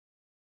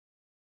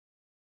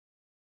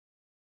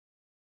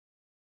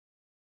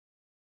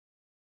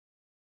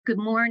Good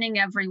morning,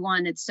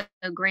 everyone. It's so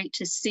great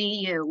to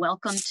see you.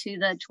 Welcome to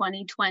the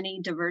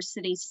 2020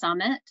 Diversity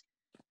Summit.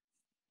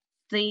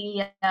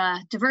 The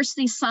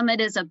Diversity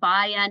Summit is a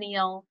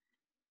biennial,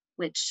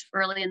 which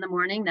early in the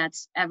morning,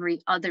 that's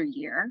every other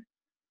year,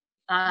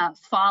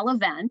 fall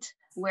event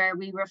where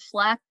we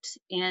reflect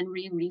and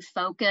we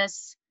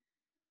refocus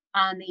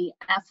on the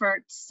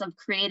efforts of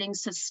creating,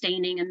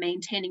 sustaining, and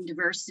maintaining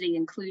diversity,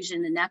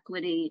 inclusion, and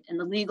equity in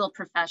the legal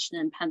profession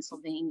in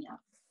Pennsylvania.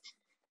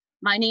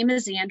 My name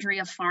is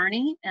Andrea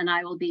Farney, and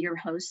I will be your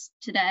host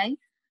today.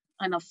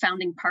 I'm a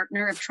founding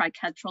partner of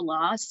Triquetra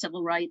Law,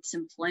 civil rights,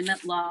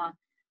 employment law,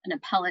 and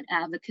appellate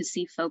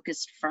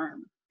advocacy-focused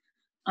firm.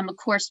 I'm a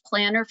course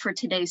planner for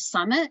today's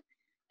summit,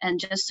 and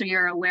just so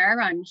you're aware,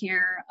 I'm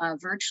here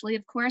virtually,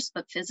 of course,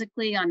 but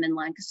physically I'm in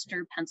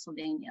Lancaster,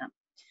 Pennsylvania.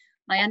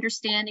 My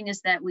understanding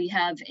is that we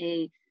have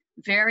a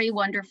very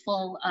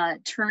wonderful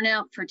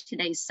turnout for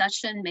today's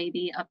session,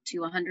 maybe up to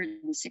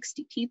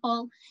 160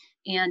 people.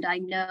 And I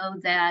know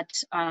that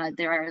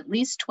there are at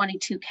least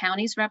 22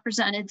 counties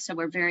represented, so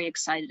we're very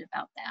excited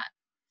about that.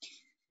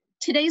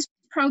 Today's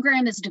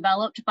program is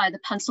developed by the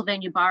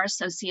Pennsylvania Bar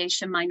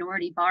Association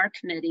Minority Bar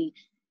Committee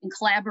in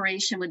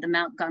collaboration with the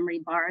Montgomery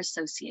Bar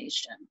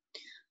Association.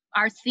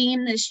 Our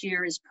theme this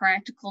year is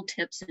practical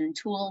tips and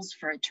tools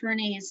for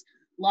attorneys,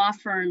 law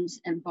firms,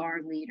 and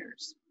bar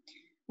leaders.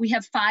 We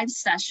have 5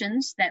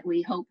 sessions that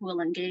we hope will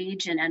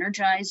engage and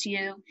energize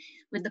you,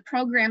 with the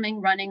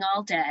programming running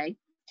all day.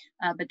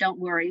 But don't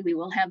worry, we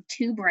will have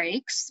 2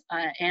 breaks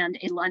and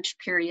a lunch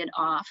period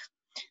off.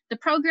 The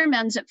program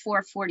ends at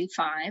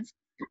 4:45,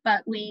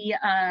 but we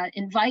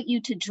invite you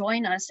to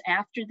join us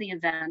after the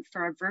event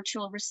for a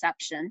virtual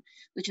reception,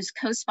 which is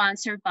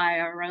co-sponsored by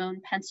our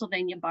own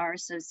Pennsylvania Bar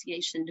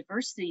Association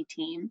diversity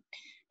team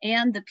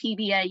and the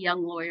PBA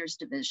Young Lawyers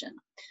Division.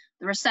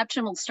 The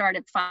reception will start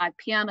at 5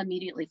 p.m.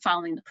 immediately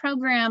following the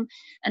program,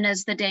 and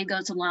as the day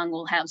goes along,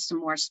 we'll have some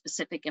more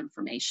specific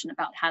information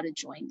about how to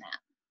join that.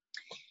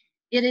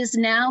 It is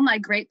now my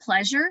great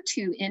pleasure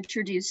to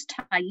introduce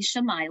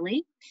Taisha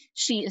Miley.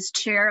 She is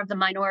chair of the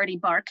Minority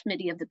Bar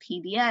Committee of the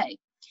PBA.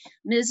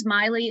 Ms.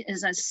 Miley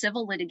is a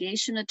civil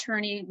litigation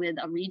attorney with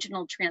a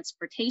regional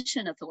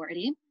transportation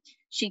authority.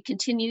 She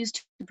continues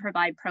to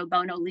provide pro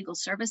bono legal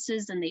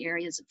services in the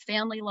areas of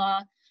family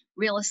law,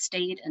 real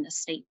estate, and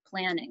estate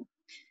planning.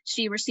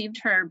 She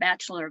received her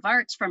Bachelor of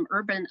Arts from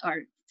urban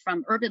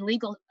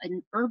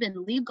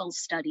legal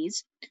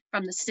studies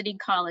from the City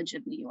College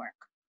of New York.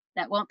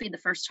 That won't be the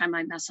first time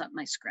I mess up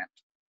my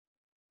script.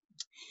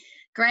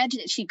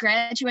 She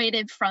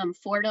graduated from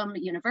Fordham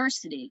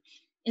University.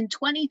 In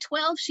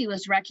 2012, she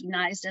was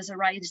recognized as a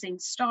rising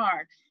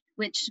star,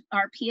 which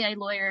our PA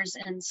lawyers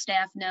and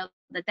staff know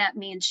that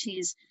means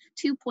she's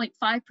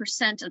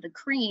 2.5% of the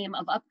cream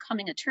of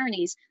upcoming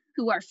attorneys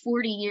who are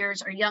 40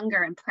 years or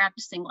younger and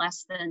practicing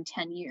less than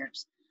 10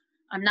 years.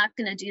 I'm not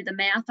going to do the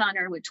math on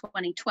her with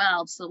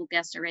 2012, so we'll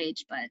guess her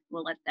age, but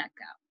we'll let that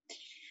go.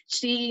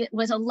 She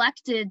was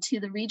elected to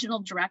the regional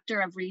director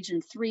of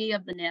Region 3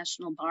 of the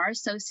National Bar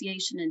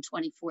Association in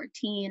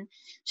 2014.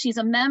 She's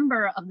a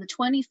member of the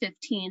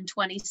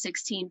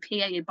 2015-2016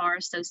 PA Bar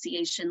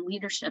Association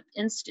Leadership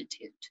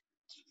Institute.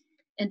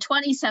 In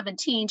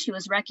 2017, she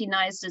was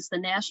recognized as the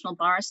National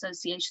Bar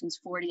Association's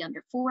 40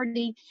 Under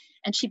 40,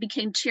 and she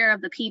became chair of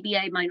the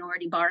PBA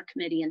Minority Bar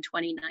Committee in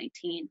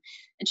 2019,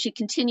 and she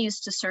continues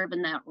to serve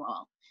in that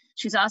role.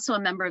 She's also a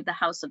member of the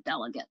House of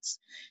Delegates.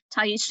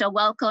 Taisha,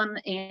 welcome,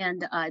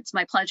 and it's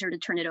my pleasure to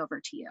turn it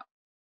over to you.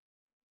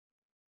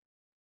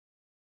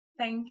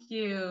 Thank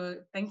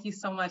you. Thank you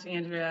so much,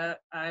 Andrea.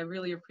 I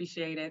really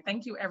appreciate it.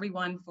 Thank you,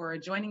 everyone, for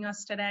joining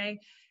us today.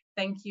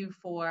 Thank you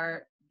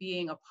for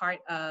being a part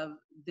of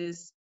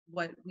this,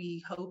 what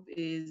we hope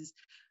is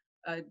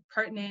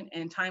pertinent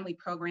and timely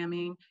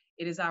programming.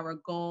 It is our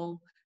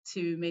goal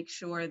to make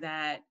sure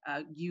that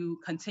you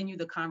continue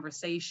the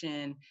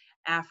conversation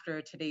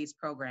after today's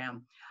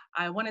program.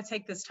 I want to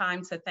take this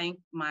time to thank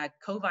my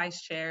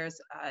co-vice chairs,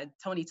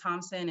 Tony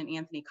Thompson and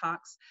Anthony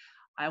Cox.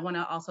 I want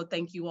to also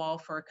thank you all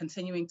for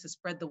continuing to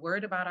spread the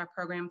word about our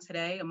program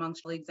today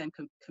amongst colleagues and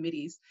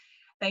committees.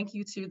 Thank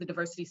you to the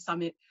Diversity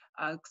Summit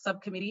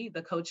Subcommittee,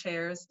 the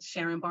co-chairs,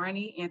 Sharon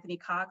Barney, Anthony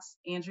Cox,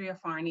 Andrea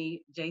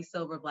Farney, Jay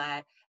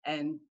Silverblatt,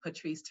 and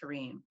Patrice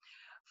Tureen,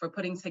 for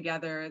putting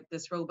together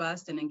this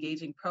robust and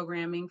engaging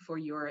programming for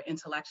your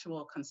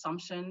intellectual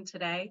consumption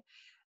today,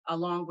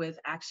 along with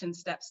action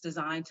steps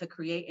designed to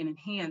create and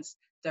enhance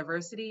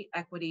diversity,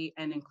 equity,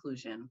 and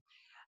inclusion.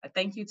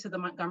 Thank you to the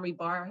Montgomery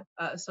Bar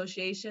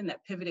Association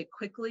that pivoted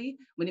quickly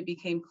when it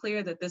became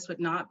clear that this would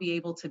not be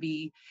able to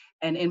be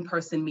an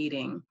in-person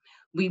meeting.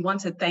 We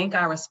want to thank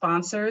our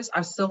sponsors,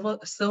 our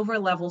silver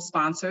level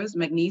sponsors,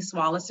 McNeese,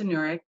 Wallace &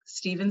 Nurick,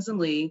 Stevens &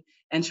 Lee,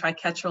 and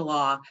Triquetra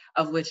Law,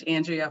 of which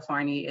Andrea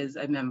Farney is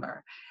a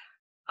member.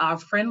 Our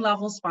friend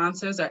level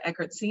sponsors are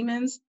Eckert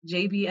Siemens,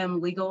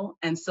 JBM Legal,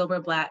 and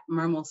Silverblatt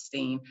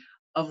Mermelstein,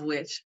 of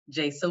which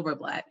Jay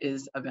Silverblatt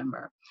is a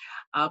member.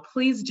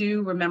 Please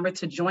do remember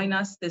to join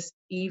us this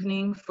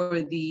evening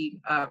for the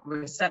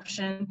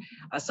reception.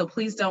 So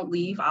please don't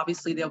leave.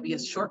 Obviously, there'll be a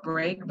short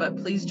break, but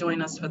please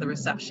join us for the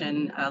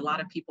reception. A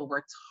lot of people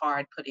worked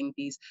hard putting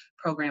these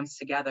programs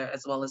together,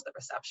 as well as the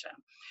reception.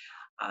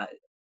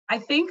 I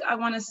think I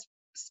want to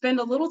spend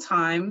a little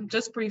time,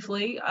 just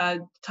briefly,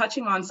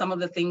 touching on some of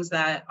the things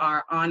that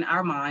are on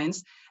our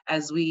minds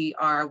as we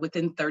are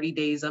within 30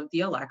 days of the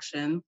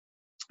election.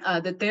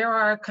 That there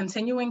are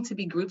continuing to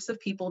be groups of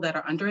people that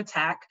are under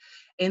attack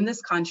in this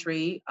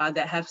country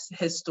that have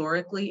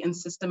historically and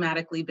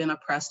systematically been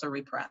oppressed or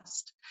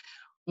repressed.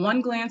 One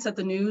glance at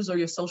the news or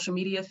your social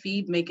media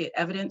feed make it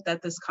evident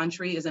that this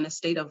country is in a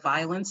state of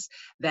violence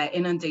that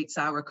inundates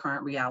our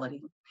current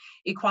reality.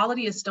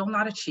 Equality is still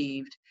not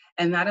achieved,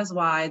 and that is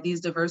why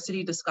these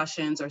diversity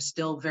discussions are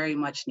still very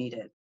much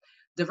needed.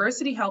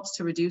 Diversity helps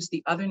to reduce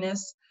the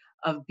otherness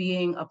of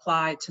being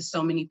applied to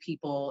so many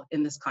people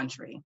in this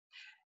country.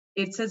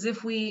 It's as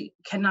if we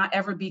cannot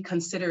ever be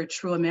considered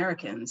true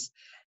Americans.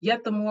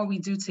 Yet the more we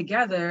do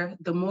together,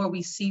 the more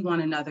we see one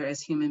another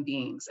as human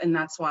beings. And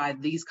that's why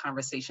these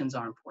conversations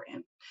are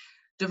important.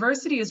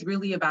 Diversity is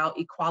really about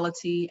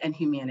equality and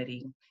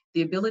humanity,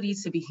 the ability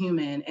to be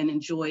human and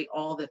enjoy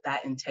all that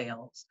that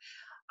entails.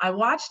 I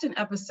watched an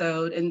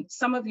episode, and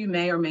some of you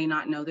may or may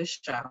not know this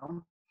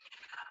show,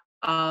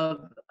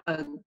 of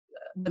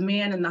The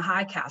Man in the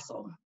High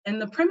Castle. And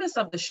the premise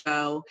of the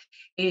show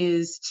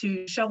is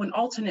to show an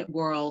alternate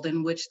world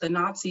in which the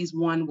Nazis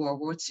won World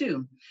War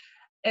II.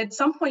 At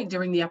some point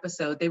during the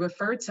episode, they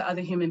referred to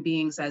other human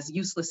beings as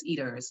useless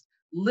eaters,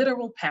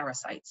 literal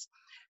parasites.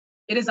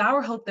 It is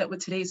our hope that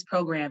with today's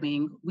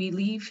programming, we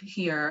leave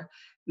here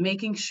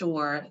making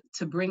sure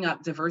to bring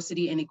up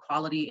diversity and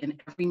equality in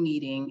every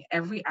meeting,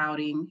 every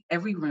outing,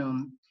 every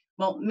room.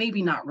 Well,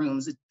 maybe not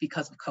rooms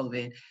because of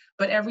COVID,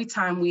 but every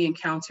time we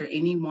encounter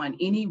anyone,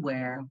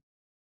 anywhere,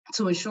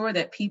 to ensure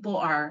that people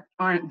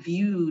aren't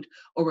viewed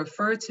or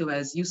referred to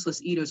as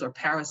useless eaters or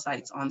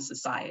parasites on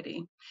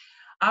society.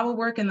 Our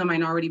work in the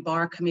Minority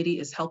Bar Committee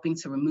is helping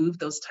to remove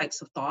those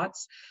types of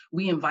thoughts.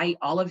 We invite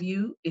all of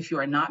you, if you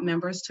are not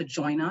members, to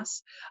join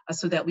us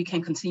so that we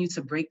can continue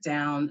to break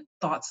down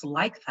thoughts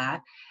like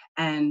that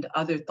and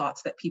other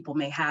thoughts that people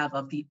may have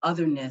of the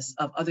otherness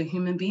of other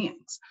human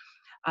beings.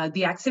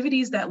 The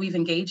activities that we've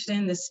engaged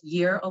in this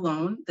year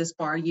alone, this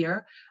bar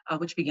year,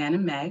 which began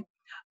in May,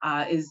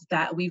 is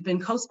that we've been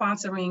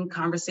co-sponsoring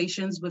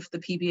conversations with the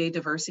PBA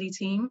diversity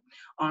team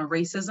on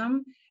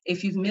racism.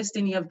 If you've missed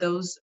any of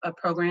those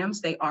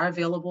programs, they are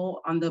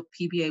available on the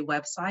PBA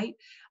website.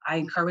 I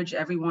encourage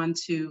everyone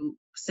to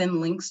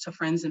send links to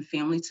friends and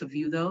family to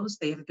view those.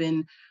 They have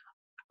been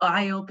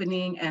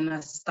eye-opening and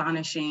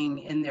astonishing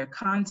in their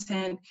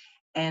content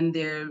and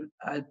their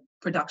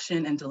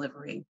production and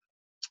delivery.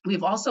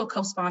 We've also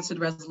co-sponsored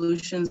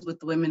resolutions with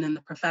the women in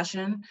the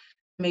profession,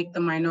 make the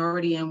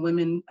minority and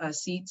women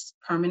seats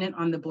permanent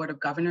on the Board of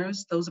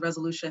Governors.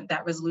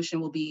 That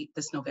resolution will be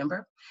this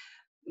November.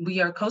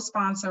 We are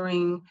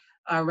co-sponsoring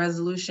a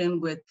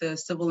resolution with the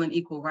Civil and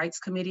Equal Rights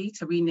Committee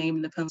to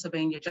rename the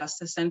Pennsylvania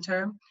Justice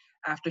Center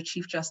after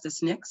Chief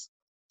Justice Nix,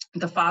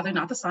 the father,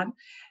 not the son,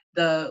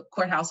 the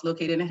courthouse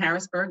located in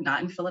Harrisburg,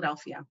 not in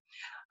Philadelphia.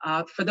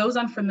 For those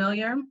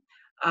unfamiliar,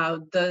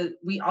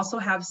 we also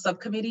have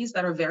subcommittees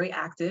that are very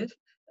active.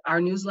 Our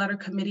newsletter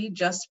committee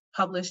just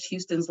published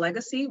Houston's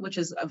Legacy, which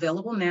is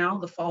available now,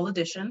 the fall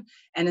edition,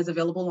 and is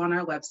available on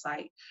our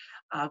website.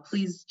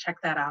 Please check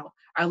that out.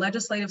 Our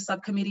legislative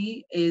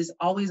subcommittee is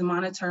always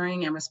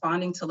monitoring and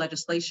responding to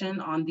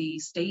legislation on the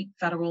state,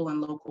 federal,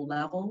 and local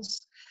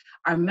levels.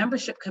 Our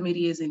membership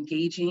committee is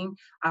engaging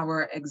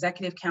our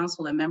executive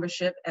council and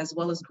membership, as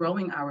well as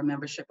growing our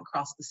membership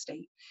across the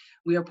state.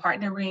 We are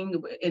partnering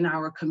in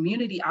our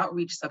community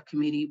outreach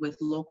subcommittee with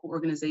local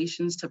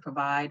organizations to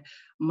provide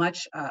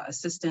much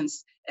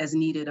assistance as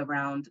needed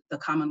around the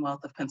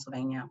Commonwealth of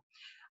Pennsylvania.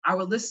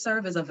 Our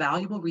listserv is a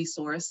valuable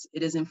resource.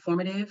 It is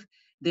informative.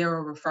 There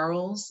are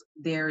referrals.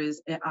 There is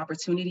an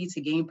opportunity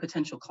to gain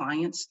potential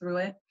clients through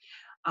it.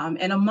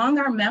 And among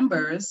our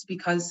members,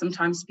 because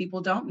sometimes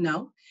people don't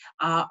know,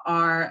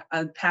 are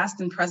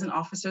past and present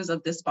officers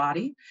of this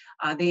body.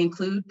 They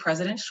include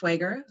President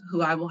Schwager,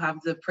 who I will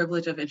have the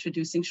privilege of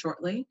introducing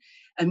shortly,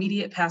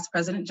 immediate past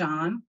President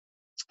John,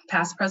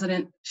 past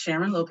President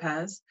Sharon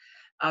Lopez,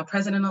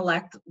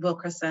 President-elect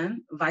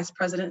Wilkerson, Vice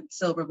President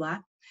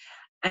Silverblatt.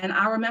 And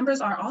our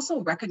members are also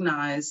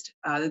recognized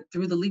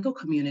through the legal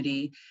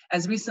community,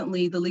 as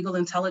recently the Legal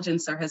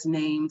Intelligencer has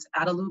named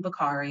Adalu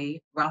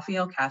Bakari,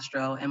 Rafael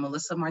Castro, and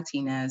Melissa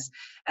Martinez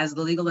as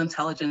the Legal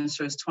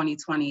Intelligencer's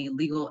 2020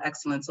 Legal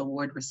Excellence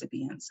Award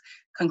recipients.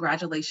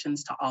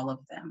 Congratulations to all of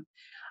them.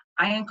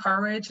 I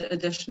encourage,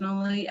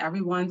 additionally,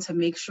 everyone to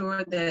make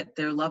sure that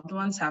their loved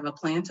ones have a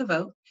plan to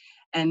vote,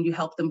 and you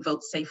help them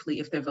vote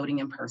safely if they're voting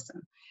in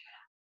person.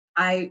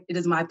 It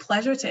is my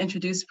pleasure to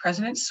introduce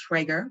President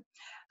Schwager,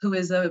 who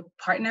is a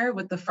partner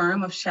with the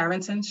firm of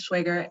Sharrington,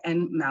 Schwager,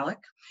 and Malik.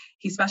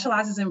 He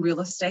specializes in real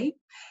estate,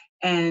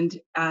 and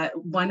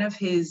one of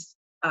his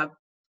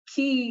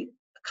key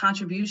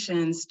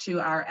contributions to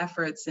our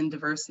efforts in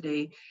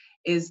diversity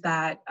is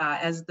that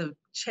as the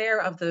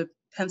chair of the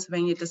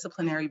Pennsylvania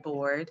Disciplinary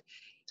Board,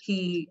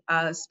 he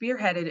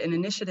spearheaded an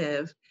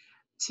initiative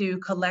to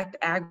collect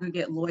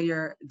aggregate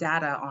lawyer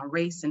data on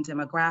race and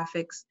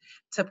demographics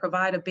to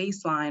provide a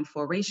baseline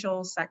for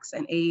racial, sex,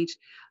 and age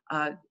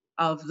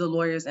of the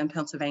lawyers in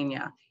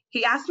Pennsylvania.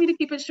 He asked me to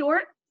keep it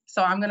short,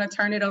 so I'm going to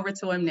turn it over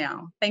to him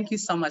now. Thank you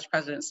so much,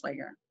 President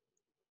Schwager.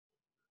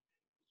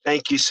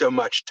 Thank you so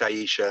much,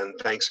 Taisha, and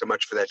thanks so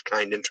much for that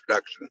kind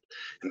introduction,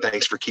 and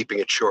thanks for keeping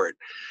it short.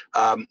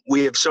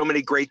 We have so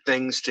many great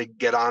things to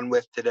get on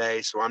with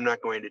today, so I'm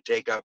not going to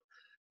take up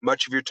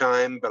much of your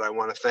time, but I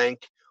want to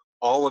thank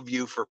all of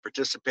you for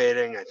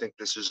participating. I think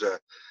this is a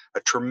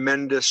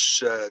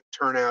tremendous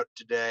turnout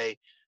today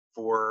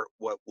for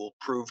what will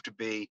prove to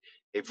be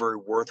a very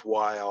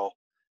worthwhile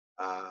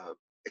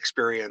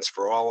experience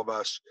for all of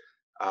us.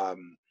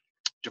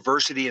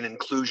 Diversity and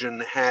inclusion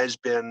has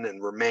been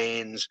and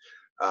remains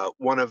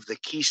one of the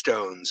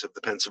keystones of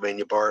the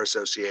Pennsylvania Bar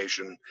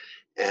Association,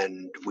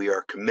 and we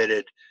are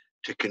committed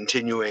to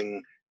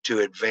continuing to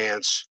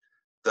advance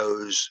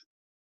those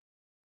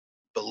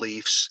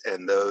beliefs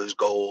and those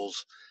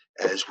goals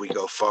as we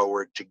go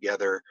forward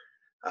together,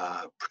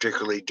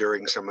 particularly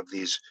during some of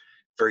these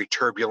very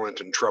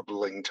turbulent and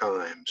troubling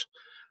times.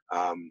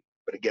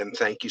 But again,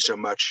 thank you so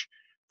much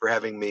for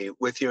having me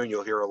with you, and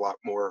you'll hear a lot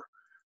more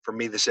from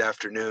me this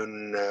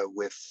afternoon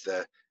with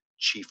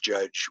Chief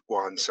Judge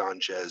Juan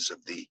Sanchez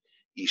of the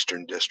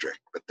Eastern District.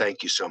 But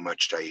thank you so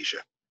much, Taisha.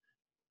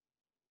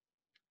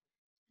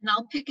 And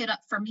I'll pick it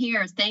up from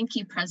here. Thank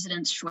you,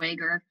 President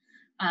Schwager.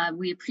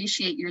 We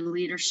appreciate your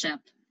leadership.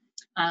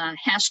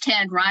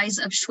 Hashtag Rise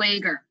of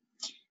Schwager.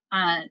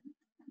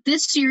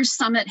 This year's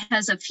summit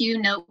has a few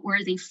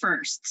noteworthy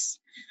firsts.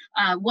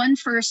 One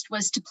first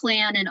was to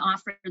plan and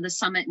offer the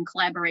summit in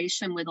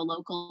collaboration with a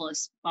local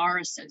bar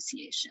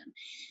association.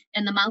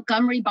 In the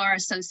Montgomery Bar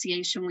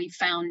Association, we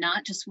found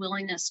not just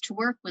willingness to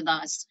work with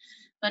us,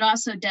 but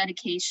also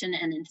dedication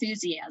and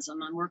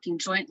enthusiasm on working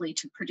jointly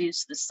to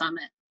produce the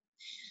summit.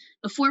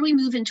 Before we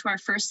move into our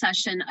first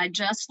session, I'd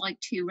just like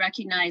to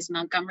recognize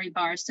Montgomery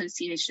Bar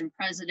Association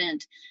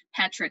President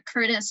Patrick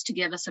Curtis to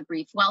give us a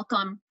brief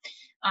welcome.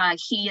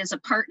 He is a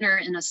partner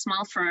in a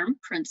small firm,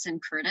 Prince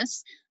 &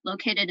 Curtis,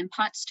 located in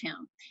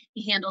Pottstown.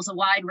 He handles a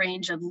wide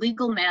range of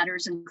legal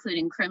matters,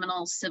 including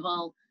criminal,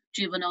 civil,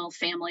 juvenile,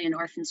 family, and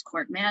orphans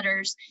court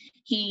matters.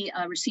 He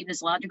received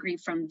his law degree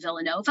from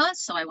Villanova,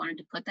 so I wanted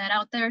to put that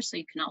out there so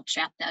you can all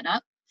chat that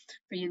up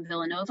for you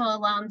Villanova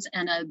alums,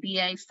 and a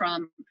BA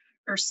from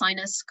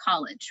Ursinus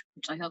College,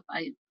 which I hope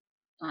I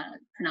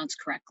pronounced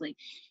correctly.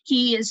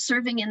 He is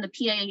serving in the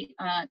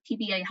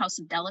PBA House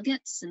of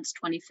Delegates since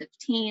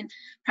 2015.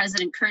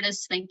 President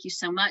Curtis, thank you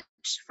so much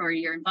for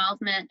your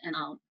involvement, and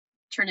I'll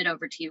turn it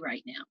over to you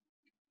right now.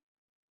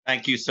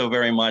 Thank you so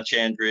very much,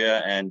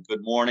 Andrea, and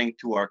good morning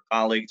to our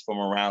colleagues from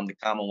around the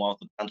Commonwealth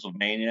of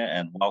Pennsylvania,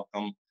 and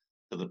welcome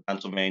to the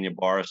Pennsylvania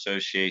Bar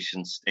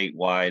Association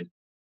statewide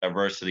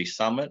Diversity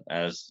Summit.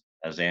 As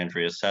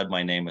Andrea said,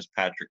 my name is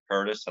Patrick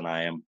Curtis, and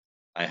I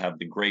have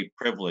the great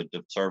privilege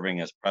of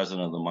serving as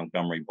president of the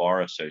Montgomery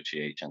Bar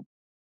Association.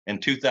 In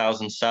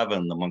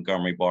 2007, the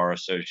Montgomery Bar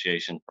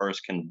Association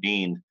first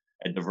convened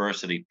a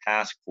diversity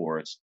task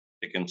force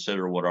to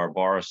consider what our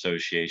bar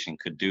association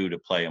could do to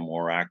play a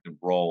more active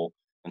role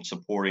in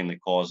supporting the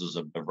causes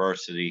of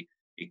diversity,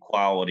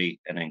 equality,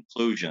 and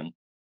inclusion.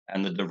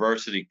 And the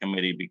Diversity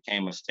Committee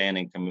became a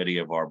standing committee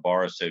of our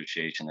bar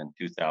association in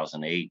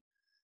 2008.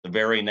 The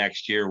very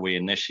next year, we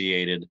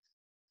initiated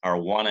our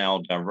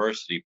 1L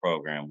diversity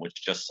program,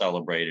 which just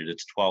celebrated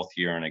its 12th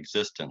year in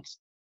existence.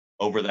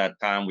 Over that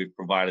time, we've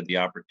provided the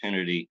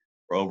opportunity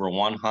for over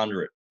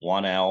 100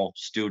 1L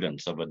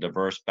students of a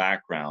diverse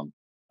background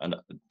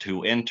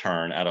to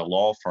intern at a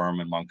law firm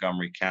in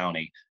Montgomery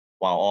County,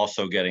 while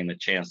also getting the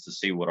chance to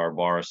see what our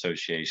bar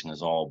association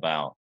is all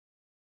about.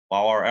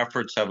 While our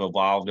efforts have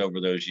evolved over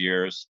those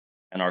years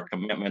and our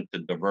commitment to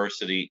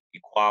diversity,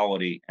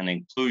 equality, and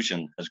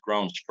inclusion has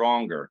grown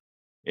stronger,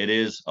 it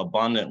is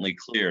abundantly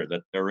clear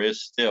that there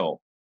is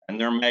still, and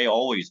there may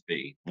always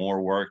be,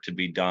 more work to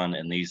be done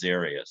in these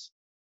areas.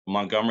 The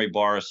Montgomery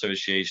Bar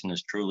Association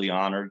is truly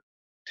honored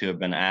to have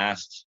been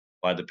asked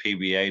by the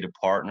PBA to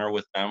partner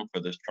with them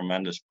for this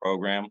tremendous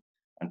program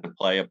and to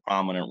play a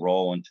prominent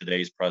role in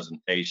today's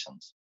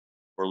presentations.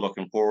 We're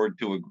looking forward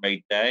to a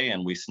great day,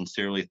 and we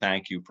sincerely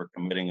thank you for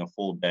committing a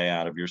full day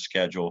out of your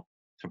schedule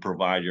to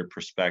provide your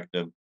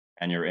perspective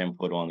and your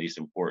input on these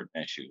important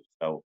issues.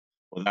 So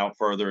without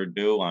further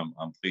ado, I'm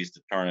pleased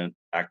to turn it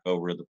back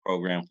over to the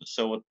program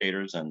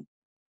facilitators, and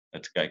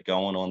let's get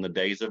going on the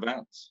day's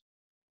events.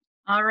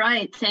 All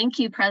right, thank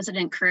you,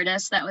 President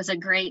Curtis. That was a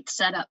great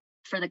setup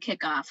for the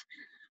kickoff.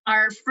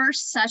 Our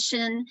first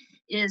session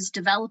is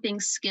developing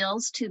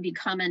skills to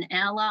become an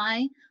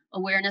ally,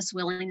 awareness,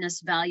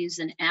 willingness, values,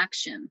 and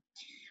action.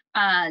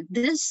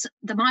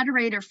 The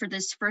moderator for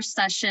this first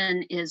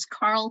session is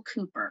Carl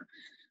Cooper.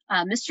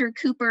 Mr.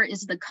 Cooper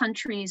is the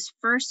country's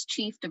first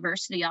chief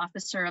diversity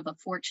officer of a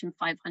Fortune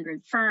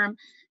 500 firm,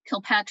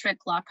 Kilpatrick,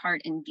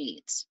 Lockhart, and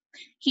Gates.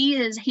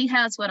 He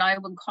has what I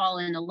would call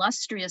an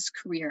illustrious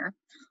career,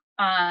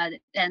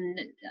 and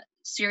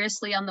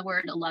seriously on the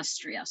word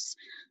illustrious.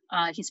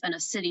 He's been a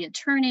city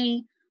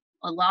attorney,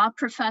 a law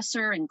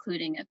professor,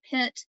 including at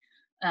Pitt,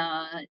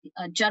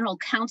 a general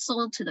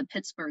counsel to the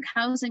Pittsburgh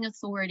Housing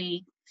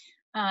Authority.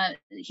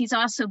 He's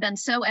also been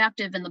so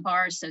active in the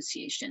Bar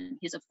Association.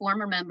 He's a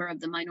former member of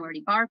the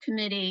Minority Bar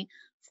Committee,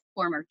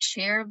 former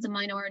chair of the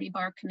Minority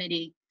Bar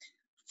Committee,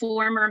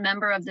 former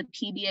member of the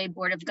PBA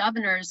Board of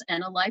Governors,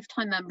 and a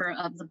lifetime member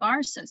of the Bar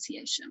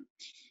Association.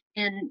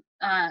 In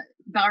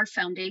Bar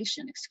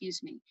Foundation,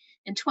 excuse me.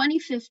 In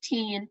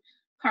 2015,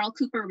 Carl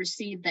Cooper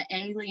received the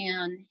A.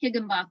 Leanne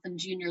Higginbotham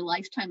Jr.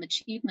 Lifetime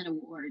Achievement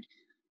Award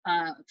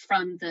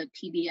from the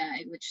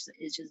PBA, which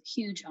is a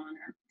huge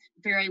honor,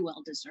 very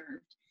well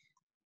deserved.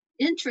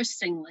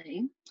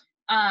 Interestingly,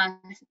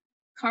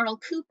 Carl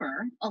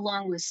Cooper,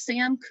 along with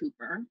Sam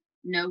Cooper,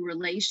 no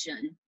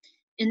relation,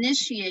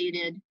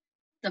 initiated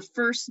the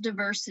first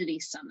diversity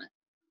summit,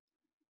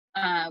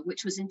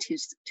 which was in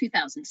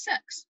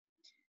 2006.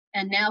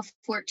 And now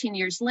 14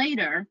 years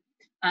later,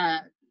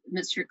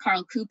 Mr.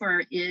 Carl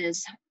Cooper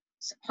is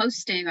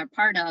hosting or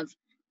part of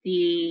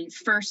the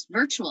first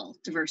virtual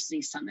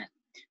diversity summit,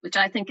 which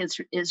I think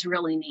is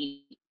really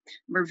neat.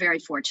 We're very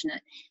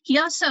fortunate. He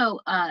also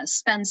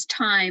spends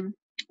time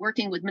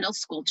working with middle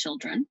school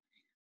children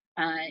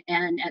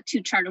and at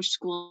 2 charter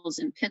schools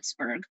in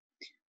Pittsburgh.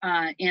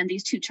 And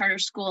these 2 charter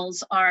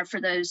schools are,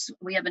 for those,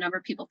 we have a number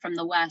of people from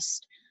the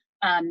West,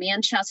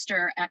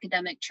 Manchester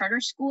Academic Charter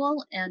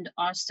School and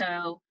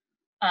also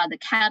the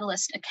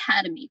Catalyst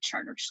Academy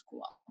Charter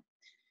School.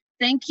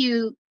 Thank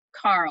you,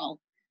 Carl,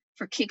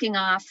 for kicking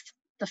off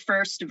the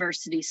first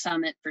diversity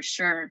summit for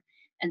sure.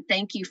 And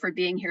thank you for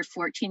being here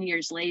 14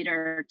 years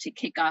later to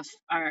kick off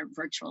our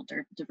virtual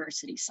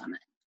diversity summit.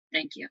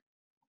 Thank you.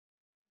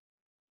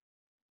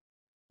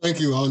 Thank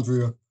you,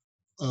 Andrea.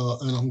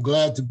 And I'm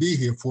glad to be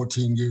here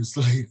 14 years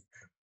later.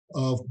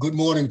 Good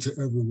morning to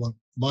everyone.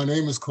 My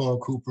name is Carl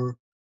Cooper,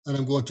 and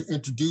I'm going to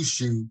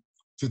introduce you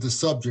to the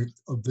subject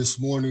of this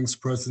morning's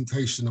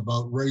presentation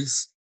about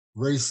race,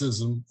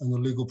 racism, and the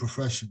legal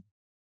profession.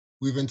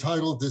 We've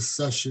entitled this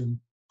session,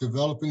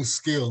 Developing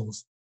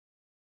Skills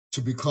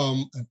to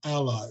Become an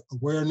Ally,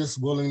 Awareness,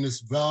 Willingness,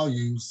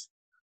 Values,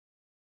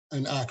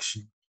 and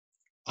Action.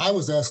 I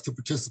was asked to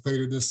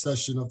participate in this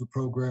session of the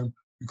program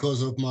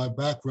because of my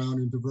background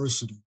in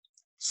diversity.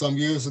 Some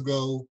years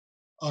ago,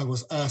 I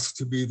was asked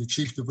to be the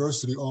Chief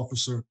Diversity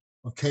Officer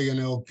of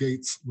K&L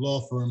Gates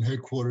Law Firm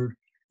headquartered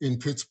in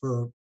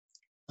Pittsburgh.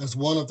 As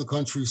one of the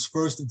country's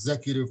first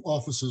executive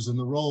officers in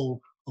the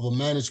role of a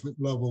management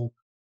level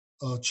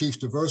Chief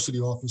Diversity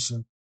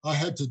Officer, I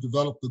had to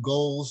develop the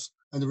goals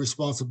and the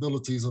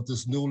responsibilities of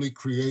this newly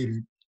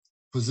created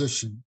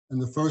position.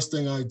 And the first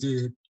thing I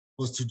did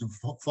was to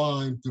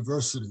define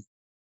diversity.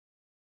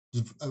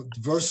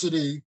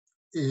 Diversity,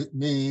 it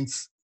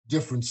means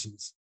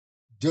differences.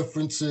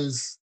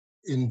 Differences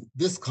in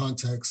this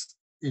context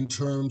in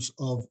terms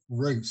of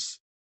race.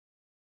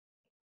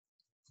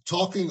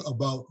 Talking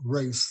about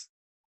race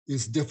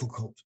is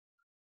difficult.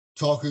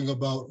 Talking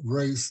about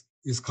race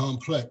is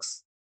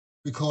complex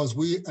because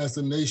we as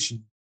a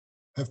nation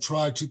have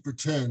tried to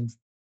pretend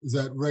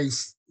that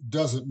race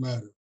doesn't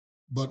matter,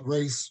 but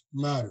race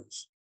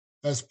matters.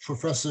 As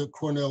Professor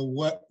Cornel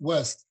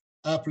West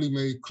aptly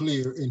made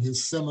clear in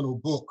his seminal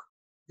book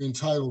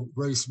entitled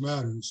Race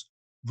Matters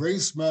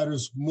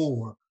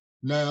more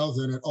now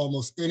than at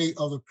almost any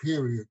other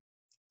period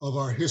of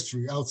our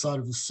history outside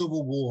of the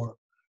Civil War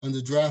and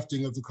the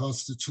drafting of the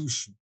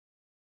Constitution.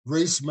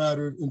 Race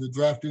mattered in the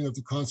drafting of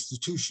the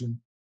Constitution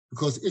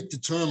because it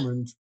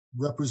determined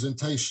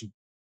representation,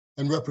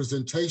 and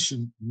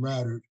representation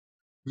mattered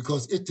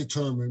because it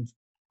determined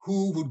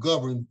who would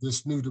govern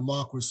this new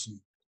democracy.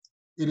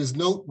 It is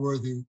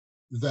noteworthy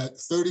that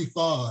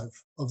 35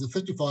 of the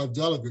 55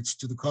 delegates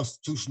to the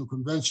Constitutional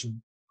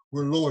Convention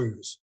were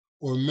lawyers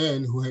or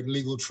men who had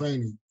legal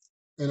training.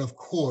 And of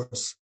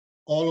course,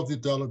 all of the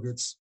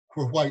delegates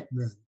were white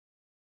men.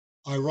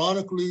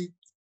 Ironically,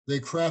 they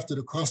crafted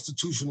a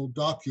constitutional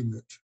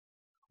document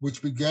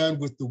which began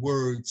with the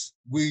words,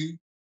 "We,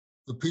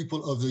 the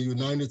people of the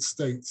United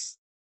States,"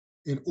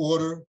 in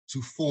order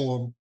to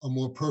form a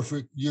more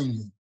perfect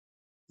union.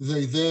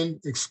 They then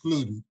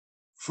excluded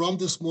from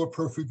this more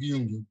perfect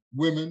union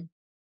women,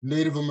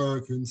 Native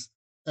Americans,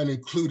 and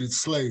included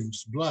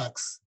slaves,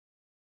 Blacks,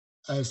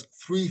 as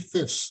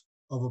 3/5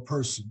 of a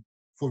person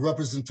for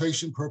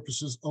representation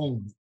purposes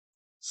only.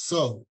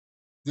 So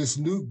this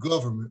new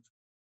government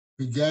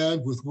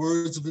began with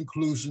words of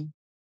inclusion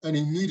and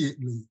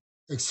immediately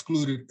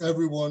excluded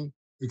everyone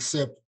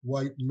except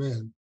white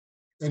men.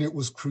 And it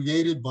was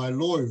created by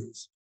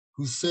lawyers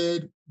who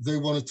said they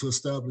wanted to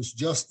establish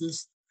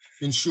justice,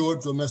 ensure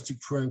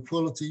domestic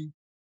tranquility,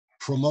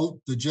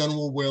 promote the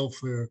general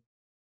welfare,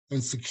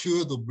 and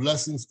secure the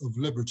blessings of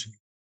liberty,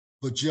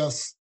 but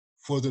just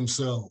for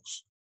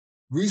themselves.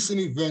 Recent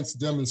events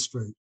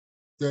demonstrate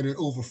that in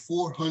over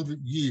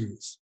 400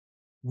 years,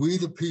 we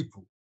the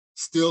people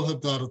still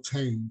have not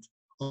attained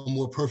a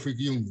more perfect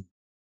union.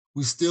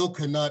 we still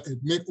cannot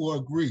admit or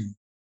agree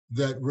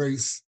that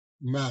race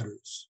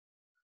matters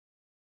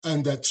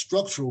and that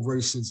structural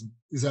racism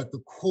is at the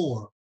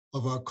core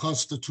of our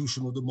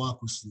constitutional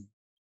democracy.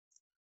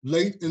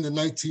 Late in the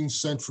 19th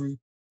century,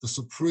 the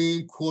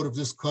Supreme Court of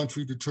this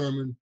country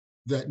determined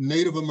that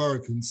Native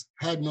Americans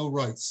had no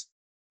rights,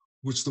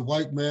 which the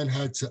white man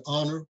had to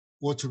honor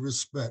or to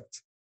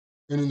respect.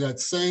 And in that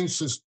same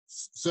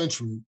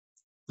century,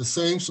 the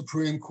same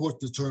Supreme Court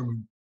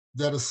determined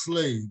that a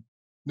slave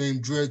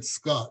named Dred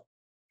Scott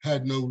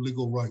had no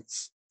legal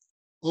rights.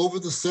 Over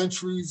the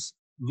centuries,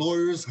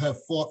 lawyers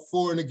have fought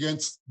for and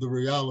against the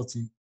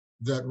reality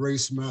that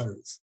race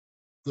matters.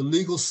 The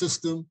legal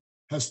system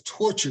has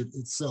tortured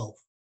itself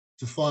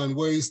to find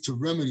ways to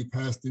remedy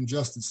past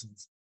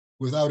injustices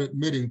without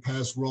admitting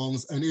past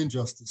wrongs and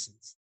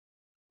injustices.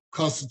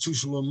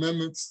 Constitutional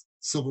amendments,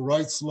 civil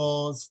rights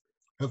laws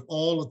have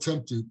all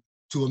attempted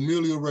to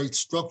ameliorate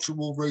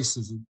structural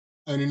racism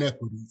and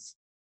inequities,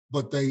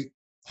 but they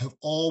have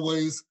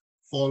always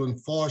fallen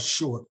far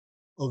short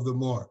of the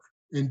mark.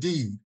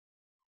 Indeed,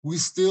 we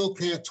still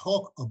can't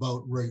talk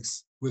about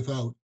race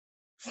without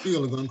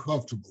feeling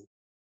uncomfortable.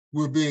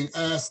 We're being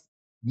asked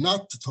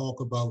not to talk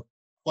about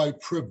white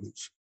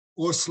privilege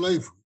or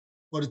slavery,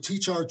 but to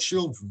teach our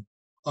children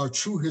our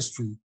true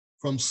history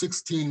from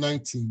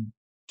 1619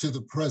 to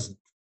the present,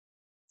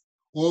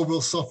 or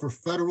we'll suffer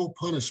federal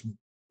punishment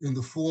in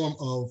the form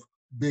of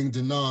being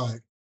denied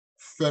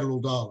federal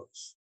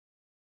dollars.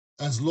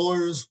 As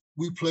lawyers,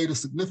 we played a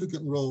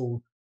significant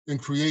role in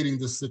creating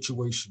this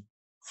situation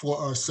for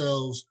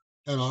ourselves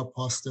and our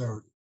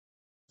posterity.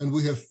 And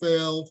we have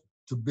failed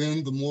to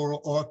bend the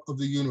moral arc of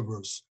the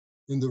universe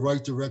in the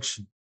right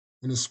direction.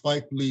 And as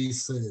Spike Lee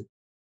said,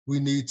 we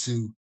need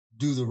to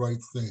do the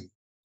right thing.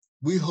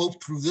 We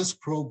hope through this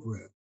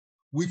program,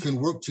 we can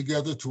work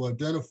together to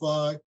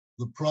identify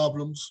the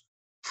problems,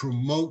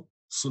 promote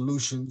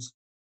solutions,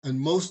 and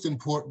most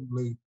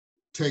importantly,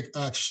 take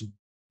action,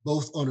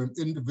 both on an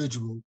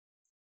individual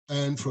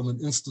and from an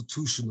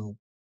institutional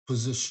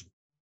position.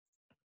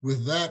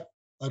 With that,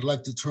 I'd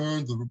like to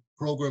turn the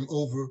program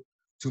over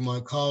to my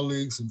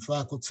colleagues and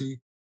faculty,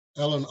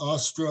 Ellen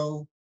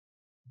Ostro,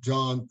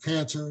 John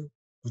Cantor,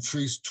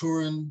 Patrice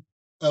Turin,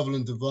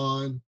 Evelyn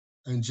Devine,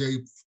 and Jay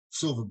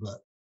Silverblatt.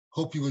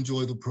 Hope you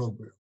enjoy the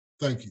program.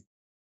 Thank you.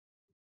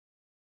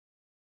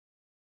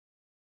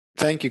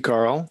 Thank you,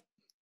 Carl.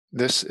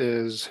 This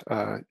is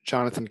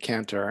Jonathan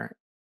Cantor,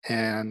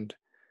 and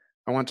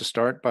I want to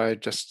start by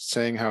just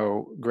saying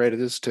how great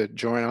it is to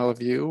join all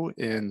of you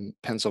in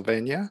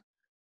Pennsylvania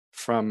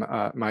from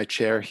my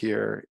chair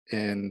here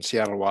in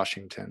Seattle,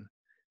 Washington.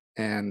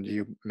 And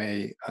you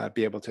may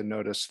be able to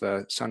notice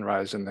the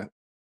sunrise in the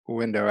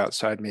window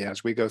outside me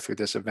as we go through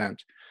this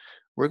event.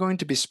 We're going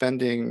to be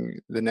spending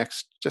the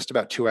next just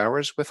about 2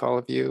 hours with all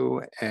of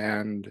you,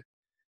 and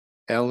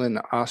Ellen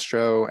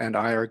Ostro and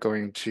I are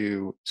going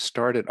to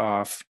start it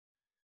off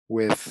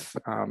with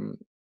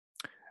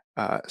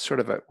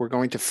we're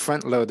going to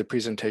front load the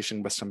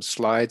presentation with some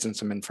slides and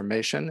some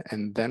information,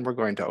 and then we're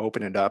going to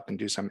open it up and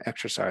do some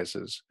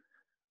exercises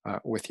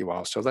with you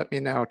all. So let me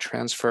now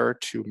transfer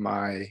to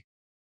my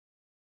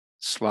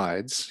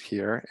slides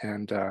here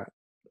and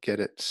get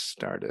it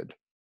started.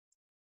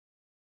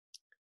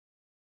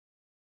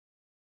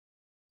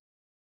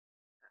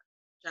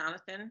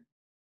 Jonathan?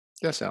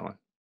 Yes, Ellen.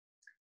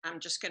 I'm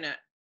just going to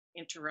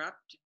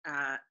interrupt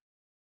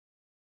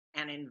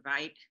and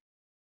invite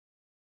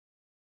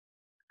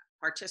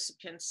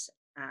participants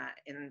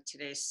in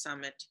today's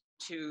summit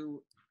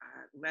to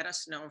let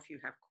us know if you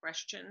have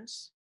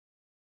questions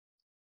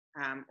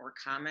or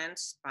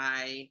comments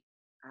by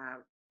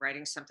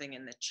writing something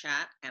in the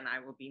chat, and I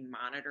will be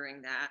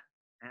monitoring that,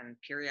 and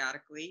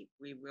periodically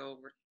we will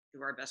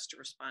do our best to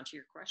respond to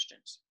your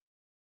questions.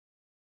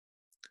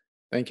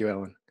 Thank you,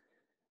 Ellen.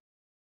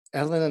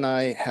 Ellen and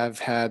I have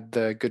had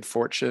the good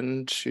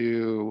fortune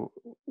to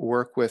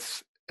work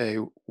with a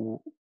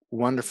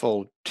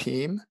wonderful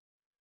team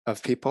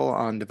of people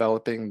on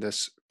developing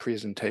this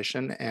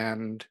presentation,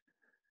 and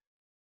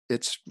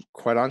it's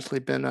quite honestly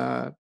been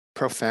a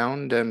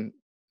profound and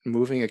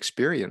moving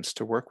experience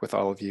to work with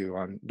all of you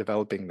on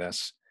developing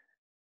this.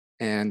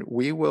 And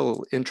we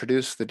will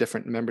introduce the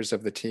different members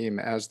of the team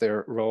as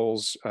their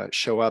roles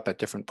show up at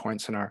different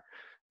points in our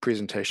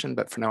presentation.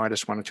 But for now, I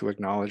just wanted to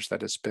acknowledge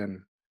that it's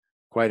been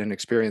quite an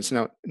experience.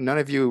 Now, none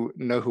of you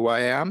know who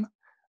I am,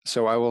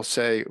 so I will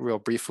say real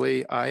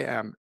briefly, I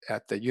am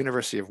at the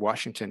University of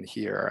Washington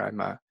here.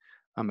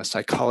 I'm a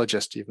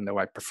psychologist, even though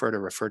I prefer to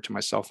refer to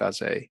myself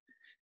as a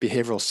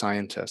behavioral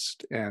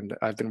scientist. And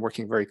I've been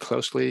working very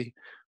closely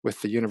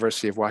with the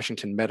University of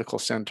Washington Medical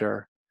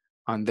Center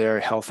on their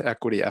health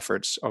equity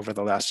efforts over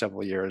the last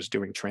several years,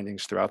 doing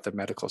trainings throughout the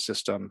medical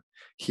system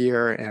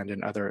here and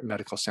in other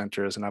medical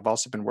centers. And I've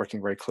also been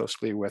working very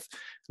closely with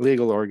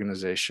legal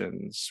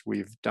organizations.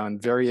 We've done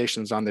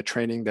variations on the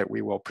training that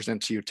we will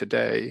present to you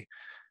today.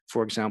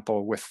 For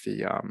example, with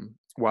the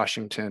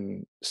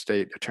Washington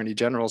State Attorney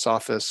General's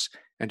office,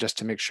 and just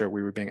to make sure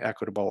we were being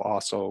equitable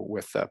also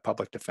with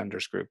public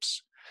defenders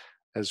groups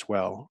as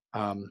well.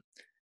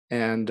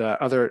 and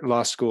other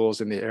law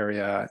schools in the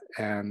area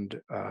and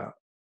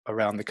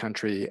around the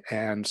country.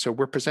 And so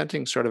we're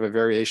presenting sort of a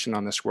variation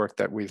on this work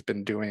that we've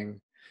been doing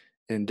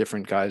in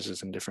different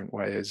guises and different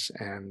ways.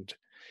 And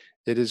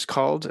it is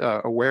called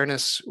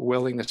Awareness,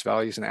 Willingness,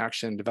 Values, and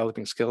Action,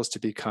 Developing Skills to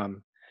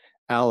Become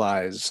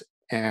Allies.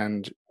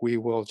 And we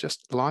will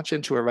just launch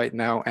into it right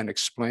now and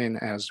explain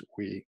as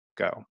we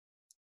go.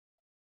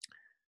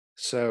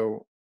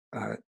 So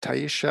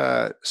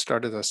Taisha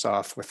started us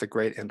off with a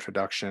great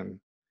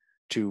introduction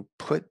to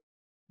put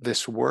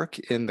this work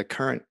in the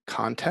current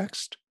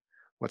context,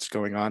 what's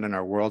going on in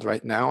our world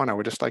right now. And I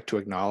would just like to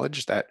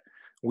acknowledge that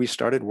we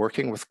started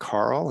working with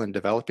Carl and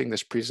developing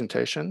this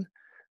presentation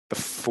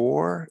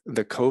before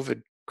the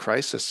COVID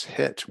crisis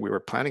hit. We were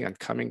planning on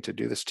coming to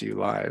do this to you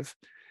live.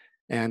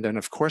 And then,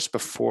 of course,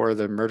 before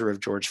the murder of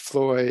George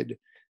Floyd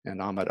and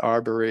Ahmaud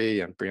Arbery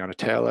and Breonna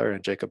Taylor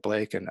and Jacob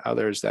Blake and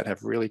others that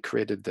have really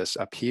created this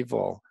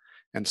upheaval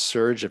and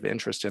surge of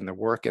interest in the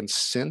work. And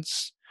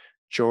since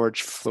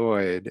George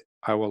Floyd,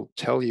 I will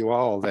tell you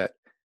all that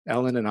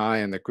Ellen and I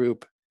and the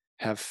group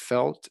have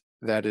felt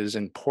that it is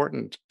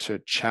important to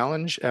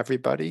challenge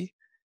everybody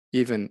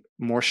even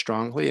more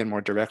strongly and more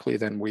directly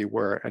than we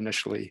were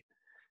initially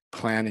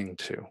planning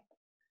to.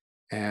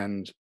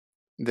 And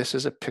this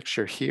is a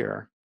picture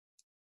here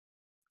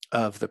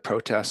of the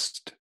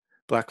protest,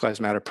 Black Lives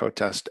Matter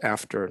protest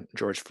after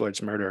George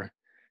Floyd's murder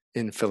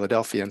in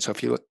Philadelphia. And so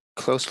if you look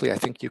closely, I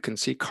think you can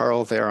see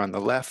Carl there on the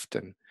left,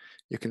 and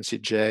you can see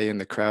Jay in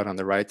the crowd on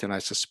the right. And I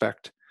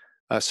suspect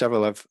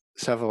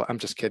several, I'm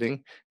just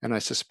kidding. And I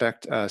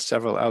suspect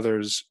several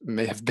others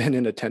may have been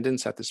in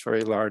attendance at this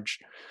very large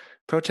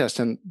protest.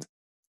 And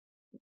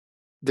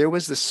there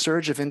was this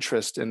surge of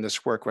interest in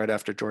this work right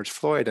after George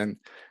Floyd. And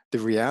the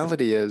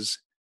reality is,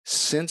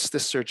 since the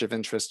surge of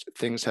interest,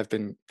 things have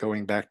been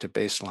going back to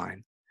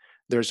baseline.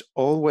 There's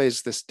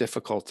always this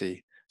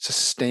difficulty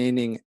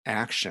sustaining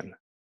action.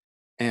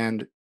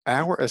 And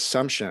our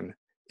assumption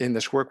in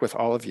this work with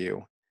all of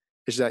you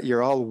is that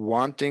you're all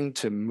wanting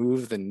to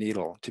move the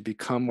needle to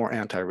become more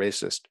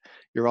anti-racist.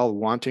 You're all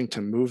wanting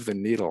to move the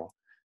needle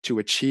to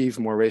achieve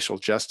more racial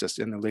justice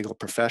in the legal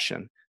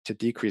profession, to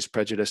decrease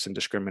prejudice and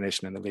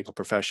discrimination in the legal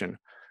profession.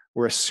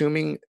 We're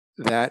assuming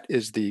that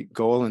is the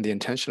goal and the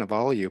intention of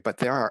all of you, but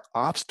there are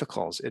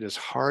obstacles. It is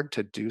hard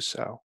to do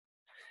so.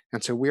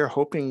 And so we are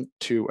hoping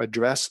to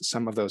address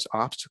some of those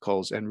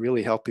obstacles and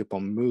really help people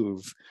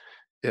move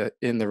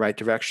in the right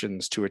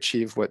directions to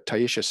achieve what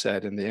Taisha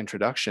said in the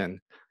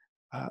introduction,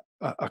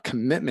 a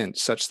commitment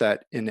such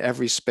that in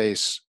every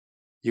space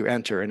you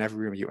enter, in every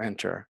room you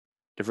enter,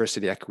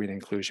 diversity, equity,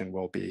 and inclusion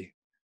will be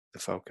the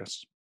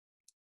focus.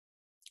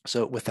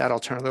 So with that, I'll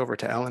turn it over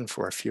to Ellen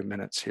for a few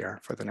minutes here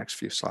for the next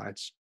few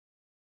slides.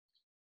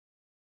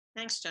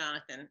 Thanks,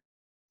 Jonathan.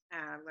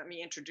 Let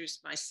me introduce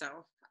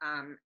myself.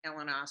 I'm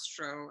Ellen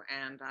Ostro,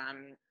 and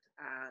I'm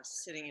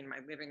sitting in my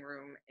living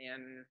room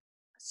in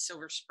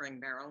Silver Spring,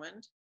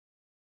 Maryland,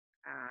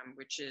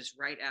 which is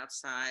right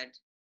outside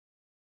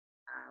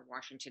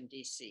Washington,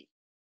 D.C.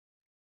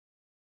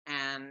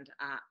 And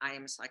I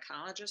am a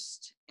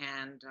psychologist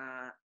and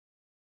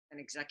an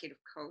executive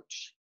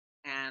coach.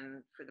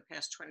 And for the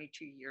past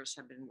 22 years,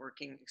 have been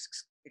working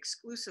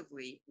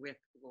exclusively with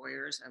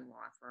lawyers and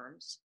law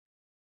firms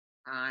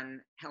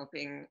on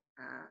helping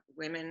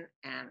women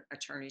and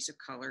attorneys of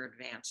color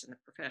advance in the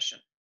profession.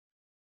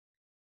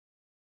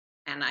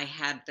 And I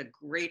had the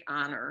great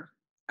honor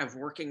of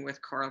working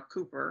with Carl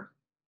Cooper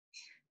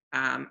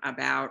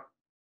about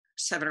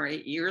 7 or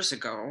 8 years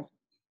ago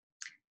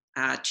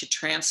to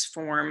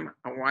transform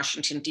a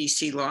Washington,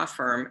 D.C. law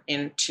firm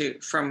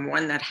from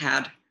one that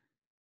had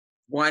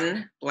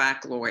one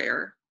Black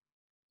lawyer.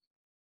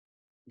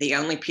 The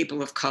only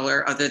people of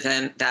color other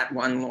than that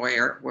one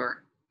lawyer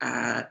were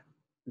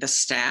the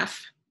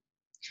staff,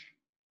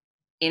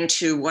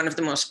 into one of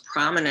the most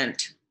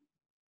prominent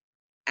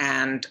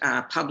and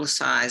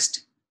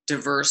publicized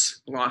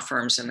diverse law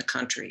firms in the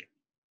country.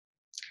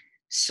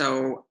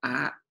 So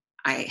I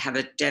have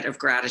a debt of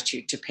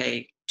gratitude to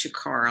pay to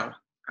Carl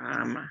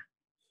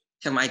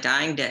till my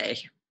dying day.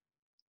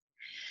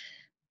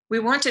 We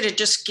wanted to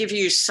just give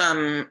you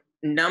some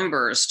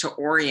numbers to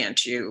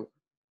orient you.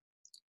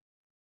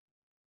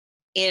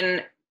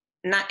 In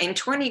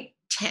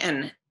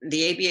 2010,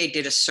 the ABA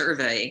did a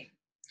survey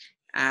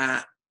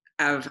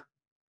of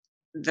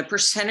the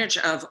percentage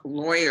of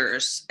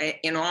lawyers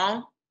in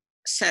all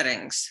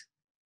settings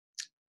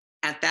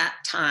at that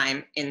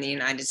time in the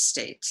United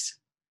States.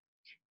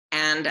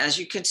 And as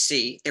you can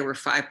see, there were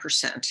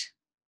 5%.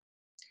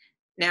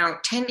 Now,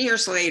 10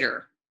 years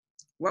later,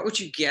 what would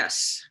you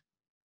guess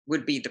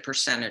would be the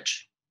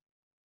percentage?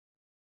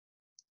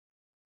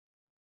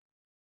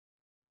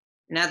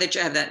 Now that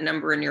you have that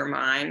number in your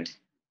mind,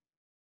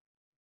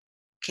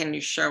 can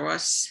you show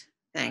us?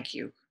 Thank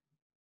you.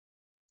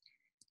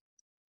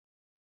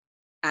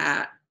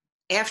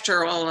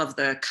 After all of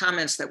the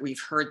comments that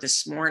we've heard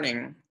this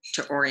morning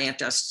to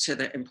orient us to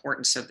the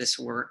importance of this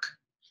work,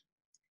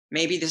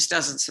 maybe this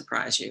doesn't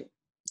surprise you.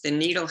 The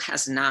needle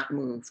has not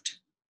moved.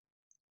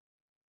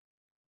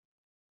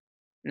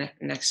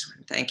 Next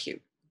one, thank you.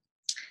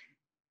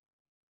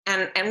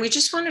 And we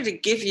just wanted to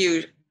give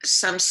you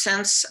some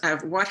sense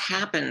of what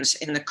happens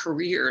in the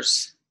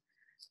careers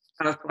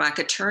of Black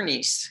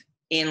attorneys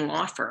in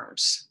law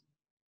firms.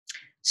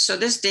 So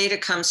this data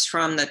comes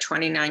from the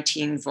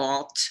 2019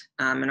 Vault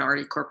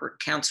Minority Corporate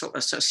Counsel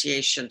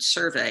Association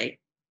survey.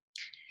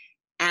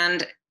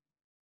 And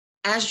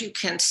as you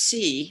can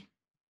see,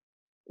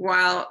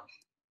 while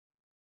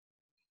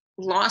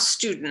law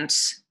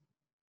students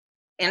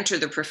enter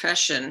the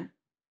profession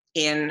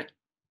in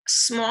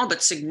small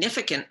but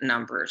significant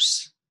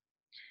numbers,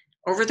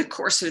 over the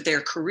course of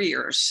their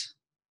careers,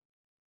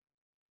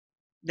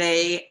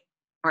 they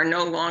are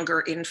no longer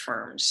in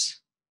firms.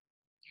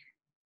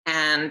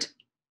 And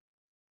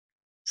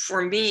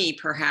for me,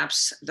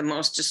 perhaps the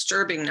most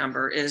disturbing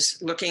number is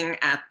looking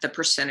at the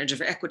percentage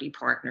of equity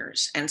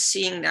partners and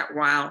seeing that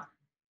while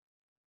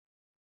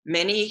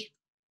many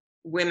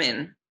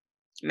women,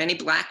 many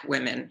Black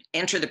women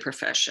enter the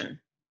profession,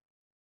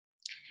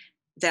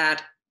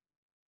 that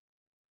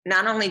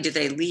not only do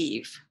they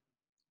leave,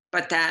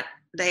 but that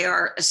they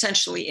are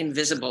essentially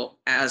invisible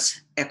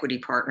as equity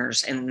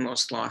partners in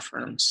most law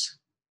firms.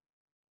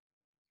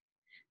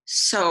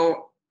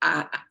 So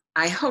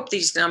I hope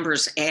these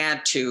numbers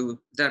add to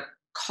the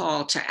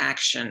call to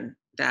action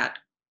that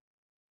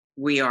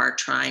we are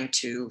trying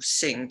to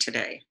sing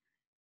today.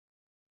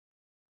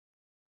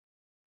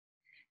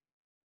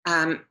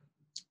 I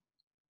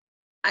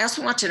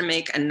also wanted to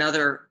make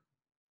another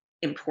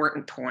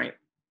important point.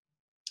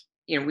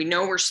 You know, we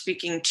know we're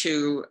speaking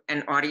to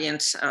an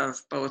audience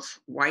of both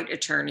white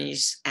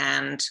attorneys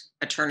and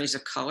attorneys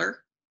of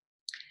color.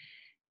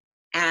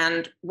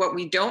 And what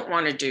we don't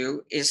want to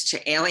do is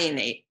to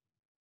alienate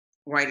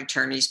white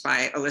attorneys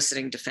by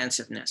eliciting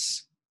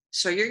defensiveness.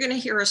 So you're going to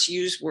hear us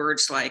use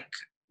words like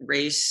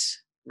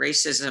race,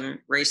 racism,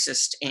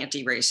 racist,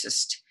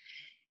 anti-racist.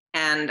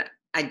 And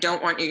I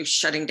don't want you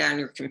shutting down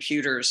your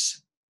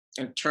computers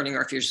and turning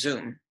off your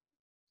Zoom.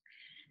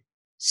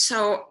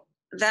 So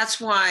that's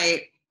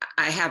why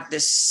I have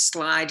this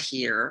slide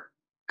here.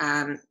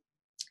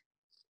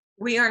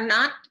 We are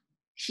not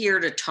here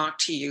to talk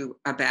to you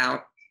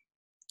about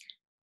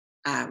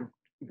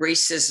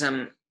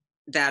racism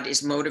that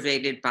is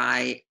motivated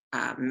by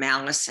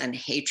malice and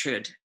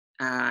hatred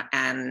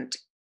and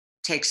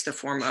takes the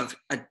form of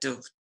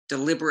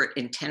deliberate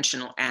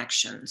intentional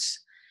actions.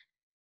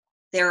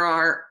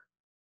 There's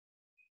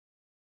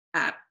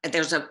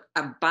a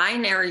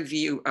binary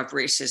view of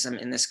racism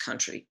in this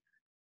country.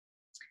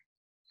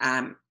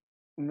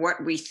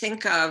 What we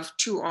think of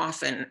too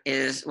often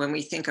is when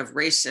we think of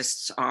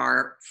racists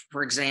are,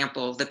 for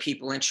example, the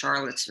people in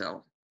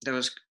Charlottesville,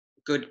 those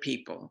good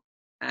people,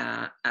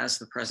 as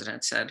the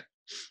president said.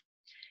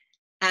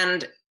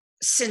 And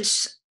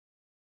since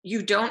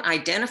you don't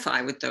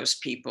identify with those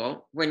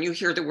people, when you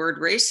hear the word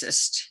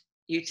racist,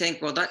 you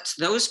think, well, that's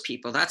those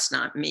people, that's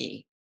not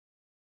me.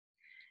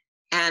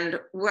 And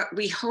what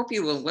we hope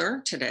you will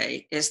learn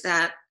today is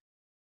that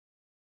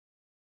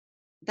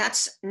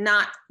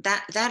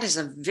that is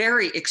a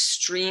very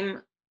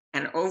extreme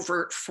and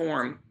overt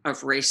form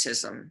of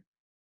racism.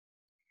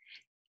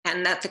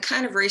 And that the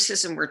kind of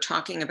racism we're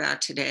talking about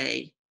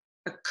today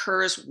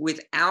occurs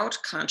without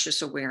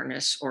conscious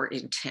awareness or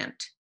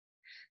intent.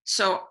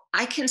 So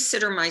I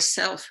consider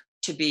myself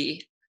to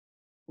be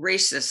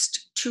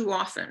racist too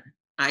often.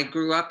 I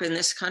grew up in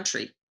this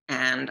country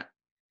and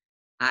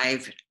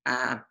I've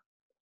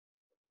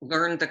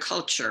learned the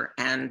culture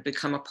and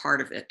become a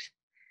part of it.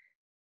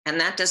 And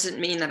that doesn't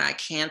mean that I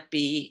can't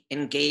be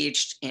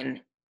engaged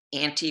in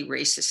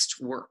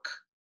anti-racist work.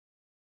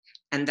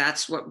 And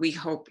that's what we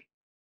hope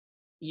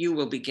you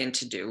will begin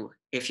to do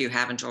if you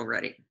haven't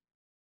already.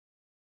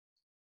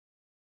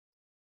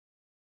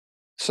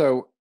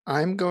 So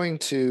I'm going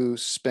to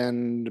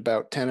spend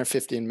about 10 or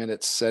 15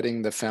 minutes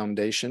setting the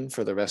foundation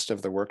for the rest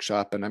of the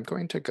workshop, and I'm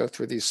going to go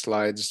through these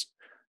slides,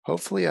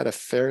 hopefully at a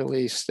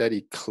fairly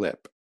steady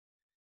clip.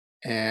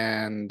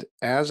 And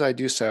as I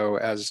do so,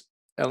 as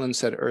Ellen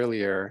said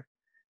earlier,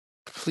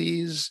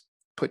 please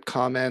put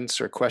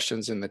comments or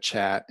questions in the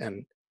chat,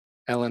 and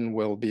Ellen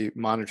will be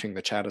monitoring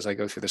the chat as I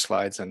go through the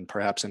slides and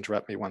perhaps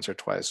interrupt me once or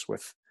twice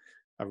with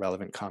a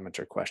relevant comment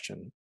or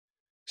question.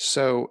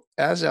 So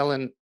as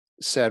Ellen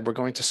said, we're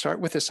going to start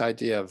with this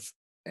idea of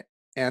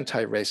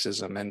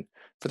anti-racism. And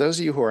for those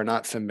of you who are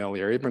not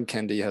familiar, Ibram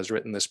Kendi has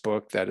written this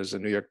book that is a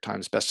New York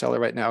Times bestseller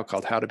right now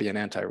called How to Be an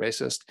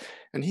Anti-Racist.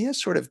 And he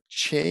has sort of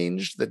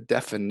changed the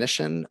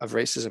definition of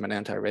racism and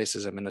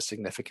anti-racism in a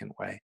significant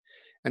way.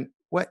 And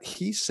what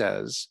he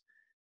says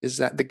is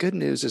that the good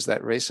news is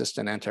that racist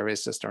and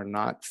anti-racist are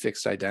not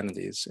fixed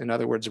identities. In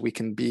other words, we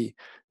can be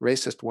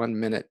racist one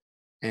minute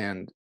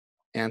and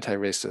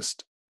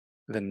anti-racist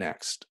the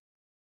next.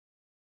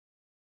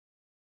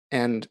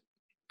 And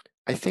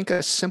I think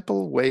a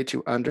simple way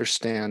to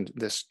understand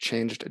this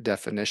changed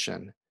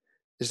definition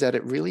is that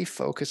it really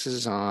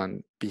focuses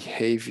on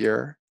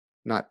behavior,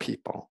 not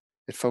people.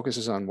 It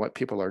focuses on what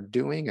people are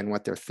doing and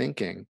what they're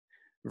thinking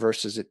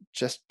versus it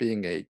just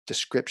being a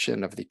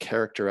description of the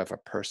character of a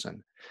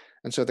person.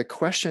 And so the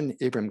question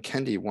Ibram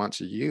Kendi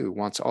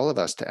wants all of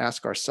us to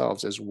ask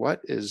ourselves is, what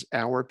is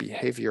our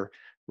behavior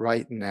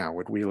right now?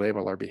 Would we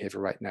label our behavior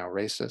right now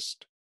racist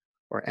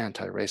or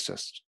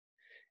anti-racist?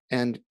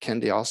 And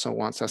Kendi also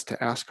wants us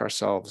to ask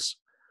ourselves,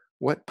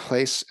 what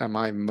place am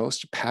I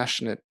most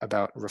passionate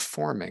about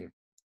reforming?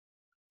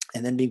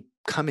 And then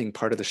becoming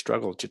part of the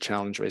struggle to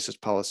challenge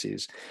racist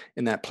policies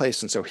in that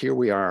place. And so here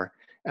we are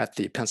at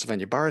the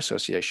Pennsylvania Bar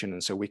Association.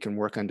 And so we can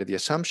work under the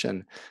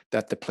assumption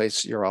that the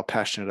place you're all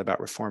passionate about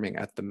reforming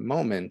at the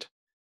moment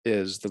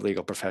is the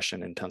legal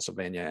profession in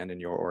Pennsylvania and in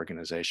your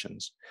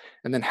organizations.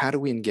 And then how do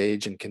we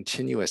engage in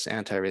continuous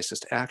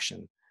anti-racist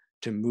action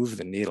to move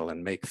the needle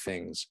and make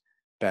things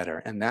better?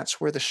 And that's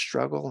where the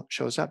struggle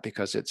shows up,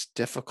 because it's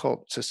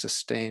difficult to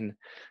sustain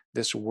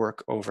this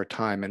work over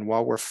time. And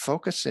while we're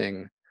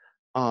focusing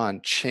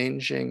on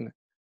changing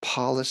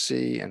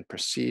policy and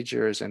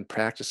procedures and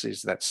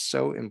practices that's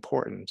so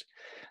important,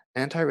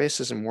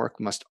 anti-racism work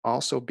must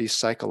also be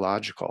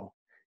psychological.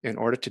 In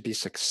order to be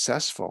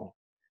successful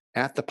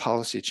at the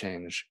policy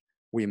change,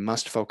 we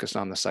must focus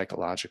on the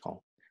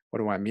psychological. What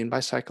do I mean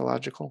by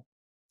psychological?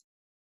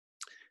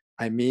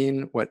 I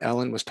mean what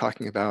Ellen was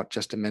talking about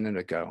just a minute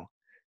ago: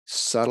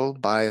 subtle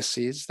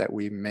biases that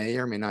we may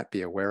or may not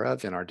be aware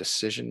of in our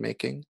decision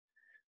making,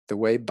 the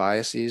way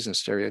biases and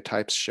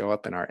stereotypes show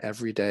up in our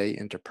everyday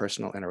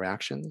interpersonal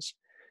interactions,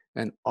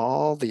 and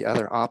all the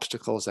other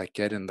obstacles that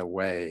get in the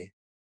way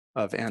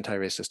of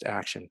anti-racist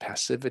action.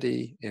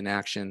 Passivity,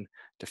 inaction,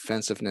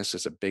 defensiveness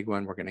is a big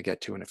one we're going to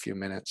get to in a few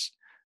minutes,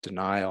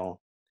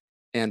 denial,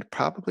 and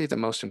probably the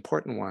most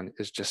important one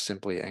is just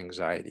simply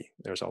anxiety.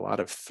 There's a lot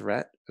of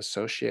threat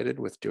associated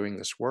with doing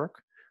this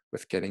work,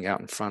 with getting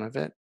out in front of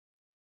it,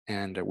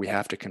 and we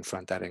have to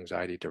confront that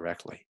anxiety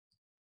directly.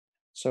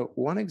 So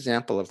one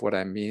example of what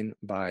I mean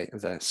by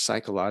the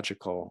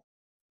psychological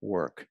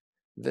work,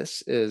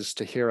 this is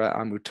Tahira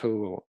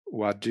Amutul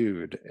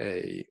Wadud,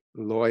 a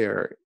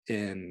lawyer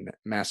in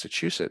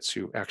Massachusetts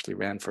who actually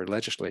ran for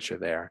legislature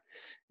there.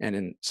 And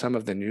in some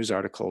of the news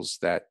articles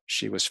that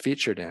she was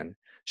featured in,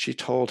 she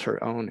told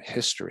her own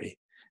history.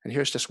 And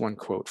here's just one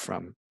quote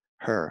from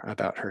her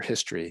about her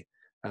history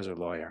as a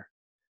lawyer.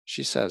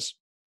 She says,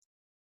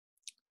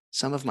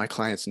 "Some of my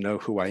clients know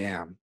who I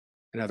am.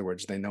 In other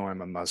words, they know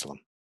I'm a Muslim.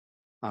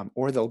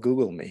 Or they'll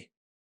Google me,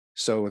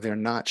 so they're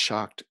not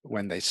shocked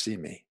when they see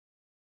me.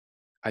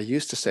 I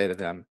used to say to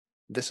them,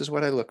 this is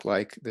what I look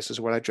like, this is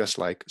what I dress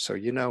like, so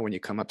when you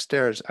come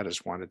upstairs, I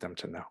just wanted them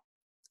to know."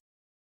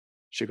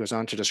 She goes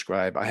on to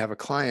describe, "I have a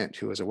client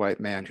who is a white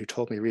man who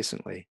told me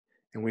recently,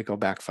 and we go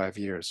back 5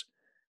 years,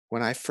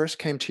 when I first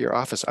came to your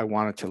office, I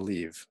wanted to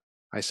leave.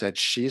 I said,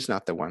 she's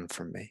not the one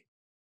for me.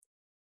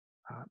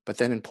 But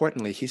then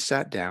importantly, he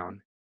sat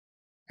down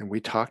and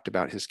we talked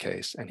about his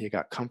case and he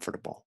got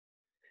comfortable."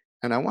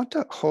 And I want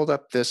to hold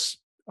up this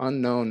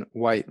unknown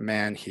white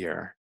man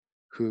here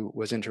who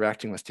was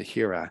interacting with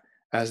Tahira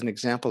as an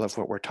example of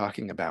what we're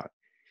talking about.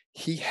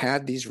 He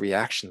had these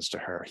reactions to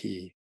her,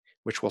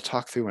 which we'll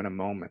talk through in a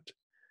moment,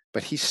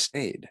 but he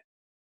stayed.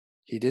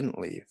 He didn't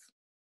leave.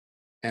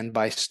 And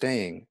by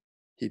staying,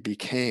 he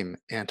became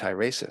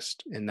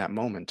anti-racist in that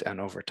moment and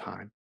over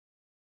time.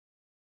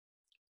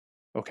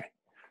 Okay,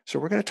 so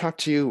we're going to talk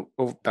to you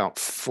about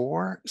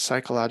 4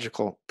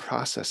 psychological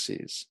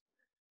processes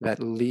that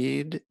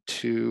lead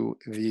to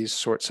these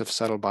sorts of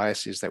subtle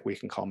biases that we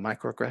can call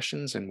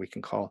microaggressions and we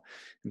can call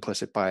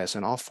implicit bias.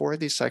 And all 4 of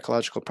these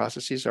psychological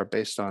processes are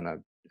based on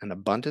an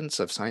abundance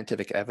of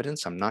scientific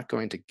evidence. I'm not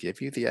going to give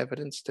you the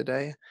evidence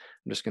today.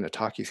 I'm just going to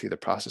talk you through the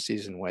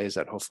processes in ways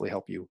that hopefully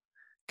help you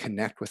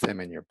connect with them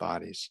in your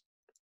bodies.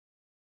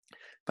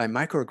 By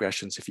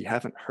microaggressions, if you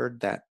haven't heard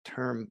that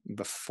term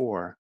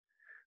before,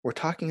 we're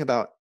talking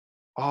about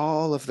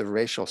all of the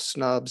racial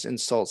snubs,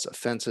 insults,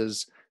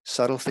 offenses,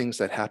 subtle things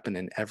that happen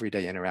in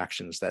everyday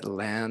interactions that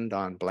land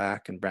on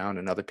Black and brown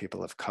and other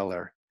people of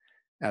color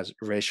as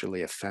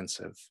racially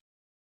offensive.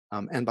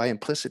 And by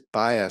implicit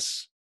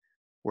bias,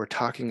 we're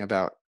talking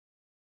about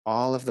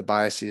all of the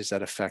biases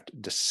that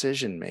affect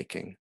decision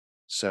making.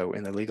 So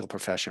in the legal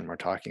profession, we're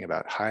talking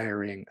about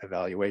hiring,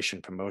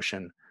 evaluation,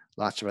 promotion,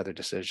 lots of other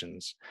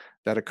decisions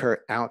that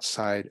occur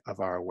outside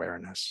of our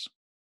awareness.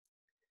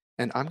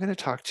 And I'm going to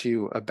talk to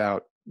you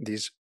about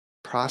these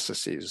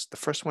processes. The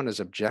first one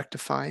is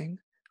objectifying.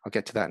 I'll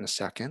get to that in a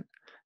second.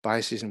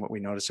 Biases in what we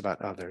notice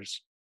about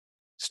others.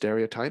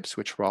 Stereotypes,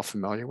 which we're all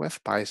familiar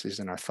with, biases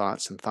in our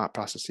thoughts and thought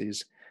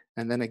processes.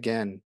 And then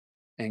again,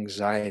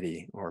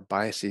 anxiety or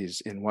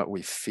biases in what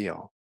we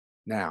feel.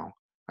 Now,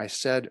 I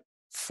said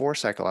 4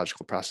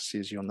 psychological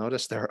processes. You'll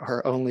notice there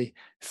are only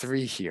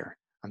 3 here.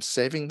 I'm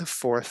saving the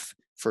 4th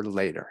for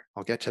later.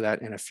 I'll get to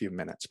that in a few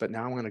minutes, but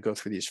now I'm going to go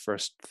through these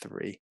first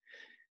 3.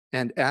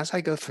 And as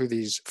I go through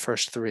these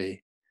first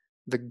 3,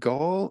 the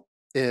goal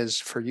is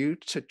for you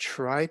to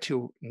try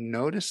to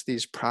notice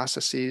these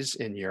processes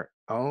in your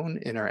own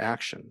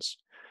interactions.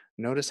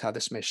 Notice how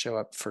this may show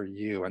up for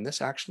you. And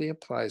this actually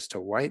applies to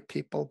white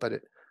people, but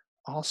it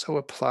also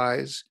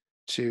applies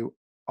to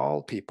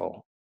all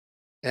people.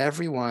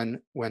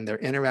 Everyone, when they're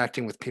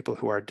interacting with people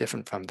who are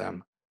different from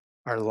them,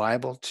 are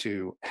liable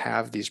to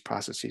have these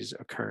processes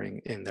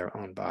occurring in their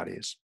own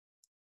bodies.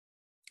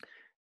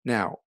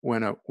 Now,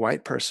 when a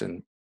white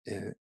person,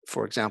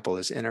 for example,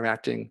 is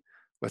interacting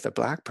with a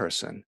Black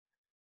person,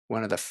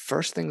 one of the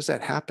first things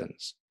that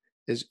happens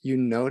is you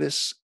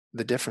notice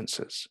the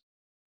differences.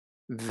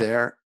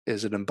 There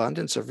is an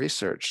abundance of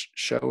research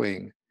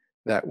showing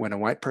that when a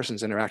white person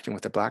is interacting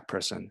with a Black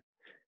person,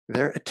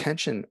 their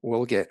attention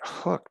will get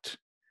hooked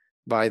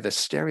by the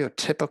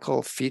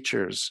stereotypical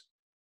features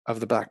of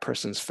the Black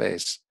person's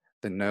face,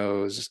 the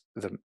nose,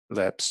 the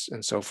lips,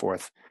 and so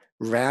forth,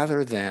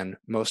 rather than,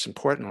 most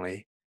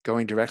importantly,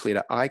 going directly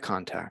to eye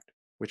contact,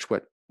 which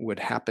what would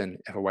happen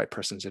if a white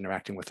person's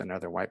interacting with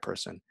another white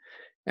person.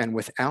 And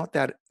without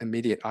that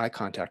immediate eye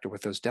contact, or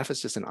with those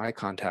deficits in eye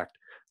contact,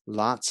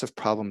 lots of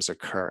problems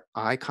occur.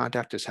 Eye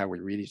contact is how we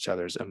read each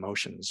other's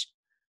emotions,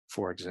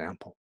 for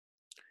example.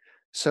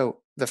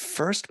 So the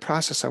first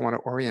process I want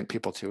to orient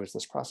people to is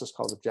this process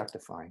called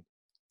objectifying.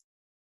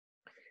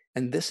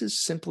 And this is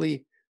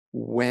simply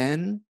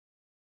when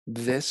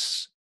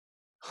this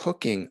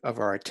hooking of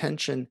our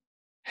attention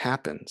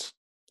happens,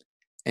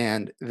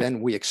 and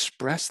then we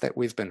express that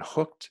we've been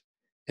hooked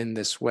in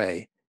this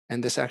way,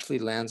 and this actually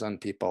lands on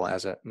people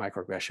as a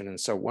microaggression. And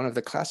so one of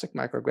the classic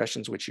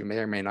microaggressions, which you may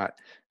or may not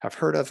have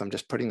heard of, I'm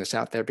just putting this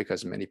out there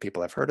because many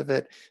people have heard of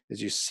it,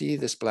 is you see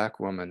this Black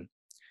woman,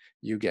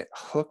 you get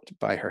hooked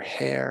by her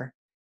hair,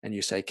 and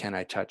you say, "Can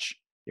I touch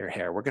your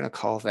hair?" We're going to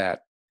call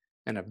that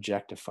an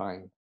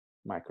objectifying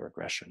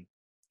microaggression.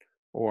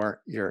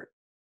 Or you're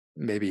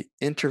maybe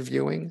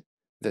interviewing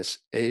this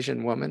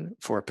Asian woman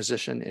for a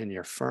position in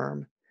your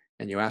firm,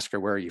 and you ask her,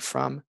 "Where are you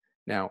from?"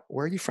 Now,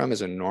 where are you from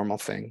is a normal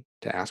thing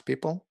to ask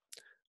people.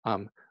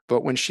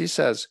 But when she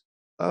says,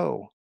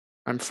 "Oh,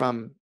 I'm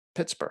from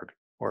Pittsburgh,"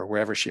 or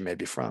wherever she may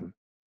be from,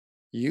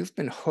 you've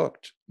been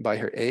hooked by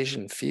her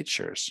Asian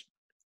features.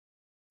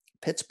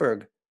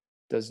 Pittsburgh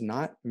does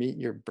not meet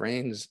your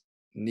brain's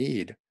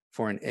need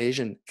for an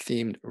Asian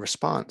themed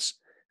response.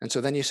 And so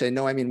then you say,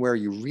 "No, I mean, where are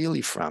you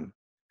really from?"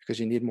 Because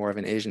you need more of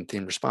an Asian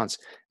themed response.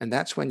 And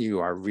that's when you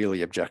are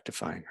really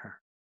objectifying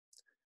her.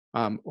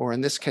 Or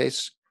in this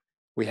case,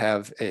 we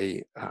have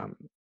a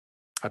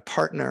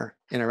partner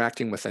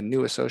interacting with a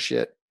new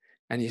associate,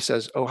 and he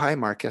says, "Oh, hi,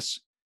 Marcus."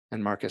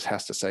 And Marcus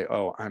has to say,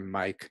 "Oh, I'm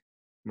Mike.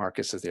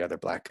 Marcus is the other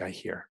Black guy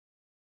here."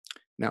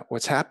 Now,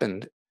 what's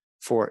happened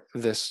for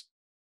this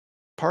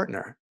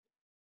partner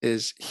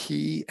is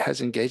he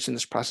has engaged in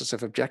this process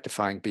of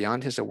objectifying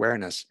beyond his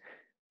awareness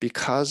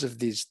because of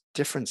these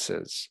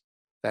differences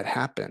that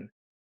happen.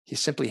 He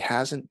simply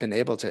hasn't been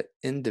able to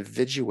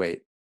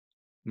individuate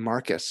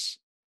Marcus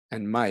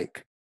and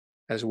Mike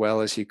as well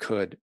as he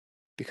could,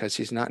 because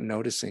he's not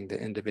noticing the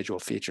individual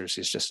features,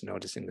 he's just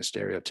noticing the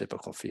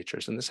stereotypical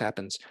features. And this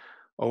happens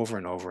over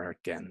and over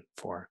again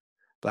for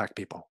Black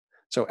people.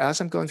 So as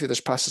I'm going through this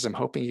process, I'm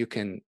hoping you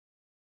can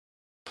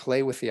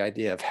play with the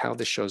idea of how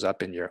this shows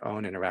up in your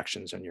own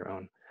interactions and your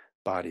own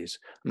bodies.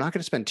 I'm not going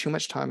to spend too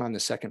much time on the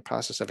second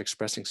process of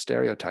expressing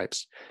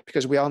stereotypes,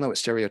 because we all know what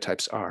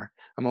stereotypes are.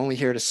 I'm only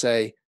here to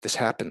say this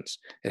happens.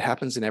 It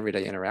happens in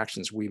everyday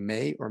interactions. We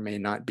may or may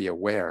not be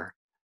aware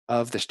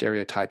of the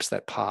stereotypes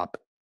that pop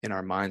in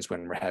our minds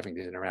when we're having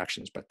these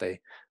interactions, but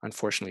they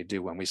unfortunately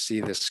do. When we see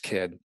this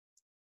kid,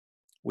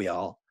 we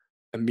all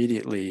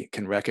immediately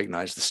can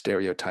recognize the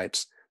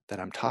stereotypes that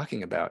I'm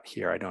talking about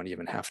here. I don't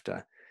even have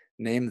to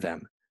name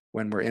them.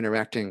 When we're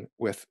interacting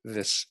with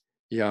this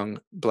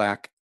young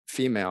Black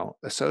female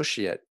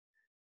associate,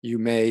 you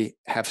may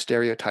have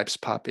stereotypes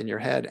pop in your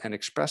head and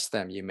express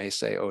them. You may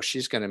say, "Oh,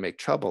 she's going to make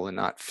trouble and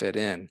not fit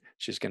in.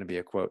 She's going to be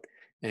a, quote,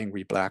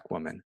 angry Black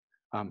woman."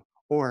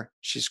 Or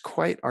she's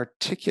quite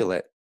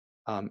articulate,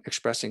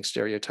 expressing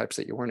stereotypes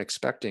that you weren't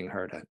expecting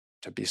her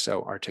to be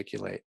so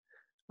articulate.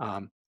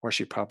 Or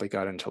she probably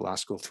got into law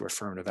school through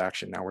affirmative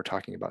action. Now we're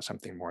talking about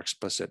something more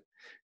explicit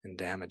and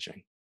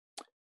damaging.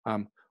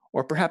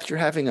 Or perhaps you're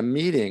having a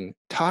meeting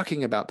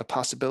talking about the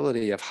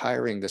possibility of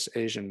hiring this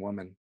Asian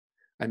woman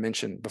I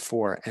mentioned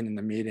before, and in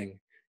the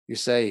meeting, you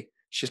say,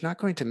 "She's not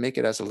going to make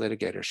it as a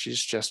litigator.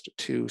 She's just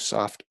too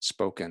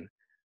soft-spoken,"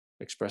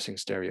 expressing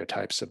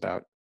stereotypes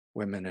about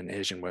women and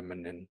Asian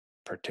women in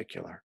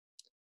particular.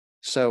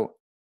 So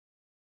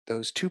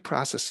those two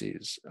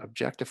processes,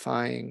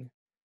 objectifying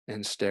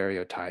and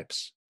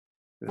stereotypes,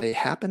 they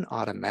happen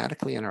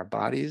automatically in our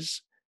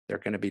bodies. They're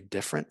going to be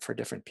different for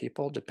different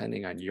people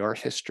depending on your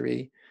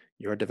history,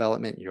 your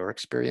development, your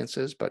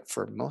experiences. But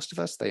for most of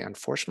us, they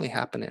unfortunately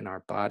happen in our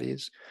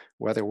bodies,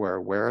 whether we're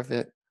aware of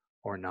it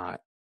or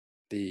not.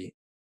 The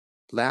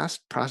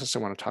last process I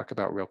want to talk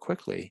about real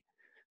quickly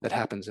that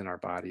happens in our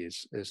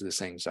bodies is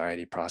this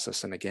anxiety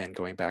process. And again,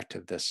 going back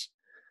to this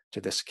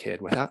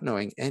kid, without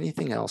knowing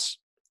anything else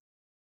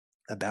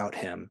about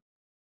him,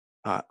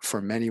 for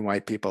many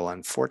white people,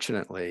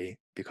 unfortunately,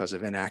 because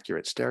of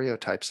inaccurate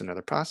stereotypes and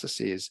other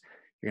processes,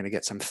 you're going to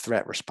get some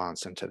threat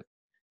response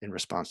in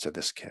response to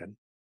this kid.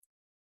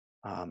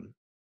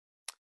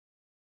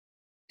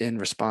 In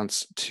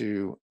response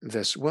to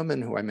this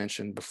woman who I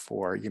mentioned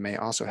before, you may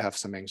also have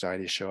some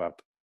anxiety show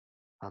up.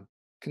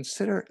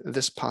 Consider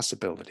this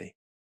possibility.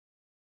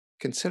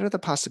 consider the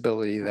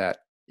possibility that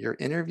you're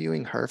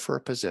interviewing her for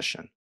a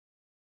position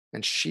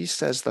and she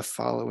says the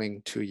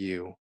following to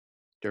you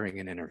during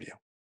an interview.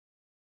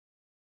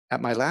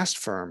 At my last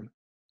firm,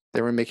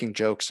 they were making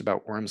jokes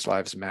about Worms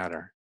Lives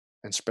Matter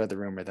and spread the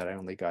rumor that I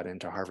only got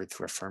into Harvard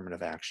through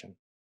affirmative action.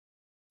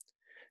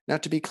 Now,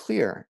 to be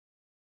clear,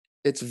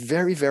 it's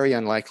very, very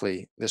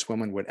unlikely this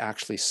woman would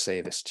actually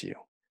say this to you.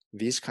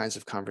 These kinds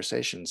of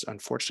conversations,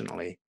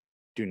 unfortunately,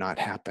 do not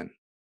happen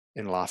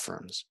in law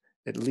firms.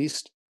 At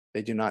least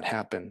they do not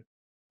happen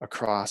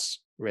across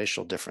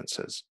racial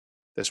differences.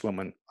 This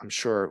woman, I'm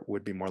sure,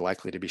 would be more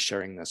likely to be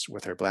sharing this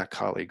with her Black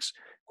colleagues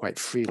quite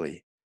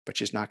freely, but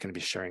she's not going to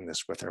be sharing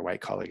this with her white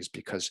colleagues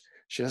because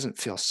she doesn't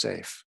feel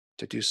safe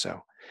to do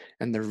so.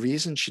 And the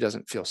reason she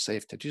doesn't feel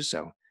safe to do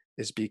so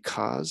is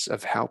because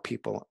of how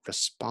people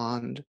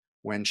respond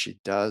when she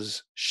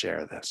does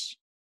share this.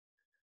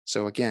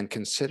 So again,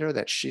 consider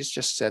that she's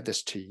just said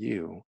this to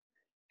you.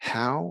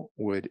 How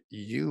would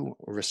you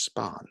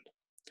respond?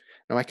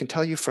 Now, I can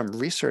tell you from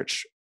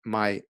research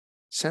my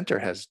center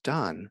has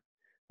done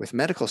with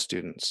medical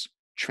students,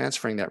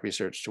 transferring that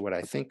research to what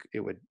I think it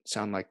would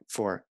sound like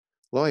for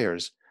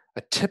lawyers,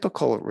 a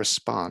typical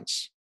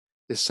response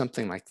is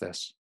something like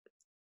this.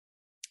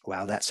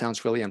 Wow, that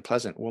sounds really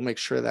unpleasant. We'll make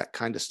sure that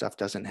kind of stuff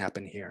doesn't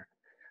happen here.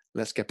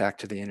 Let's get back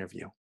to the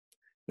interview.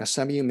 Now,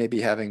 some of you may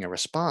be having a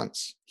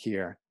response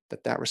here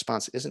that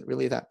response isn't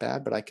really that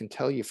bad, but I can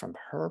tell you from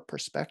her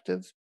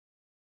perspective,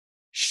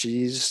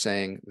 she's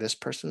saying this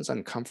person's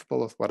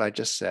uncomfortable with what I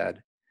just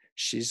said.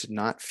 She's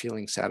not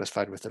feeling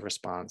satisfied with the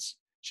response.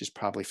 She's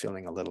probably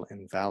feeling a little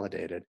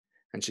invalidated,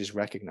 and she's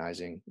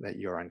recognizing that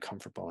you're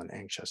uncomfortable and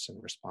anxious in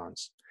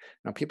response.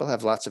 Now, people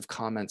have lots of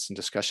comments and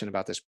discussion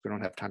about this. We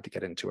don't have time to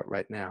get into it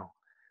right now,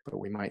 but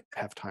we might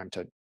have time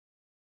to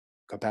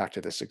go back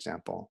to this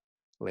example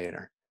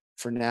later.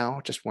 For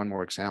now, just one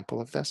more example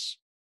of this.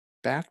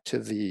 Back to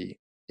the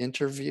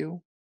interview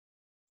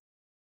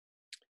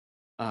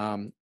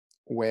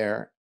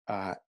where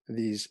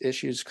these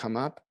issues come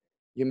up.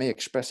 You may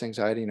express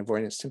anxiety and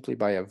avoidance simply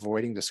by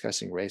avoiding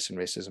discussing race and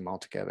racism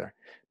altogether.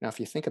 Now, if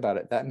you think about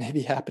it, that may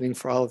be happening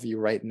for all of you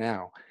right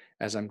now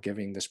as I'm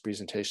giving this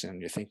presentation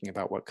and you're thinking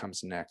about what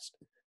comes next.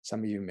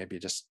 Some of you may be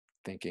just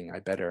thinking, I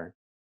better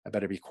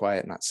be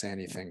quiet, not say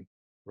anything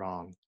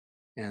wrong.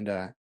 And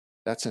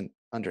that's an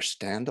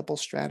understandable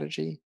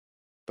strategy,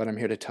 but I'm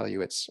here to tell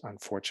you it's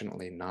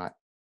unfortunately not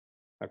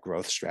a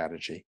growth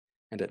strategy,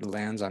 and it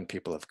lands on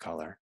people of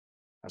color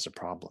as a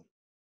problem.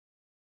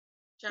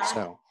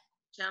 John,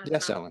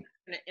 Yes, Ellen.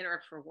 I'm going to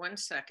interrupt for 1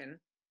 second.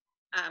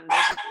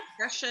 There's a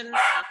discussion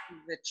in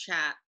the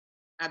chat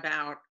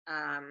about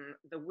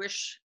the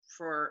wish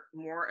for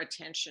more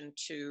attention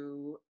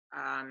to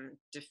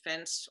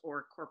defense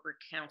or corporate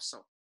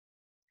counsel.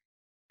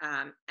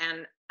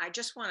 And I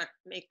just want to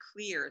make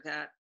clear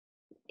that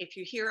if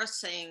you hear us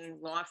saying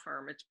law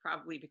firm, it's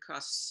probably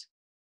because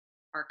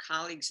our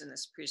colleagues in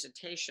this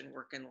presentation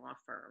work in law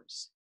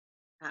firms.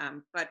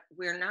 But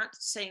we're not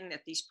saying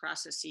that these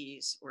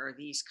processes or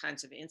these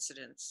kinds of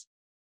incidents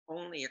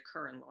only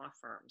occur in law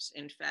firms.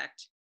 In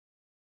fact,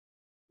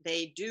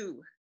 they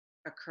do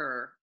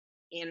occur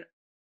in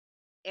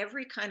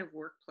every kind of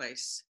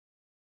workplace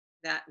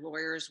that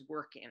lawyers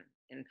work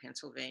in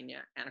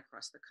Pennsylvania and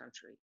across the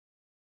country.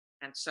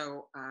 And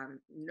so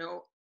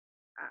no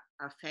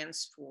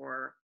offense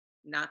for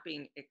not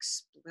being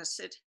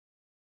explicit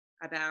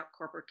about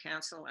corporate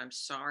counsel. I'm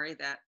sorry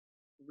that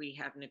we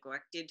have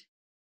neglected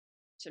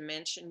to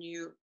mention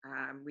you.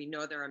 We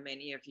know there are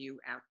many of you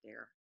out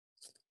there.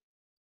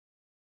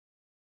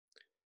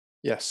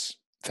 Yes,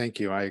 thank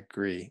you. I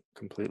agree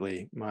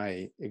completely.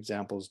 My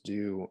examples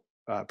do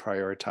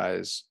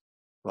prioritize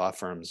law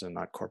firms and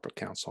not corporate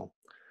counsel.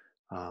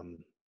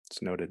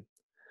 It's noted.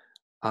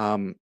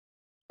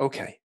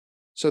 Okay,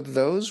 so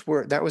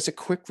that was a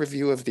quick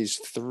review of these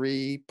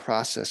 3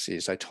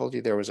 processes. I told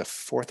you there was a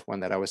 4th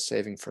one that I was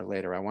saving for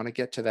later. I want to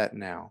get to that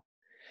now.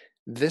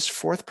 This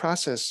 4th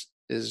process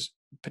is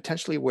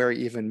potentially where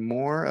even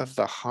more of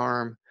the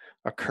harm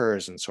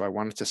occurs. And so I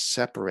wanted to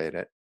separate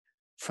it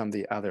from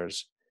the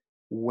others.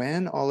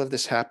 When all of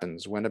this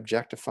happens, when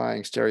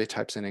objectifying,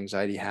 stereotypes, and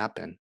anxiety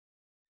happen,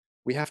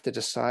 we have to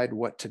decide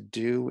what to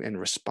do in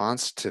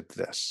response to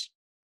this.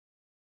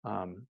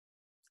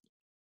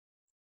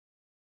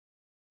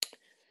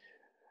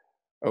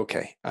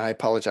 Okay, I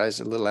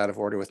apologize, a little out of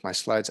order with my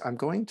slides. I'm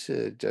going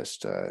to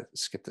just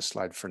skip the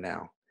slide for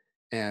now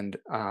and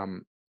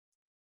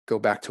go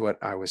back to what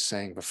I was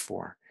saying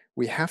before.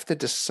 We have to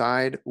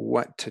decide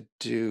what to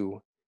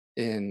do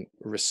in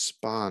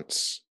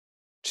response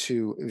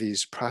to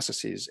these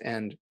processes.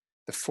 And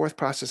the 4th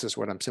process is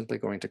what I'm simply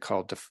going to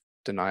call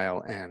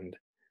denial and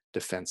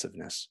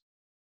defensiveness.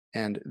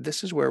 And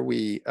this is where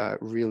we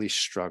really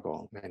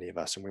struggle, many of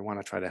us, and we want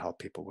to try to help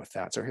people with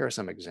that. So here are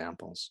some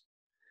examples.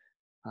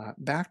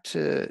 Back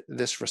to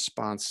this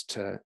response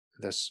to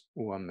this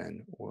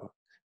woman. Well,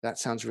 that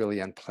sounds really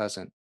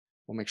unpleasant.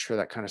 We'll make sure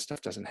that kind of stuff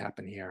doesn't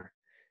happen here.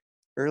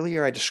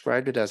 Earlier, I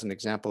described it as an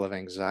example of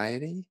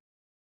anxiety,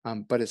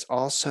 but it's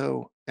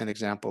also an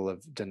example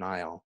of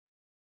denial.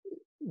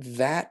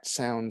 that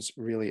sounds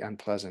really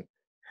unpleasant.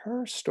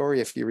 Her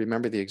story, if you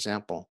remember the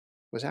example,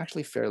 was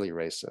actually fairly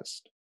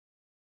racist.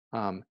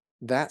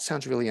 That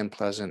sounds really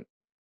unpleasant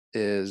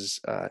is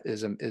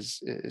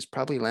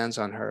probably lands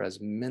on her as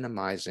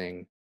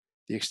minimizing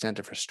the extent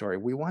of her story.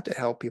 We want to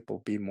help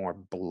people be more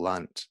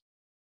blunt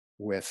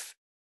with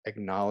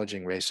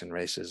acknowledging race and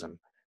racism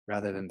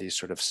rather than these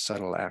sort of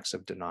subtle acts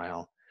of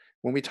denial.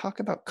 When we talk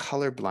about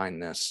color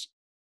blindness,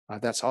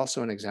 that's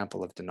also an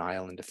example of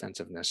denial and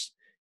defensiveness.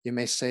 You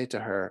may say to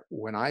her,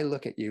 when I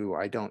look at you,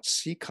 I don't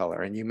see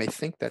color. And you may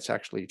think that's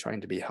actually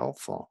trying to be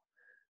helpful.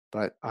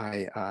 But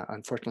I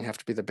unfortunately have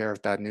to be the bearer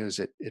of bad news.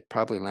 It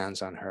probably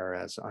lands on her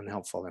as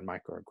unhelpful and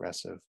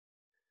microaggressive.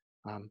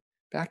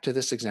 Back to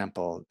this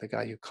example, the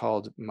guy who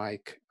called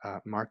Mike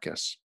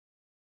Marcus.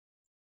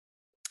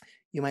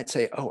 You might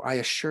say, oh, I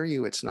assure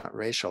you it's not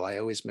racial. I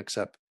always mix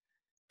up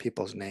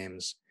people's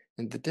names.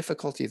 And the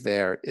difficulty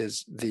there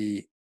is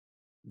the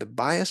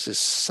bias is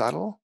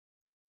subtle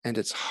and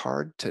it's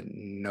hard to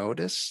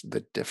notice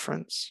the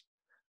difference.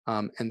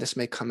 And this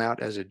may come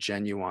out as a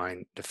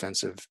genuine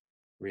defensive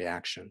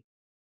reaction.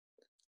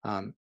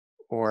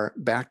 Or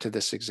back to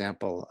this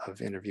example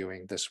of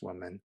interviewing this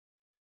woman,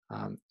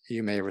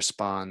 you may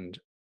respond,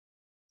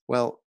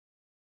 well,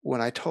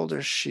 when I told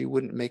her she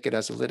wouldn't make it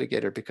as a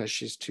litigator because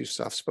she's too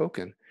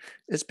soft-spoken,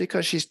 it's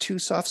because she's too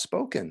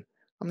soft-spoken.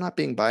 I'm not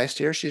being biased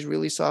here. She's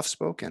really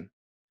soft-spoken.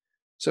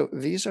 So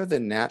these are the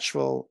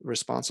natural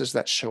responses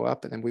that show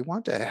up, and we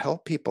want to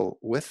help people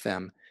with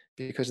them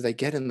because they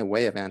get in the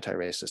way of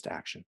anti-racist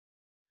action.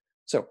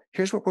 So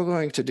here's what we're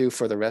going to do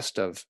for the rest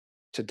of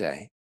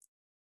today.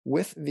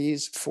 With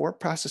these 4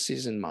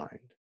 processes in mind,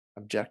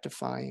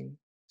 objectifying,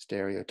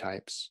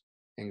 stereotypes,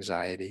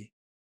 anxiety,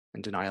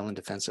 and denial and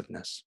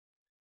defensiveness,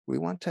 we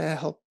want to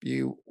help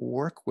you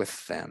work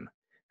with them.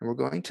 And we're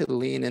going to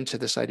lean into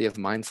this idea of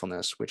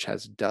mindfulness, which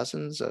has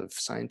dozens of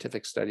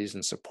scientific studies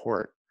in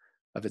support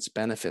of its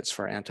benefits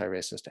for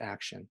anti-racist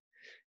action.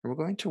 And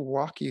we're going to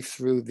walk you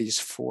through these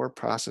 4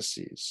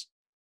 processes: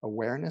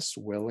 awareness,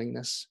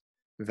 willingness,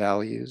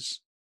 values,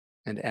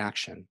 and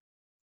action.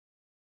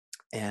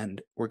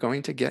 And we're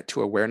going to get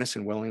to awareness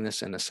and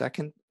willingness in a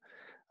second,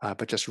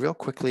 but just real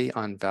quickly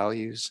on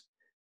values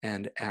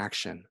and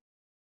action.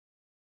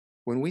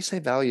 When we say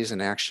values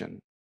and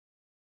action,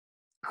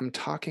 I'm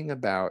talking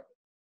about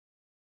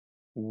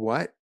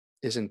what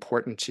is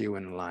important to you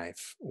in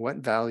life. What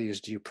values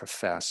do you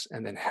profess?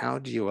 And then how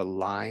do you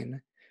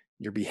align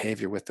your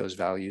behavior with those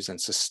values and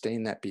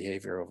sustain that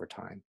behavior over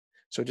time?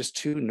 So just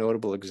 2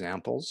 notable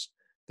examples: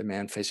 the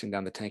man facing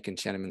down the tank in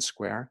Tiananmen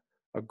Square,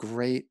 a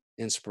great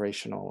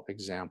inspirational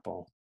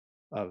example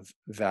of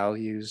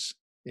values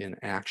in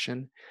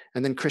action.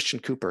 And then Christian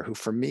Cooper, who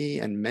for me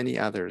and many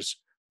others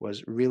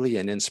was really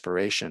an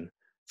inspiration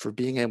for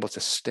being able to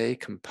stay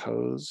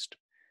composed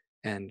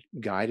and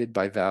guided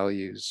by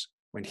values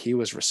when he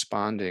was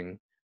responding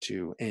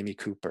to Amy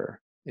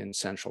Cooper in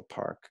Central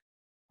Park,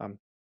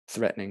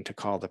 threatening to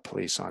call the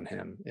police on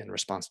him in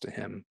response to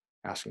him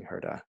asking her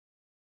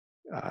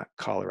to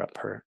collar up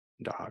her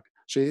dog.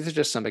 So these are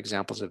just some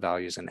examples of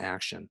values in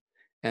action.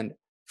 And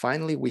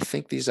finally, we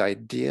think these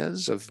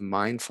ideas of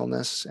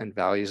mindfulness and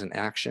values in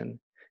action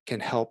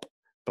can help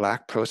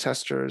Black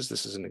protesters.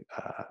 This is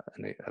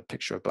a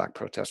picture of Black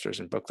protesters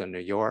in Brooklyn, New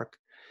York,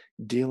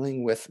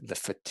 dealing with the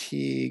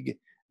fatigue,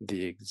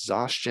 the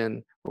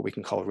exhaustion, what we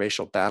can call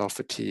racial battle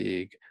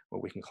fatigue,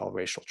 what we can call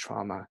racial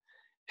trauma.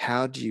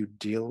 How do you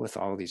deal with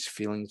all these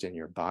feelings in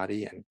your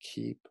body and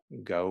keep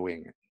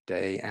going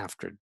day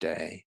after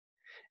day?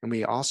 And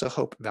we also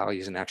hope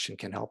values in action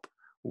can help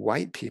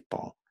white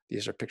people.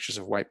 These are pictures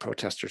of white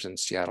protesters in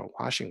Seattle,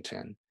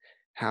 Washington.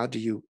 How do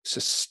you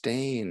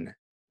sustain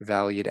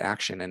valued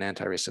action and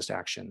anti-racist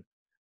action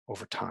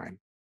over time?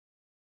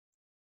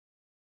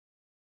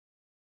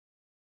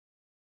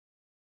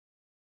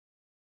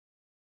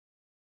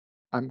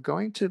 I'm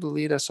going to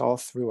lead us all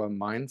through a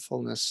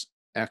mindfulness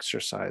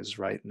exercise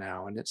right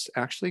now, and it's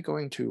actually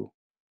going to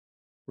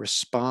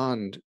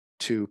respond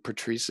to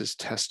Patrice's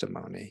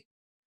testimony.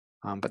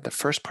 But the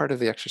first part of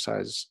the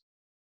exercise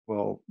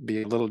will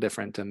be a little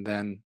different, and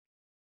then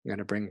I'm going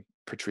to bring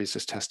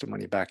Patrice's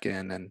testimony back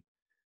in. And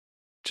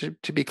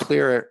to be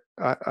clear,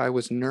 I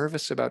was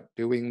nervous about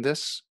doing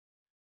this.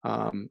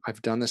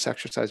 I've done this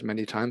exercise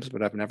many times,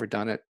 but I've never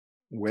done it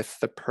with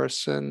the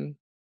person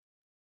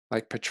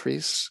like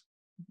Patrice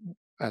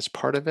as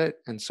part of it.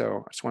 And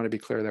so I just want to be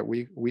clear that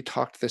we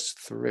talked this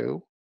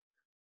through,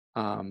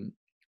 and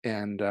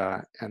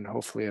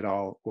hopefully it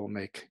all will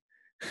make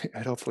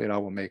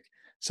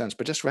sense.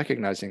 But just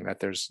recognizing that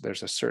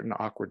there's a certain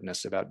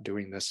awkwardness about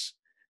doing this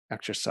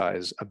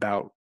exercise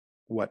about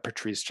what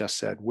Patrice just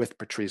said with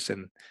Patrice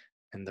in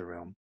the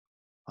room.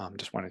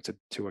 Just wanted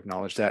to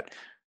acknowledge that.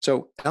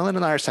 So Ellen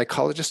and I are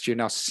psychologists. You're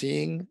now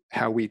seeing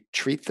how we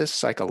treat this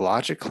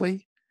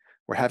psychologically.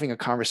 We're having a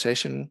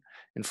conversation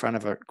in front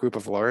of a group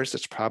of lawyers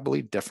that's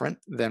probably different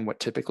than what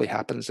typically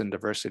happens in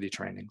diversity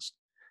trainings.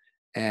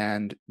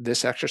 And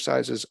this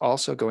exercise is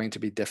also going to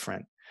be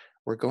different.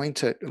 We're going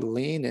to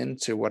lean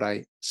into what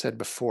I said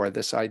before,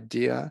 this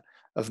idea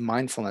of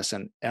mindfulness.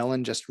 And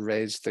Ellen just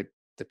raised the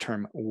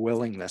term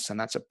willingness, and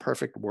that's a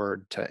perfect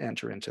word to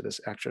enter into this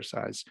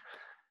exercise.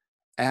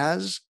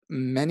 As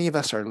many of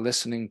us are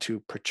listening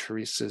to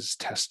Patrice's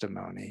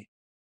testimony,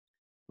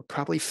 we're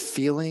probably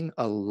feeling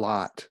a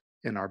lot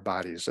in our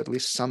bodies, at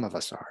least some of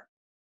us are.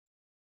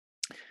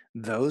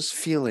 Those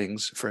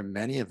feelings, for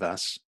many of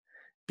us,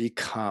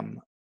 become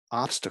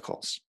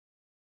obstacles.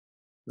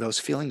 Those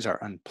feelings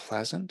are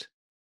unpleasant,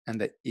 and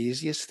the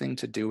easiest thing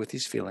to do with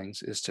these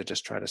feelings is to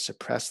just try to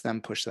suppress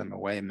them, push them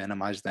away,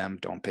 minimize them,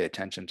 don't pay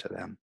attention to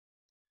them.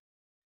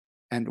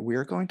 And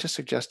we're going to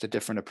suggest a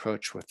different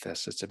approach with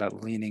this. It's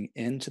about leaning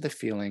into the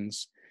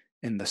feelings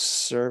in the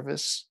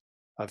service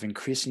of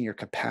increasing your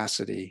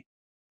capacity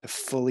to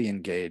fully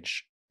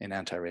engage in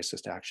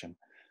anti-racist action.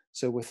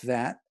 So with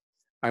that,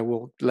 I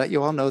will let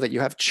you all know that you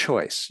have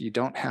choice. You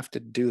don't have to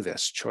do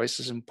this. Choice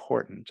is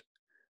important.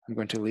 I'm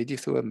going to lead you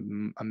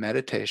through a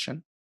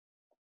meditation,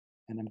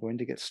 and I'm going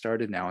to get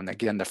started now. And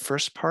again, the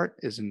first part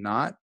is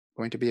not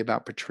going to be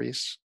about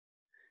Patrice,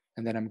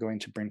 and then I'm going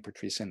to bring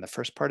Patrice in. The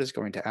first part is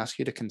going to ask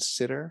you to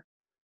consider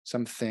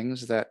some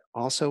things that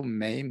also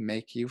may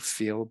make you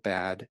feel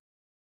bad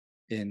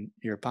in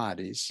your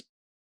bodies.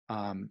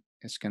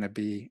 It's going to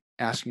be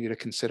asking you to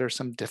consider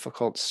some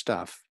difficult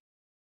stuff.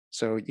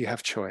 So you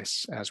have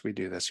choice as we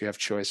do this. You have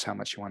choice how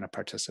much you want to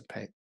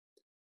participate.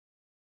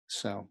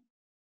 So,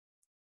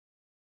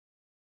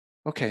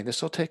 okay,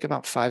 this will take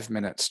about 5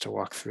 minutes to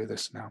walk through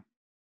this now.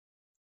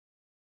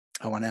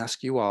 I want to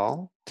ask you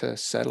all to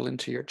settle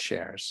into your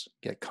chairs,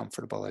 get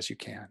comfortable as you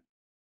can.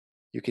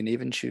 You can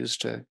even choose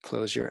to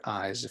close your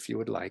eyes if you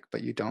would like,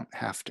 but you don't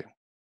have to.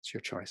 It's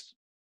your choice.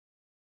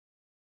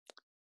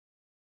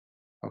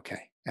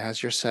 Okay,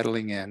 as you're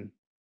settling in,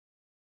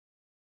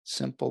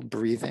 simple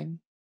breathing,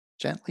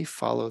 gently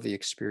follow the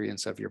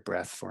experience of your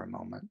breath for a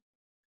moment.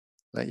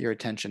 Let your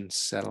attention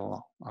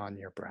settle on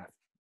your breath.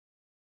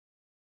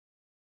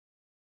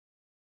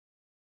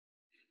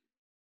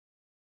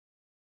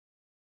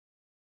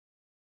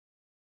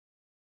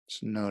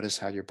 Just notice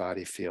how your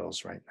body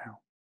feels right now.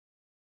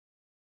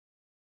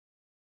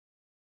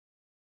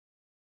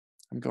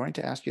 I'm going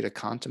to ask you to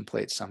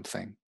contemplate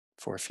something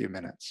for a few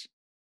minutes.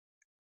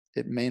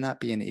 It may not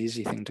be an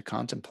easy thing to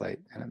contemplate,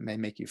 and it may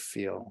make you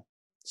feel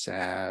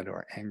sad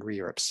or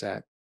angry or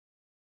upset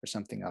or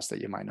something else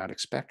that you might not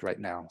expect right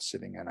now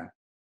sitting in a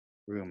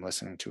room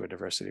listening to a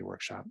diversity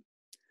workshop.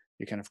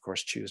 You can, of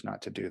course, choose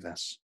not to do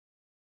this.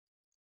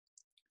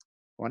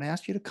 I want to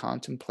ask you to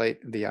contemplate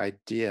the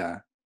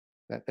idea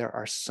that there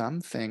are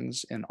some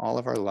things in all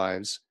of our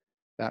lives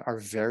that are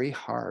very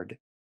hard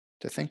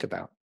to think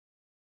about.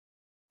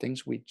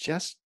 Things we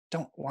just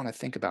don't want to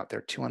think about.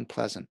 They're too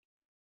unpleasant.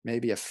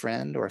 Maybe a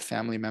friend or a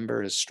family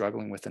member is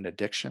struggling with an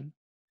addiction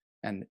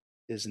and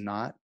is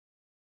not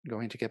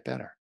going to get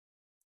better.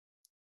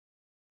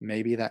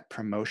 Maybe that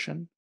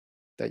promotion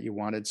that you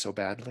wanted so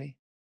badly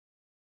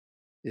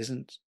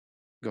isn't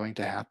going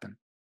to happen.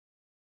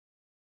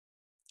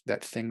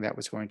 That thing that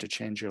was going to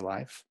change your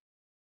life,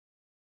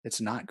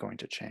 it's not going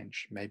to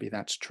change. Maybe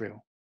that's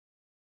true.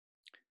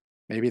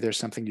 Maybe there's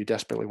something you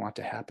desperately want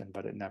to happen,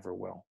 but it never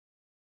will.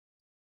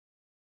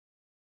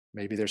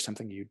 Maybe there's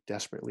something you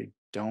desperately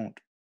don't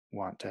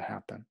want to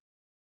happen,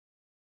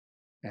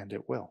 and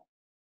it will.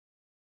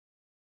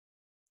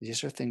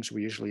 These are things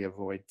we usually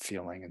avoid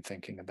feeling and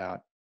thinking about.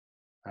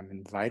 I'm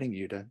inviting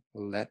you to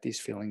let these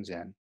feelings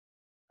in.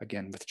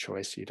 Again, with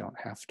choice, you don't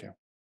have to.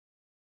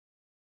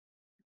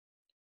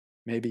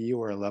 Maybe you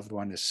or a loved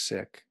one is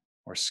sick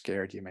or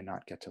scared you may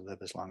not get to live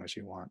as long as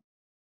you want.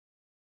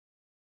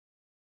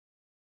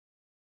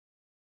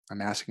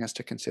 I'm asking us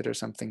to consider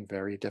something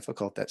very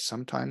difficult, that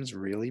sometimes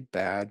really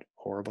bad,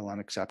 horrible,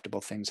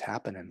 unacceptable things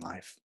happen in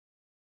life.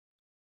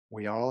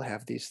 We all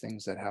have these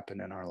things that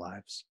happen in our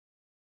lives.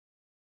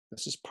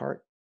 This is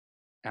part,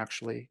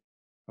 actually,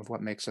 of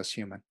what makes us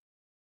human.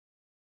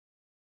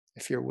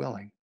 If you're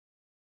willing,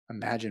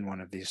 imagine one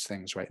of these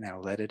things right now.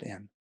 Let it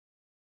in.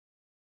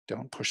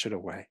 Don't push it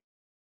away.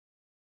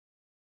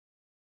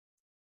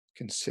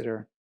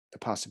 Consider the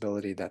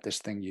possibility that this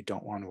thing you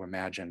don't want to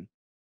imagine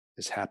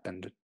has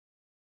happened.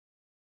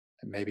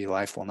 And maybe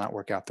life will not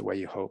work out the way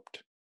you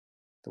hoped,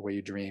 the way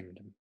you dreamed.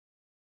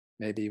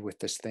 Maybe with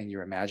this thing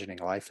you're imagining,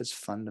 life is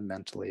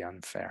fundamentally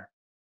unfair.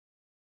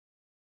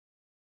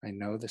 I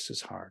know this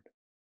is hard.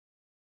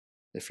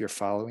 If you're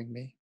following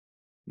me,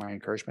 my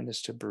encouragement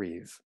is to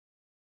breathe.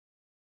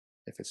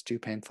 If it's too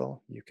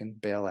painful, you can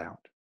bail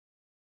out.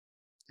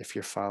 If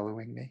you're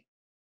following me,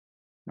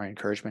 my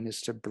encouragement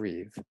is to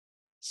breathe.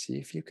 See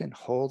if you can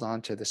hold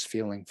on to this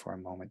feeling for a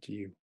moment.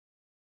 You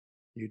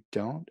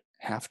don't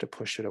have to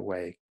push it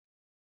away.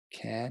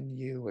 Can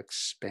you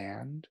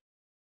expand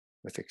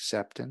with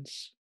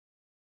acceptance?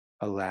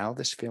 Allow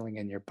this feeling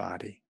in your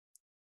body.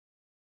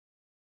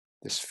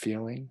 This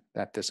feeling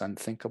that this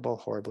unthinkable,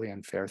 horribly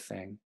unfair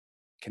thing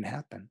can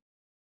happen.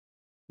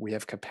 We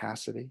have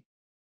capacity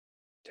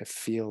to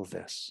feel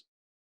this.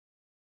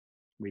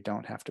 We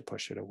don't have to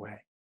push it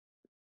away.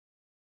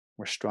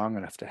 We're strong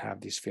enough to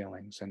have these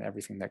feelings and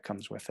everything that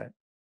comes with it.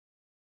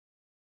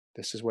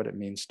 This is what it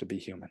means to be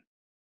human.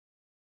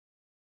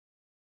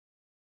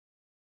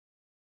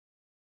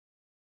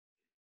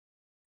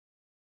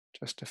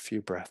 Just a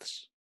few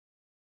breaths.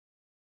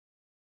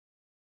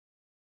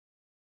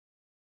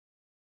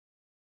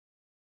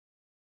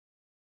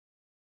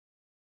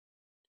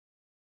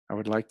 I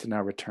would like to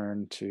now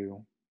return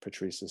to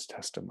Patrice's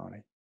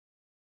testimony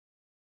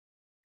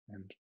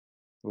and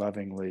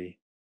lovingly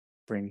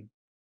bring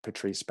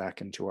Patrice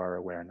back into our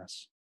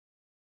awareness.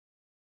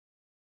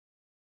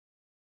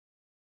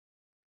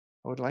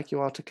 I would like you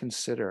all to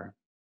consider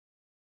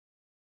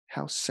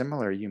how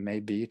similar you may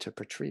be to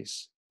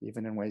Patrice,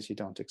 even in ways you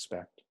don't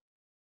expect.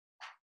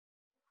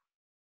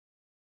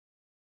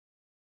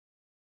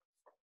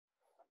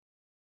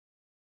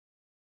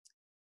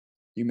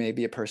 You may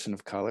be a person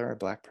of color, a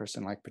Black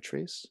person like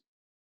Patrice,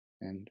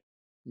 and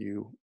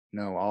you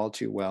know all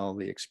too well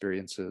the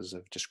experiences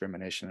of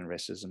discrimination and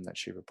racism that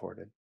she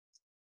reported.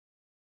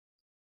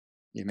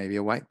 You may be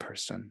a white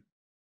person,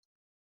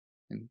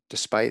 and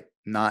despite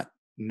not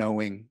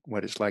knowing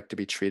what it's like to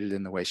be treated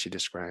in the way she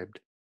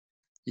described,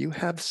 you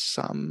have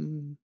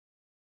some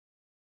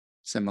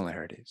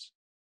similarities.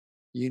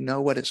 You know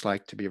what it's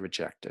like to be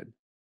rejected.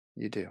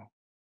 You do.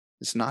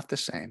 It's not the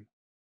same,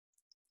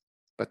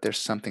 but there's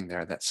something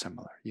there that's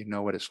similar. You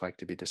know what it's like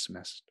to be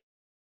dismissed.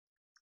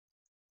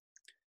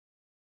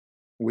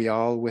 We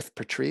all, with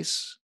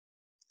Patrice,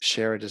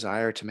 share a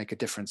desire to make a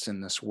difference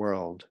in this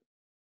world.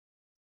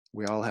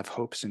 We all have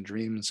hopes and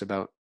dreams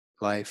about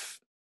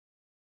life.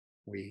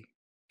 We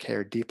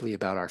care deeply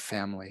about our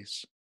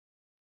families,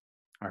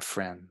 our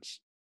friends.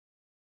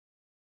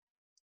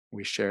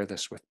 We share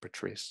this with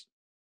Patrice.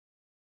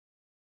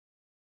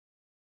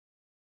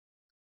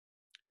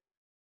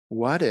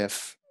 What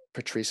if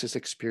Patrice's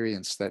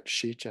experience that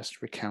she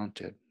just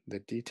recounted, the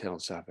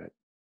details of it,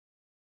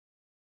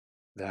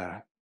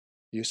 the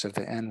use of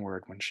the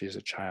N-word when she's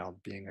a child,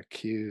 being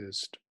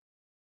accused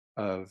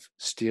of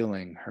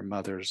stealing her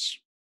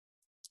Mother's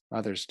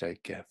Day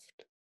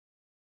gift,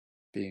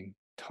 being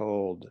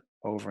told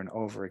over and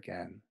over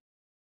again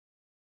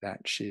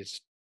that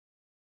she's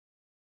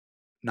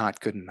not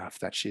good enough,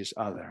 that she's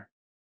other.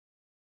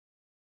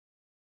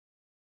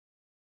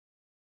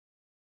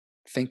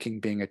 Thinking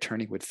being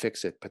attorney would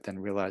fix it, but then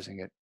realizing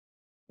it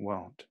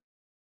won't.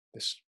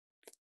 This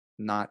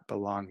not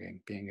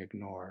belonging, being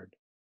ignored,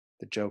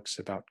 the jokes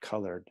about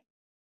colored,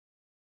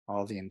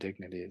 all the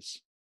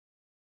indignities.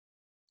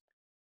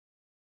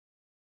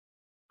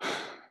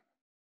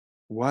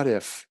 What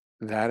if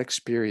that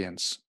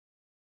experience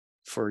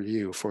for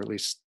you, for at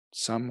least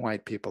some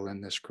white people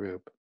in this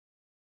group,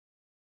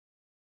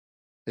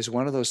 is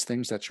one of those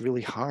things that's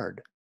really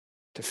hard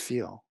to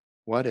feel?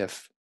 What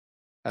if,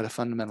 at a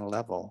fundamental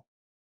level,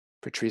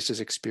 Patrice's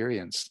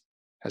experience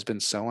has been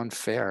so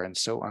unfair and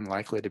so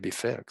unlikely to be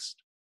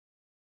fixed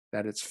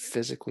that it's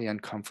physically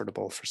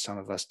uncomfortable for some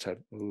of us to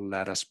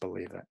let us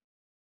believe it,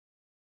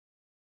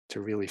 to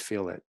really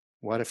feel it?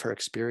 What if her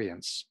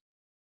experience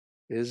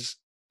is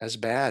as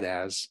bad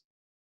as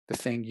the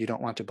thing you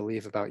don't want to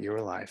believe about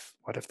your life?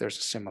 What if there's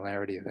a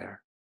similarity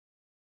there?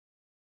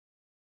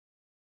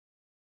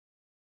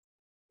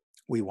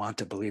 We want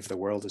to believe the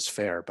world is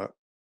fair, but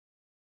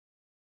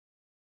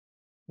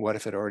what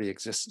if it already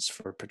exists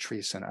for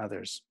Patrice and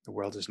others? The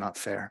world is not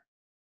fair.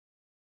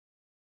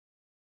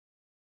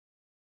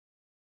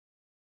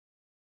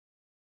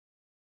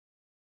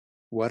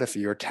 What if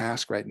your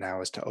task right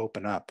now is to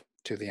open up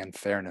to the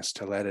unfairness,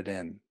 to let it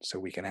in so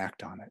we can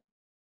act on it?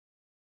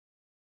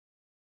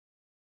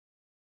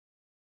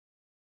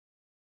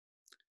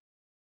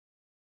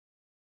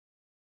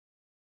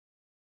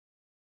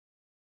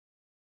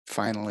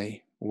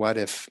 Finally, what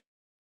if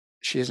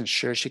she isn't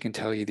sure she can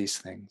tell you these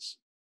things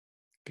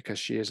because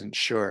she isn't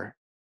sure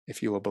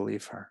if you will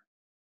believe her?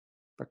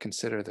 But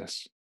consider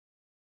this.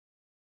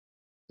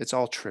 It's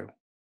all true.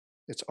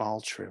 It's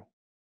all true.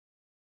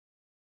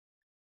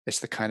 It's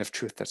the kind of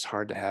truth that's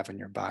hard to have in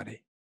your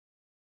body.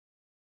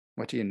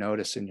 What do you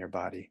notice in your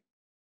body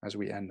as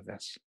we end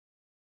this?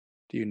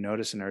 Do you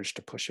notice an urge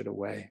to push it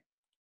away?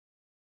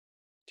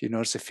 Do you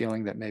notice a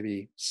feeling that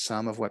maybe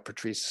some of what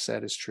Patrice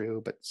said is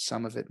true, but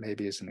some of it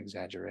maybe is an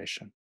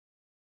exaggeration?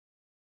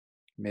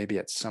 Maybe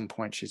at some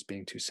point she's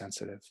being too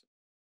sensitive.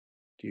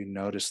 Do you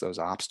notice those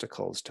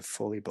obstacles to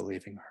fully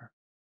believing her?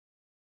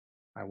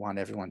 I want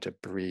everyone to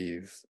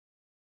breathe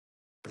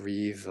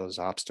those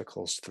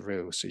obstacles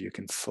through so you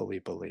can fully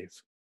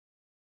believe.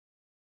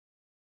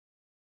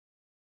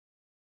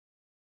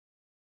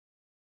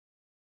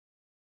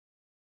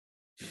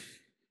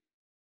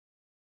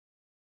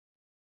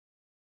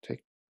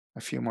 Take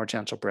a few more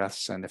gentle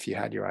breaths, and if you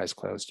had your eyes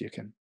closed, you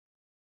can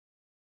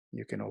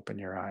open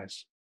your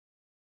eyes.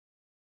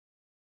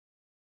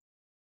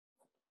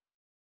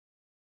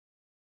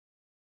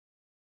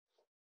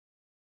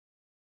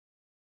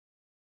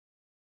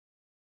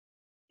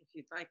 If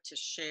you'd like to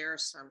share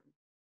some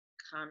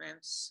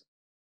comments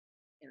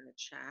in the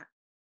chat,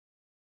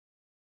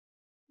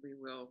 we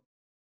will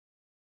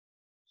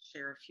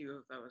share a few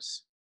of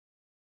those.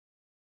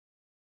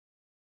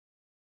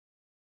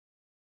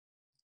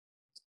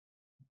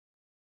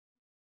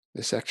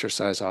 This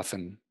exercise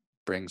often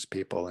brings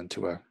people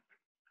into a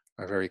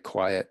very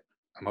quiet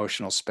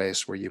emotional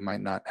space where you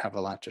might not have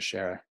a lot to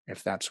share.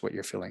 If that's what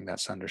you're feeling,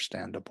 that's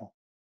understandable.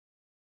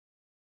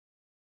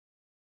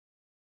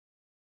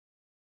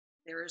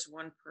 There is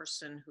one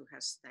person who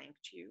has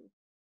thanked you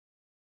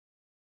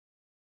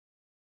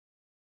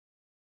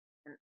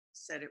and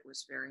said it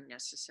was very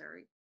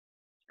necessary,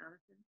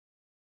 Jonathan.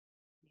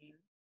 Yeah,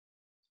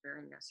 it's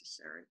very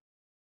necessary.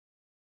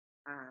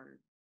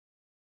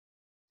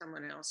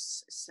 Someone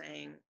else is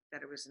saying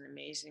that it was an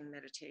amazing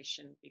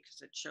meditation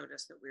because it showed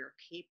us that we are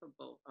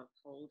capable of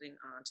holding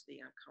on to the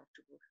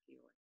uncomfortable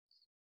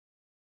feelings.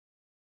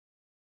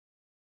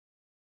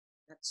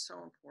 That's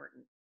so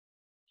important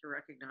to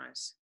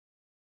recognize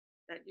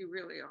that you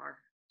really are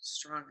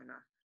strong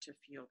enough to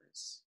feel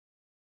this.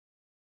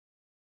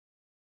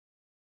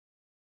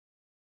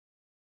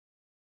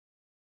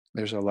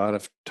 There's a lot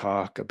of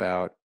talk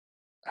about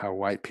how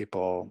white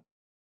people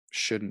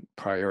shouldn't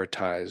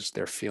prioritize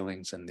their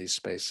feelings in these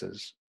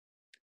spaces.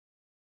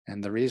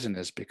 And the reason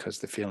is because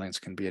the feelings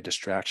can be a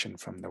distraction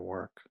from the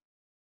work.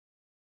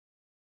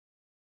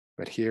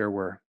 But here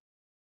we're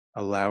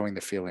allowing the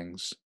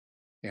feelings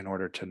in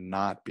order to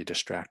not be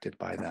distracted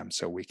by them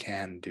so we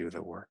can do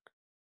the work.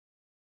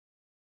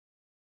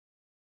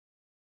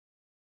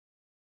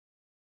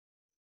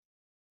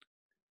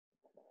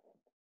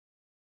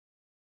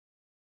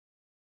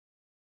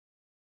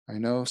 I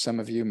know some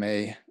of you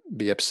may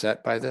be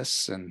upset by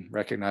this and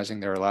recognizing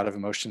there are a lot of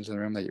emotions in the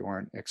room that you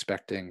weren't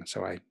expecting.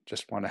 So I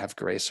just want to have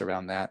grace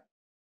around that.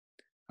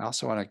 I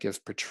also want to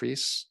give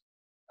Patrice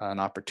an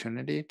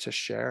opportunity to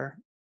share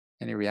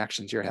any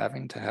reactions you're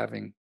having to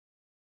having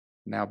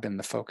now been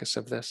the focus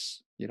of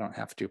this. You don't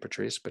have to,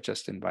 Patrice, but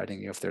just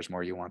inviting you if there's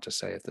more you want to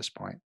say at this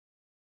point.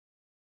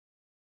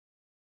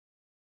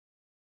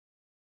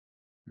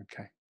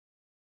 Okay.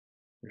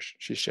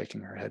 She's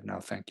shaking her head no,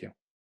 thank you.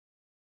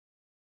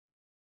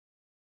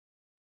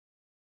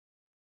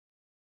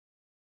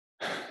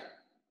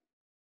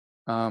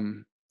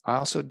 I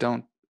also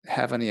don't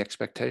have any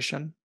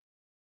expectation,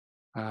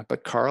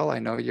 but Carl, I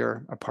know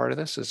you're a part of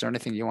this. Is there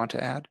anything you want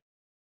to add?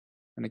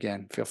 And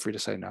again, feel free to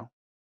say no.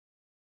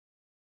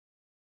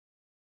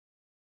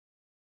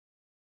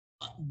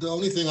 The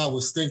only thing I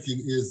was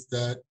thinking is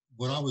that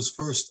when I was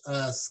first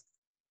asked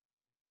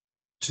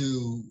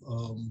to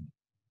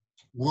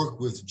work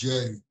with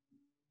Jay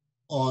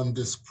on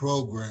this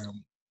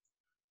program,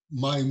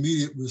 my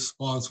immediate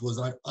response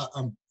was,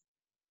 I'm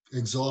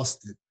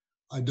exhausted.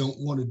 I don't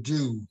want to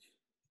do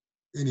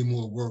any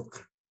more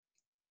work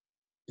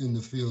in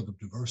the field of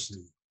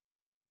diversity.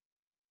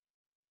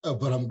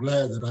 But I'm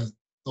glad that I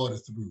thought it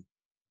through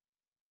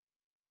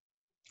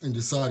and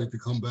decided to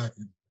come back.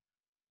 And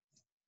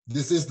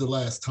this is the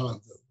last time,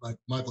 like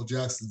Michael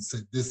Jackson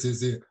said, this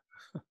is it.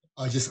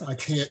 I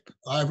can't,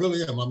 I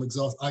really am, I'm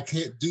exhausted. I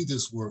can't do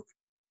this work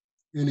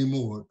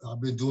anymore. I've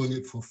been doing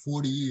it for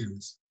 40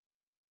 years.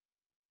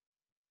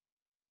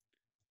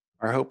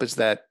 Our hope is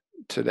that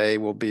today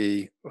will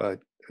be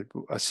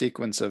a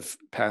sequence of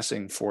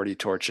passing 40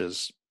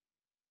 torches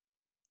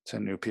to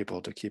new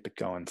people to keep it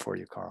going for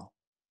you, Carl.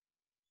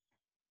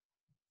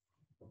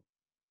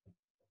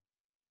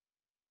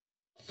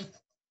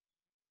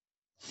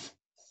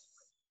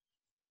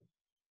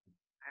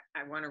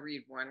 I want to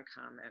read one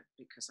comment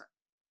because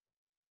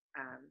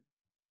I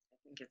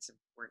think it's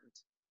important.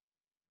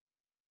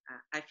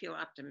 I feel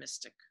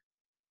optimistic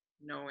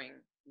knowing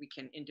we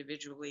can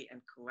individually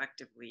and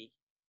collectively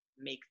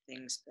make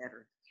things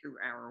better through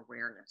our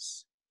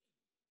awareness.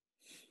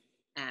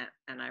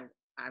 And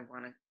I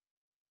want to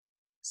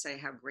say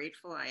how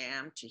grateful I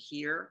am to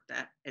hear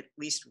that at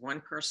least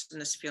one person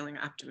is feeling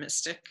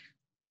optimistic.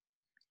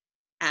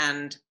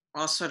 And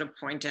also to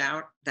point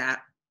out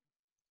that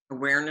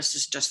awareness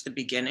is just the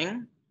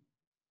beginning.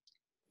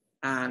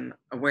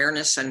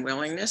 Awareness and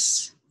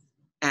willingness,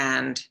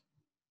 and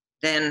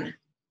then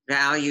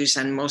values,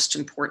 and most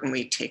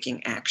importantly,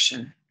 taking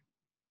action.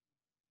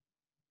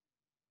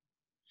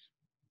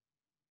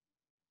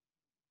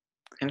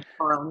 And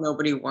Carl,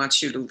 nobody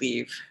wants you to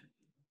leave.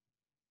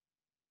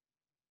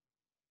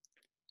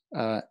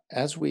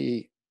 As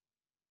we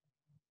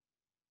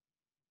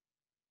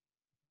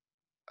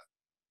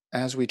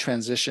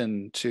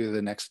transition to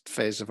the next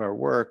phase of our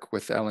work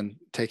with Ellen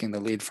taking the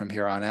lead from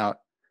here on out,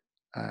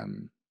 I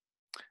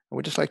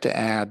would just like to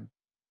add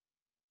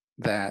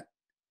that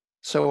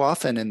so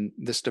often in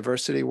this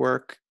diversity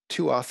work,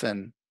 too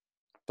often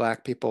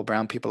Black people,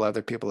 brown people,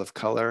 other people of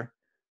color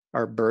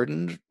are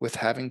burdened with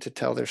having to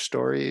tell their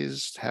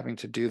stories, having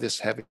to do this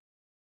heavy.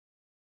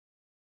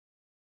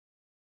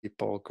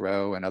 People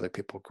grow and other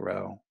people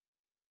grow.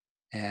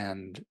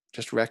 And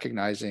just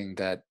recognizing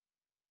that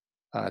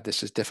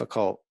this is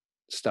difficult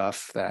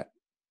stuff that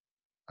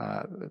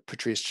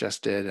Patrice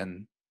just did,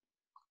 and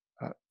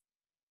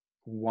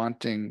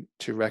wanting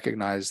to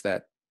recognize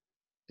that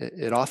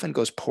it often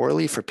goes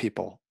poorly for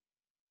people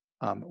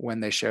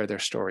when they share their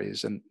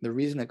stories. And the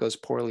reason it goes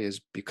poorly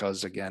is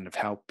because, again, of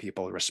how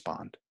people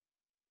respond.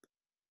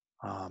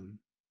 And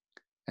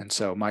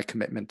so my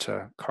commitment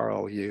to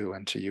Carl, you,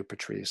 and to you,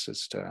 Patrice,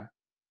 is to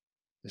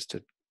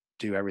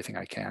do everything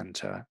I can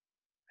to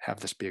have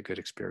this be a good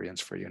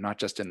experience for you, not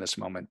just in this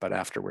moment, but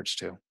afterwards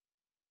too.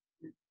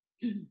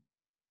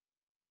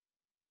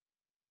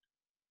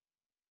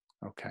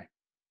 Okay.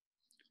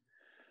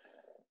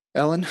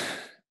 Ellen?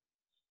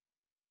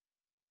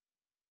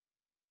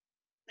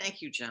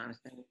 Thank you,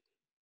 Jonathan.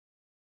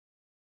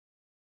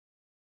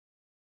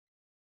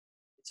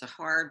 It's a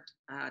hard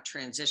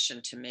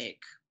transition to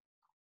make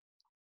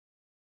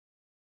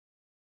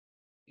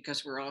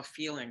because we're all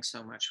feeling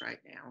so much right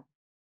now.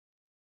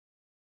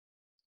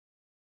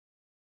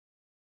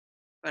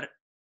 But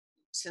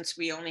since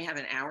we only have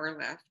an hour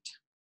left,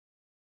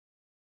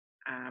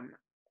 I'm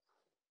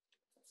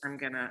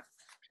going to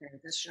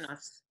transition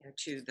us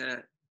into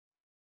the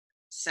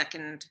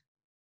second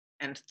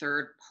and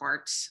third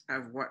parts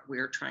of what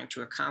we're trying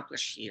to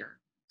accomplish here.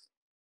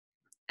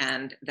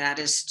 And that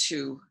is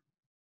to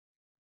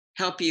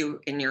help you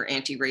in your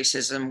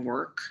anti-racism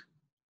work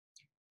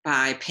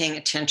by paying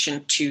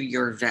attention to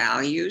your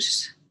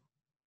values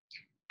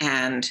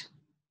and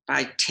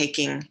by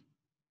taking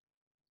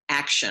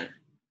action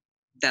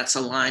that's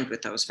aligned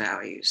with those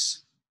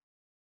values.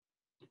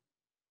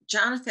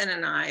 Jonathan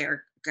and I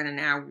are going to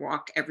now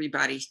walk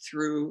everybody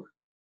through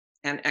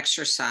an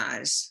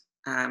exercise.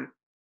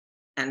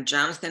 And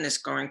Jonathan is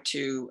going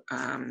to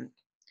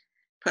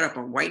put up a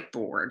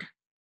whiteboard.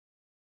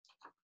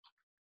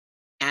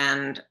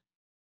 And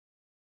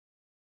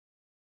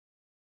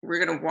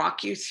we're going to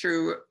walk you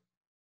through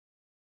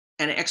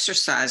an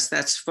exercise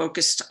that's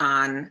focused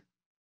on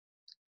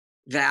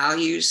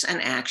values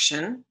and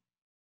action.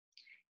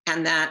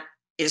 And that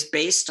is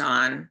based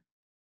on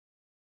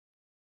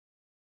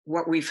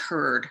what we've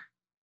heard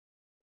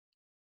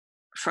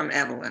from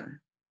Evelyn.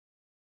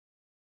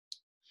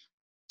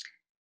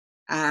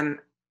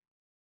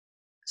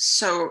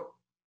 So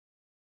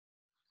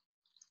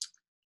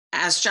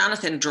as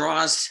Jonathan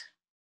draws,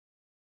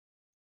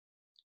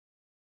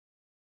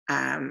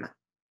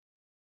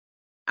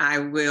 I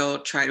will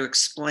try to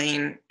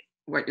explain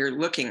what you're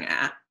looking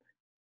at.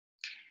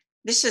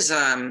 This is,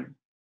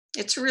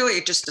 it's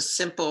really just a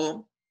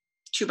simple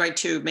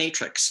 2x2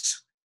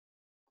 matrix.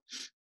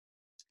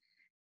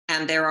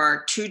 And there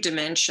are two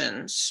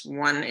dimensions.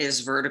 One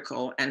is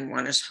vertical and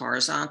one is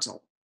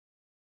horizontal.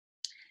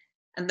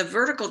 And the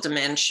vertical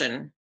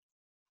dimension,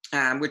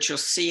 which you'll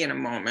see in a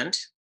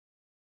moment,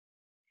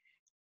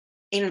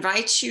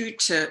 invites you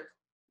to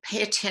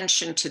pay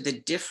attention to the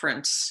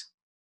difference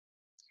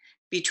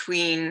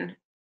between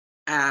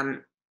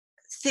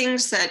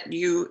things that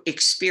you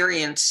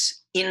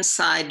experience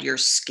inside your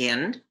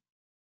skin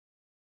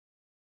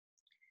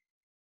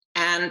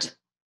and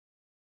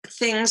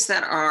things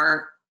that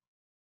are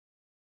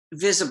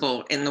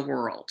visible in the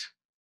world.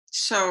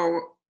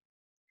 So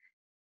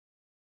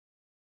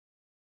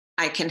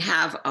I can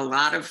have a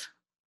lot of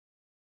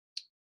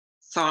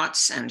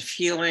thoughts and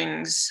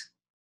feelings,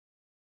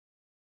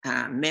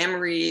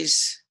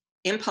 memories,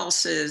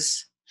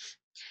 impulses,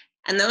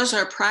 and those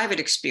are private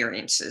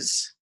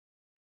experiences.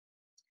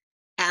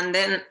 And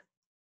then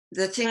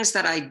the things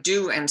that I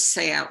do and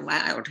say out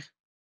loud,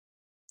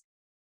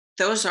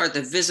 those are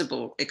the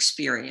visible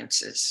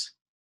experiences.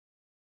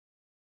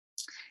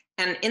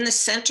 And in the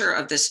center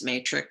of this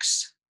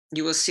matrix,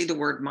 you will see the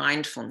word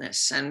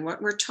mindfulness. And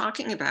what we're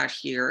talking about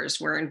here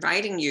is we're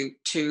inviting you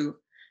to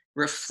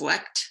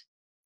reflect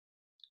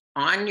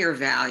on your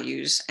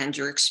values and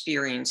your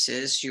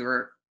experiences,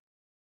 your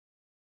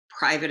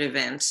private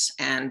events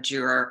and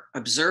your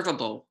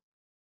observable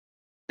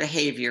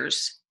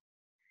behaviors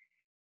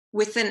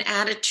with an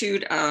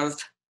attitude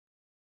of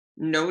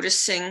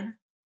noticing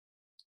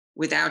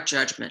without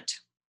judgment.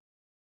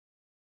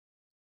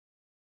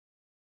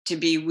 To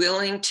be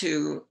willing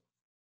to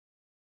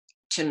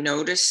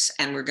notice,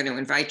 and we're going to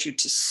invite you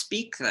to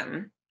speak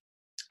them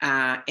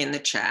in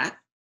the chat.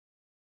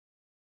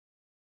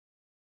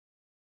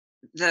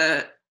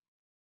 The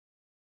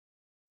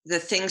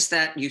things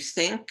that you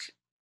think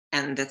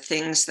and the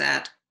things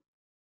that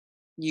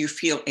you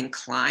feel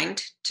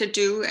inclined to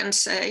do and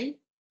say.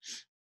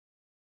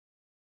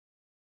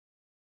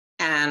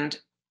 And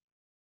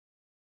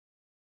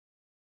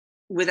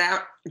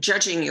without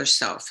judging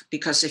yourself,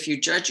 because if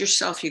you judge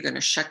yourself, you're going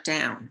to shut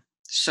down.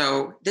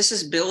 So this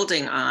is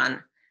building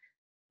on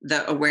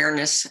the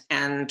awareness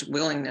and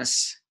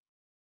willingness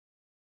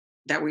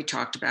that we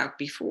talked about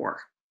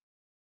before.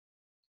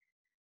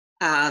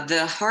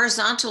 The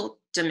horizontal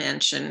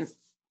dimension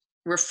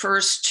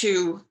refers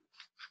to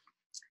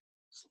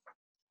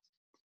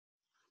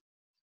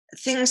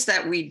things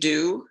that we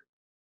do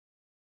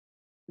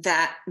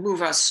that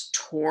move us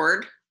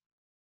toward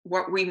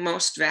what we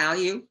most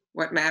value,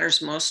 what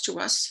matters most to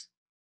us,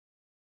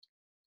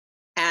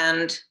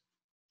 and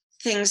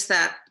things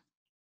that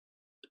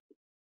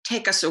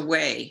take us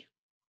away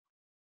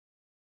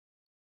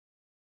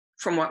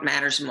from what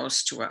matters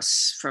most to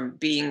us, from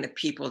being the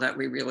people that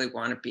we really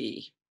want to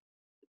be.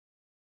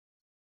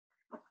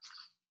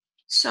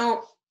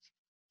 So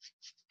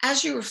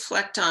as you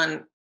reflect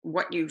on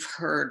what you've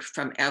heard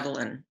from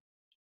Evelyn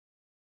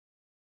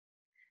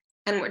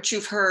and what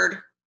you've heard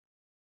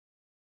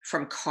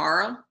from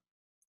Carl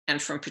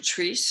and from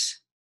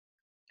Patrice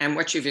and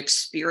what you've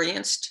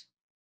experienced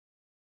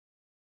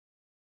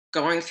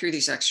going through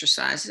these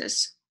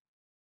exercises,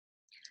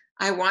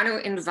 I want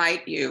to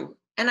invite you,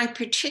 and I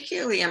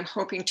particularly am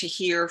hoping to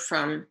hear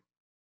from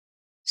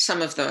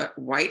some of the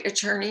white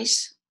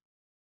attorneys.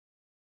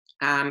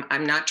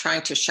 I'm not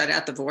trying to shut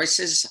out the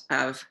voices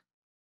of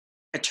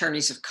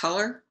attorneys of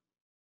color,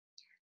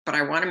 but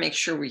I want to make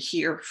sure we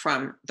hear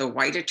from the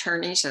white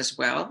attorneys as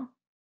well.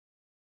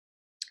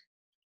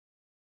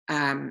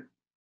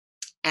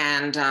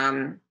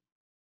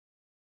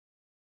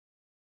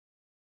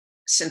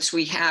 Since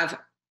we have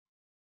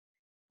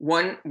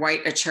one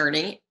white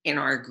attorney in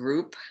our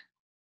group,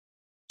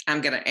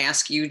 I'm going to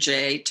ask you,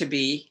 Jay, to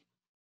be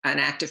an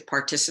active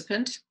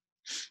participant.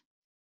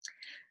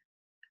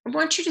 I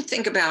want you to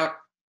think about,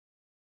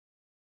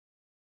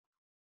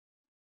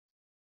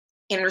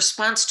 in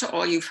response to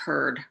all you've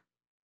heard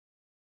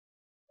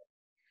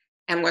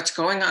and what's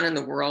going on in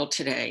the world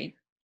today,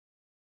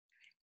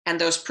 and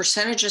those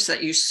percentages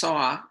that you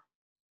saw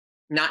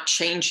not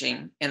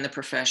changing in the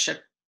profession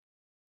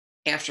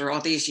after all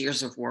these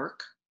years of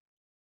work,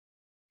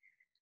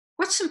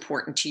 what's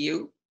important to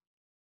you?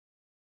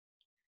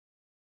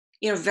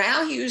 You know,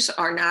 values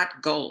are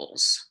not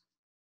goals.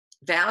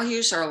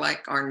 Values are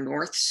like our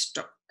North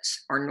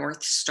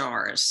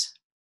Stars.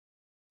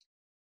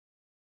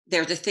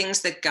 They're the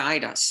things that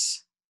guide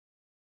us.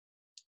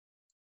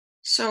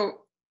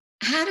 So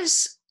how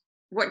does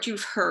what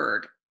you've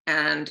heard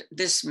and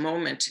this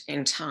moment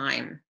in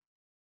time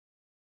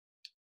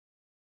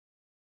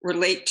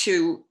relate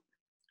to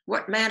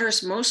what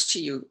matters most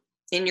to you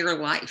in your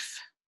life,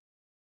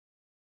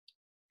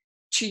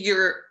 to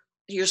your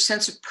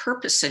sense of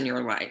purpose in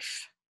your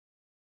life?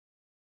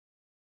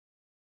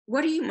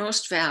 What do you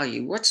most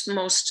value? What's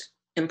most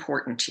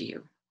important to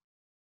you?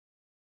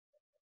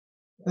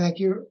 Thank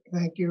you,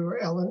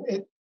 Ellen.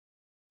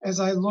 As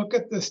I look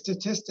at the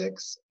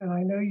statistics, and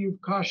I know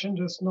you've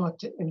cautioned us not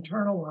to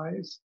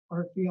internalize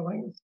our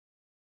feelings,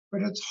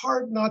 but it's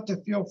hard not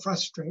to feel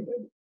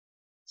frustrated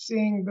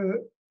seeing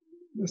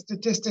the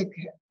statistic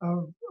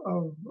of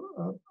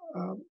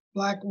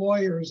Black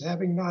lawyers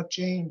having not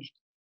changed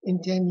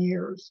in 10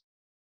 years.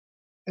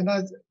 And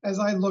as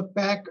I look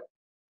back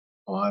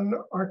on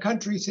our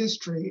country's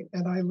history,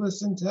 and I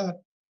listen to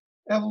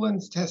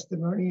Evelyn's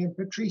testimony and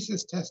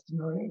Patrice's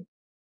testimony,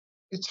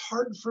 it's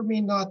hard for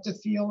me not to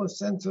feel a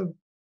sense of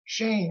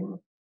shame,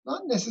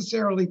 not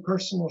necessarily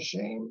personal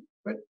shame,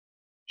 but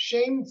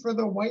shame for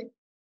the white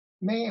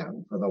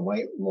man, for the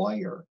white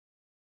lawyer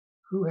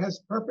who has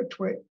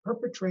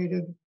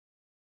perpetrated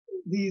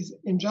these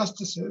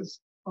injustices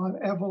on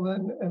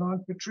Evelyn and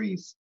on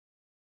Patrice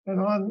and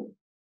on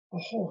a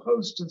whole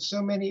host of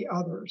so many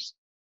others.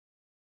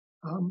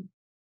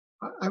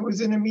 I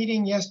was in a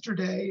meeting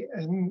yesterday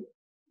and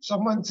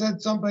someone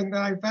said something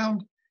that I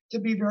found to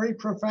be very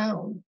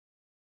profound.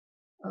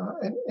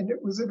 And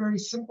it was a very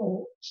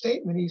simple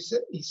statement. He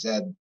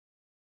said,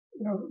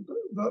 you know,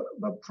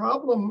 the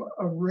problem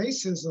of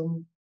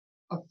racism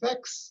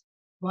affects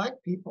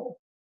Black people,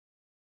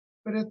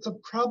 but it's a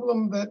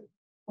problem that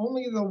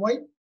only the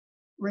white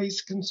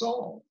race can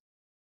solve.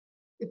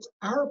 It's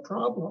our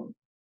problem.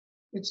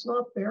 It's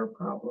not their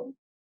problem.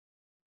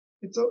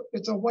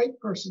 It's a white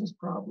person's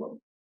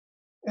problem.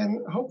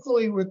 And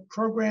hopefully with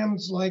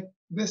programs like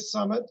this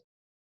summit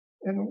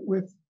and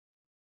with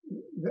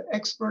the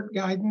expert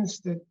guidance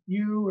that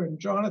you and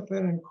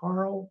Jonathan and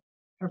Carl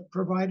have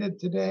provided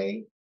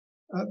today,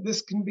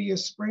 this can be a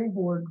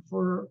springboard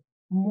for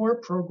more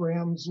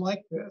programs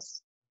like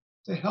this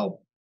to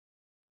help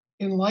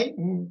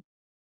enlighten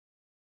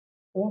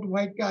old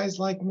white guys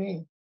like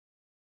me.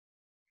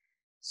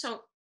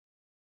 So,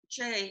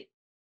 Jay,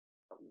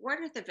 what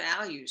are the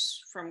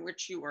values from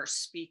which you are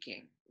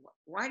speaking?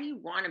 Why do you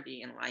want to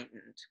be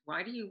enlightened?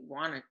 Why do you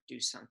want to do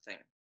something?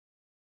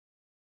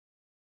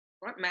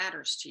 What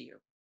matters to you?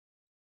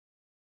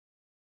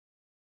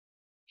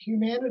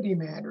 Humanity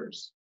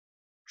matters.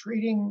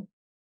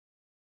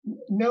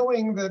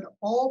 Knowing that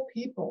all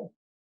people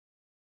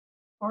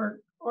are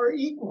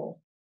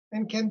equal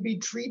and can be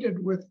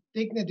treated with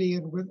dignity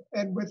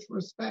and with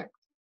respect.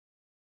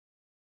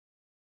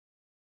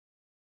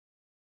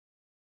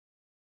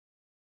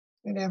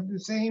 And have the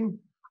same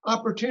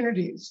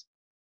opportunities.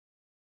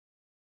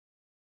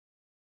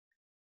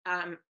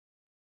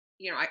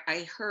 You know,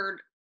 I heard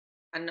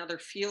another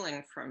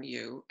feeling from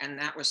you, and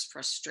that was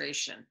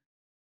frustration.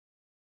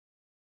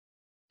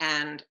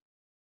 And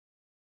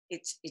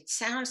it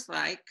sounds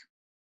like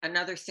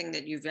another thing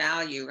that you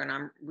value, and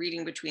I'm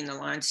reading between the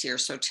lines here,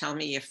 so tell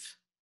me if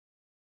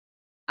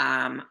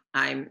I'm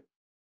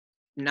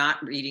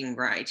not reading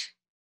right,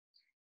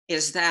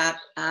 is that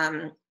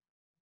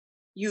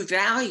you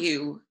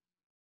value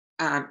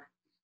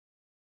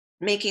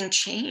making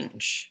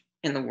change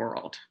in the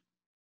world.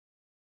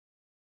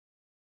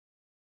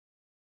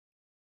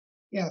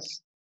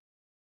 Yes.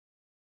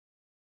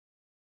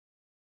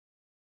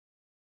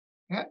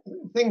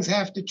 Things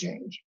have to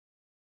change.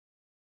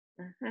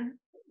 Mm-hmm.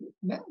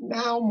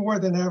 Now more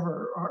than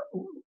ever,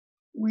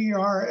 we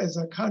are as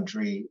a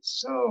country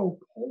so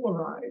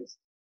polarized.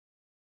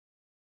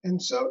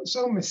 and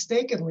so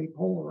mistakenly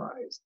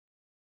polarized.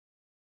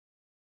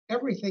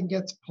 Everything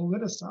gets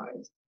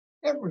politicized,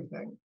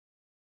 everything.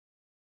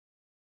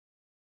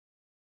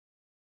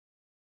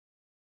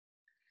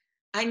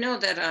 I know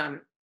that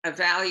a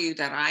value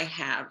that I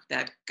have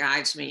that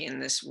guides me in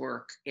this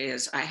work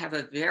is I have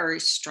a very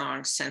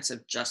strong sense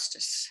of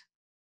justice.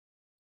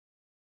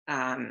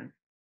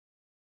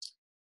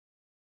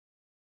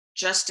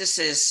 Justice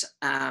is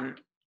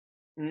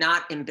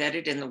not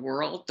embedded in the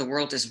world. The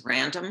world is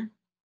random,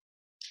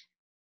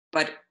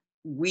 but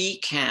we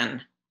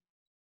can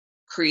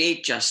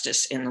create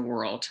justice in the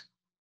world.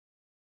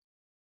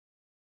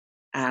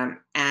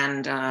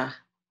 And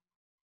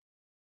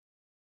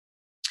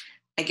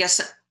I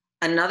guess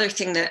another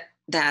thing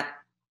that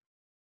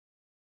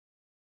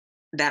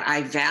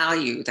I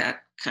value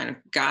that kind of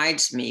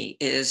guides me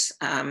is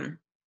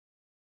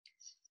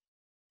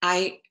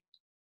I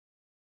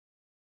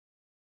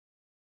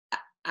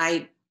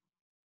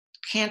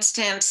can't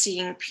stand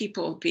seeing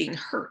people being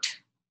hurt.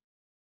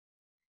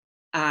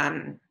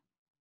 And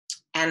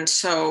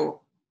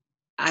so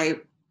I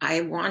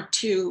want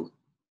to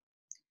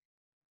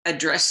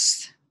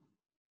address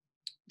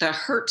the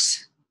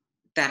hurts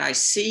that I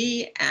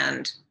see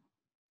and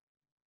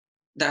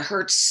the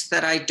hurts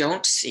that I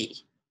don't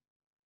see.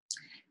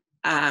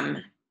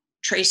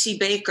 Tracy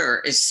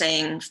Baker is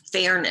saying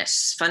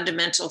fairness,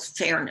 fundamental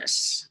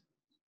fairness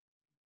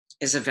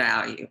is a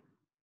value.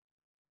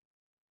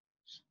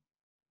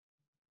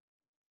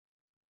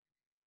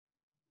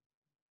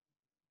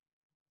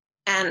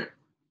 And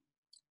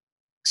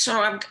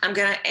so I'm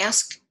going to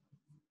ask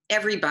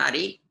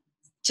everybody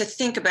to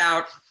think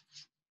about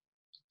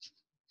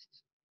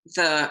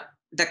the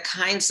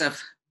kinds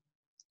of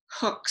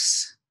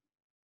hooks,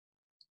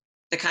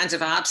 the kinds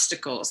of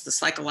obstacles, the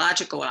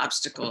psychological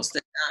obstacles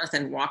that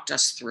Jonathan walked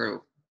us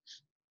through.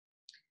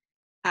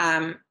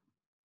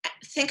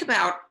 Think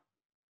about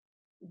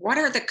what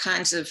are the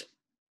kinds of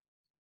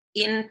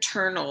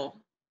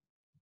internal,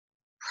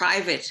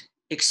 private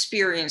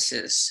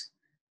experiences,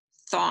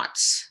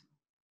 thoughts,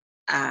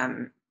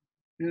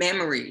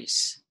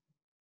 memories,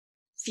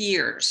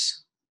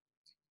 fears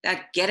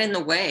that get in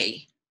the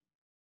way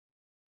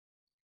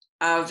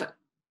of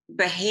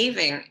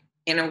behaving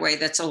in a way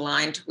that's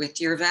aligned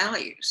with your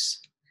values.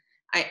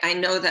 I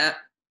know that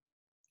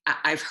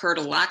I've heard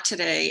a lot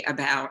today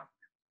about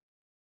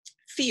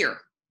fear.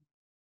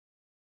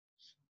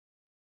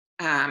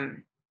 That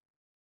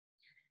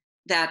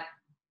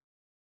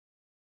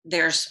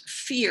there's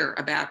fear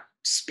about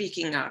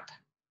speaking up,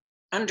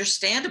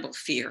 understandable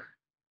fear.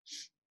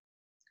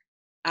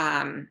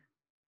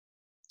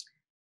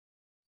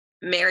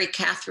 Mary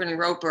Catherine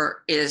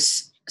Roper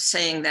is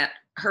saying that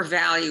her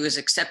value is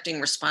accepting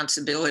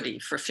responsibility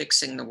for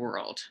fixing the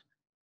world.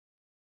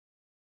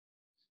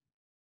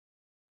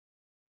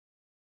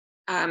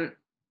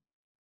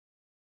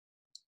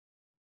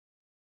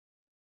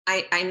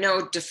 I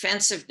know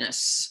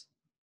defensiveness,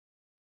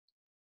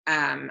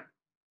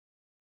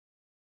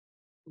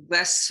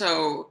 less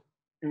so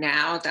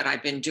now that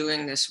I've been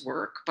doing this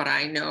work, but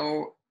I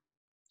know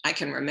I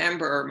can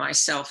remember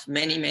myself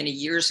many, many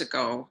years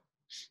ago,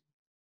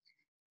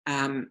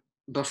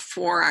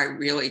 before I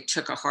really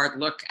took a hard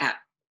look at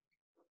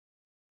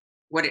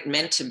what it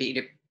meant to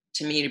me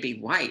to be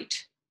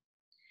white,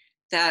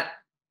 that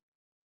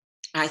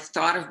I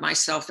thought of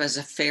myself as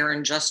a fair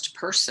and just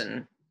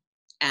person.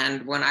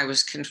 And when I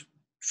was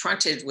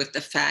confronted with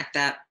the fact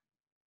that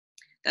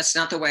that's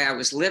not the way I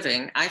was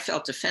living, I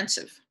felt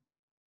defensive.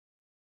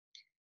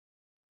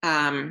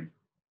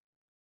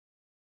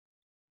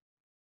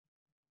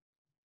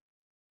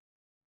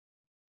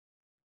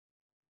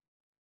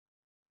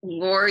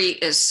 Lori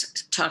is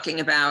talking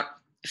about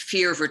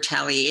fear of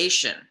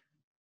retaliation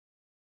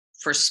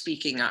for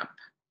speaking up.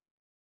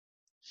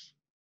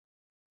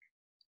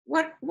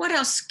 What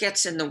else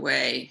gets in the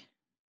way?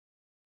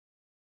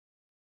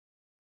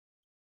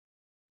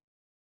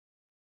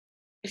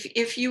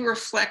 If you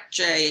reflect,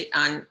 Jay,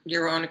 on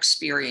your own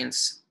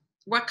experience,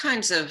 what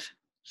kinds of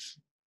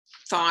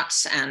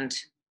thoughts and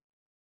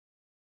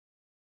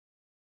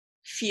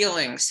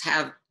feelings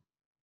have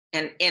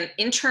an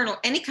internal,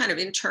 any kind of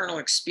internal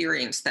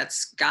experience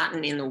that's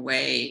gotten in the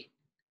way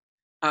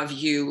of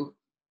you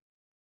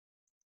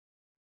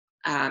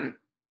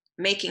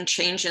making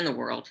change in the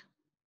world?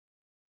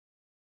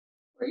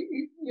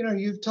 You know,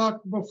 you've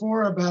talked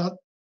before about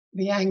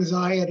the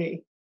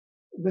anxiety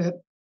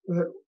that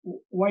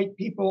white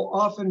people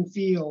often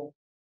feel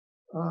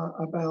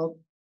about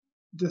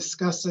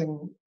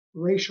discussing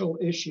racial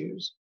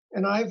issues.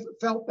 And I've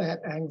felt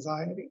that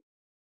anxiety.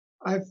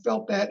 I've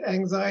felt that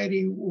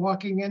anxiety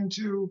walking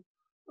into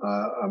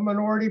a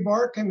minority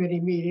bar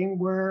committee meeting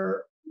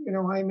where, you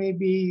know, I may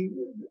be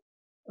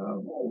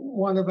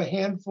one of a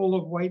handful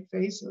of white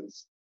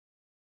faces.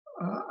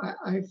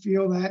 I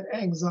feel that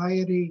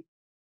anxiety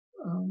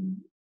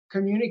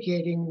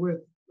communicating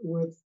with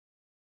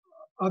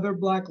other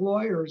Black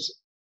lawyers,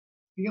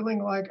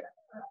 feeling like,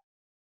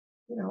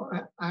 you know,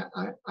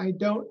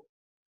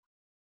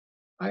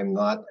 I'm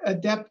not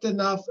adept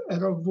enough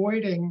at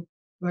avoiding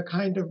the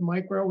kind of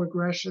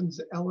microaggressions,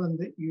 Ellen,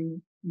 that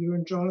you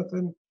and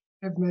Jonathan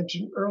have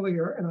mentioned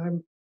earlier. And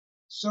I'm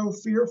so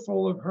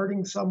fearful of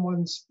hurting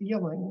someone's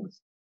feelings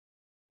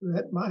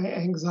that my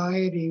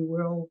anxiety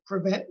will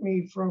prevent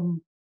me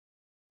from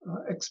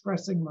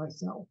expressing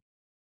myself.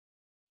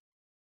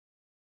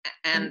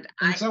 And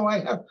so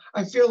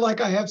I feel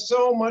like I have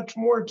so much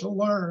more to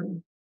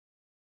learn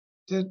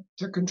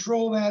to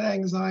control that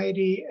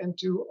anxiety and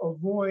to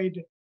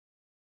avoid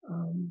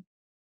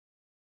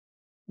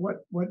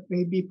what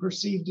may be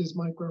perceived as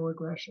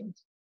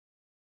microaggressions.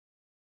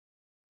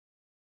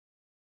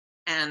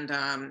 And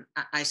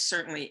I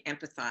certainly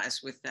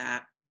empathize with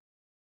that.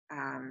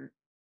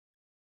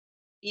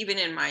 Even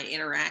in my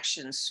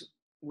interactions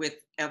with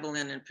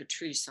Evelyn and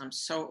Patrice, I'm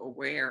so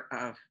aware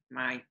of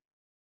my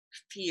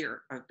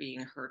fear of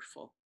being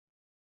hurtful.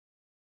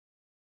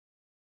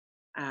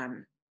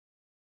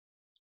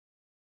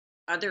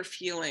 Other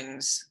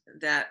feelings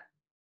that,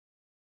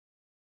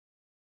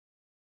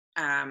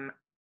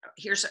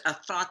 here's a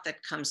thought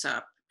that comes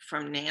up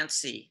from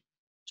Nancy,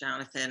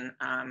 Jonathan,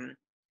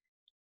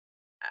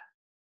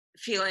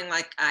 feeling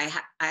like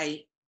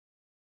I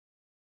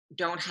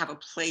don't have a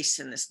place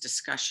in this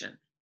discussion.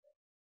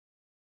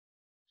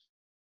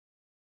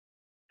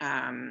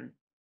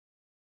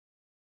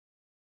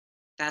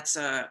 That's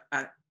a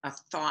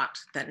thought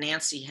that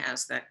Nancy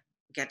has that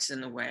gets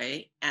in the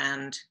way.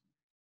 And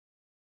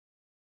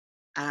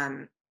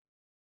I'm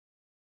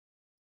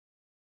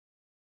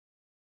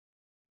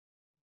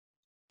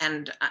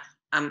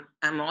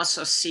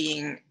also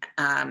seeing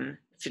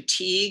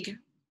fatigue,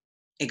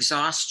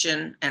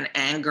 exhaustion, and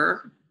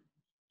anger.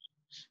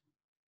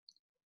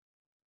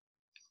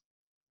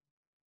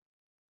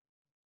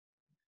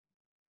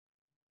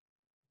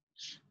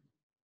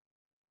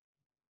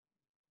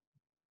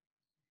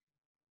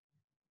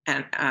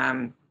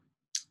 And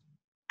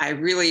I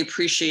really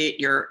appreciate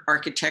your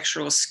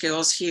architectural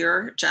skills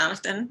here,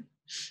 Jonathan.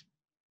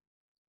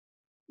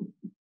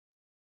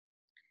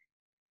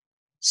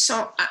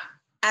 So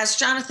as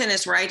Jonathan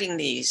is writing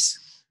these,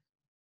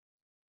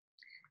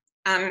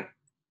 I'm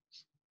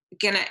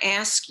going to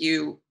ask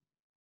you,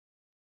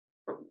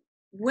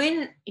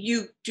 when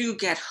you do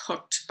get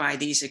hooked by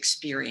these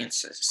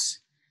experiences,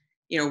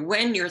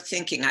 when you're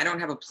thinking, I don't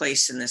have a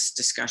place in this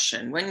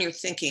discussion, when you're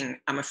thinking,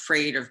 I'm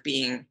afraid of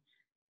being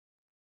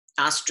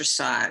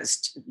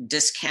ostracized,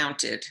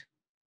 discounted,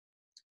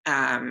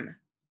 I'm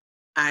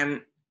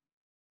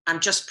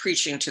just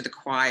preaching to the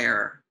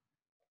choir.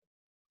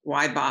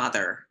 Why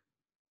bother?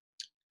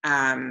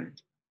 When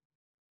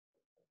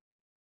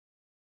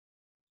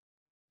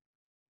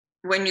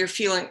you're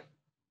feeling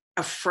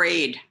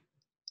afraid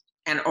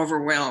and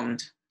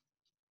overwhelmed,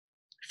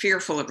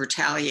 fearful of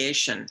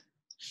retaliation,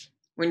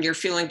 when you're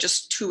feeling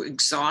just too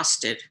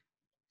exhausted,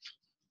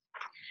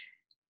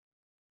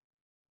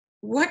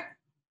 what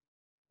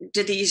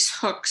do these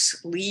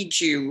hooks lead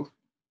you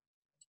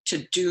to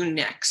do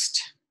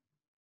next?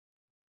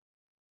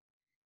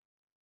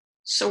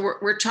 So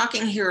we're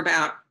talking here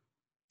about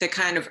the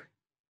kind of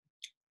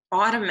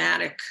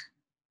automatic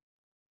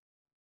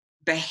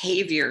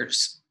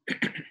behaviors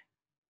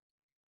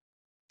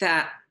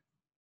that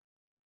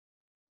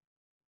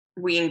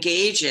we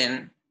engage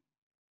in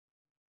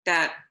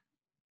that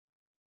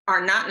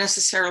are not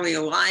necessarily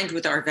aligned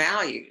with our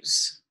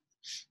values,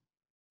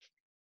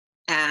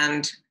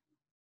 and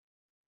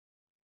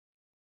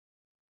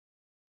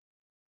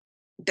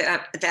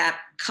that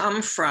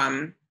come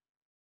from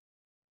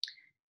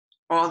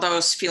all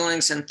those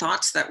feelings and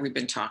thoughts that we've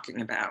been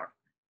talking about.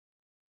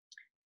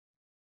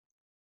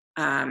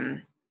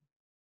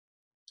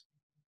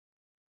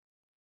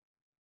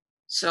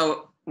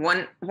 So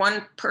one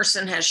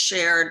person has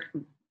shared,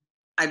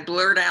 I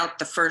blurred out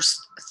the first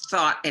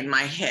thought in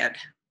my head.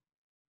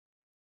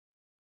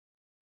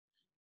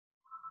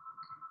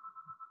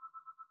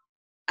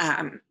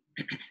 I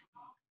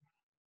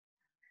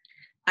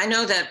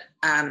know that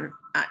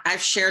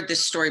I've shared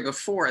this story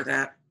before,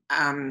 that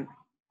I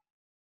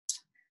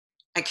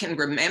can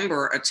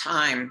remember a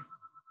time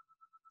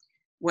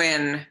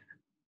when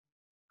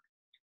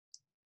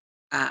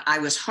I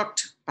was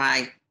hooked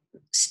by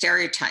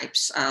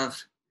stereotypes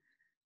of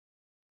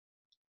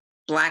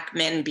Black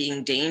men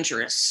being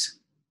dangerous,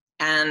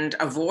 and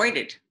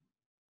avoided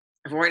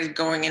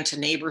going into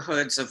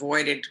neighborhoods,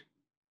 avoided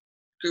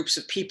groups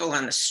of people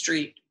on the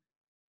street.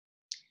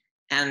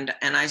 And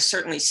I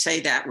certainly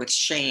say that with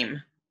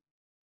shame,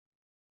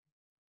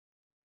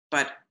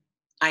 but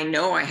I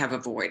know I have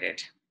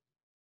avoided.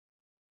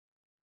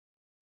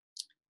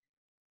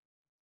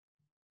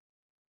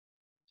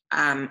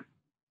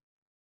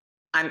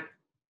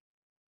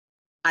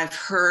 I've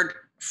heard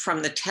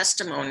from the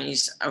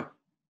testimonies of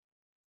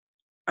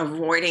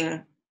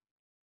avoiding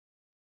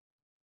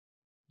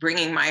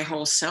bringing my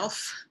whole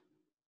self,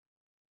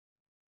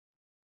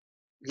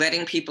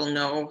 letting people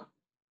know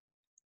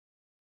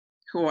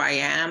who I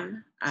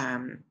am.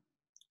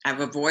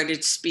 I've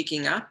avoided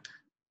speaking up.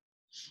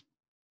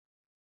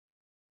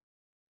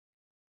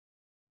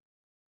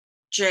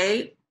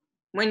 Jay,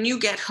 when you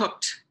get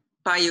hooked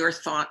by your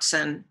thoughts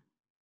and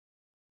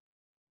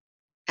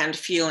and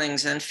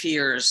feelings and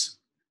fears.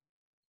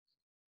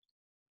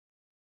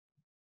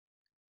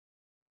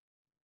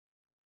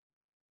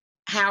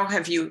 How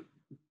have you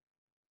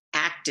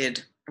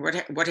acted?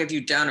 What have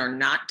you done or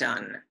not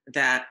done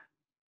that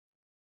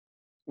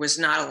was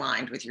not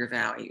aligned with your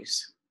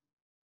values?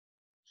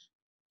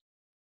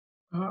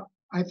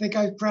 I think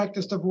I've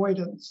practiced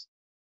avoidance.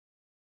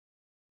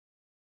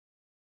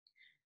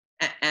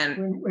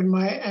 And when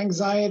my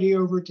anxiety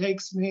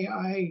overtakes me,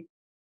 I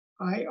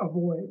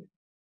avoid.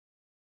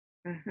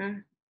 mm-hmm.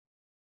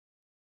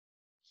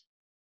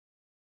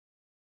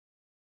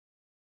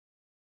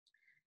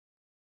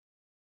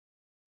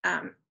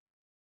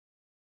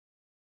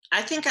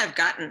 I think I've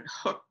gotten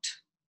hooked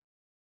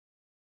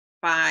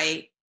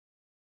by,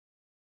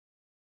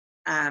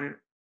 and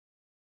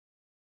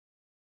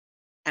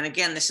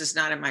again, this is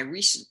not in my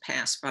recent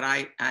past, but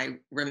I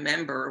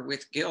remember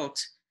with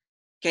guilt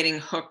getting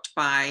hooked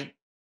by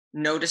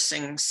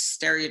noticing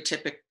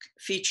stereotypic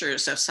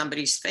features of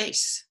somebody's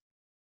face.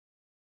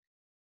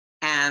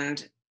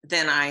 And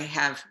then I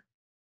have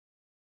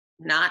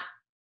not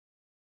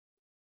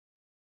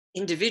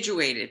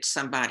individuated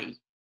somebody.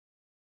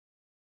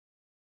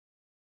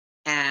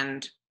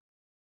 And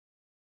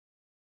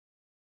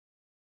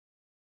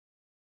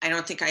I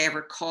don't think I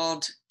ever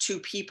called two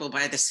people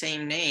by the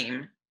same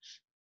name,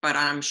 but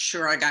I'm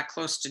sure I got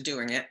close to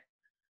doing it.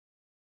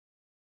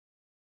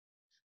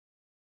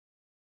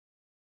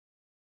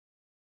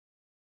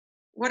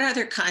 What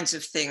other kinds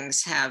of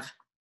things have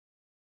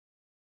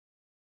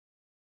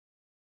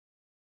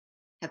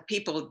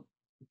people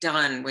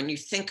done when you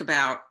think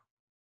about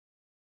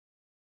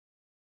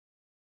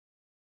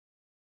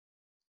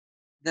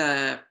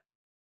the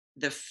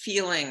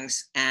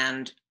feelings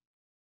and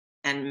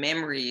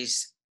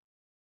memories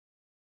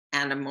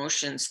and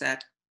emotions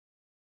that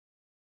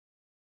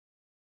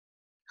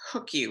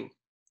hook you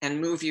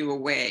and move you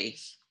away?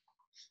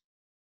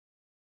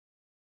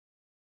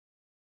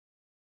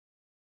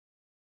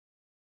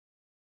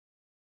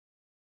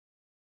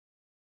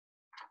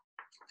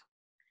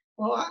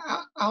 Well,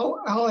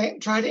 I'll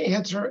try to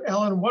answer,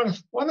 Ellen.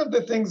 One of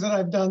the things that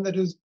I've done that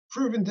has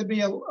proven to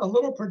be a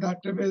little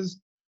productive is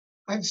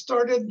I've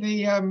started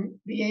the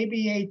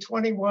ABA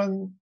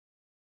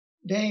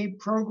 21-day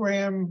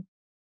program.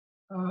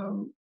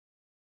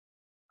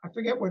 I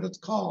forget what it's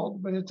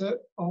called, but it's a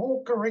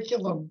whole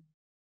curriculum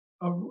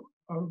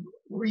of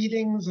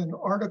readings and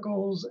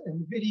articles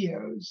and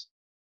videos.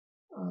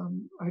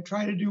 I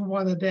try to do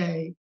one a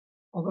day,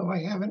 although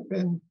I haven't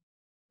been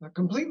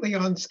completely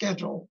on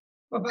schedule,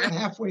 about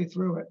halfway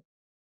through it.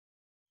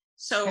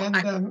 So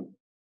and,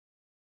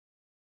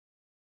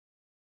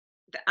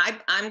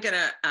 I'm going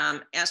to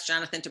ask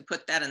Jonathan to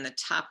put that in the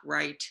top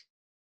right,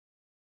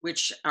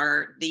 which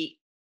are the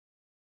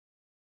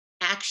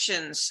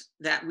actions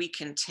that we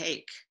can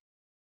take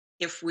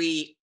if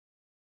we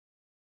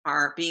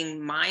are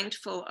being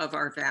mindful of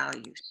our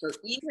values. So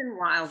even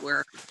while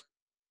we're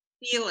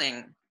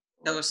feeling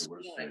those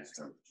feelings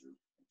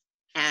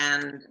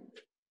and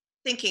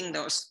thinking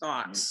those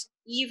thoughts,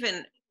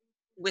 even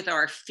with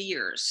our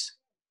fears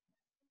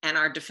and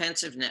our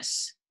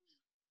defensiveness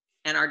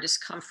and our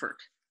discomfort,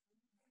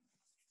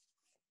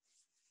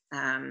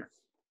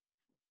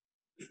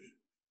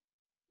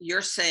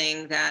 you're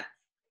saying that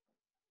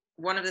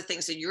one of the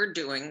things that you're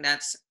doing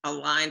that's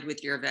aligned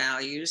with your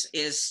values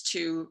is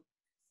to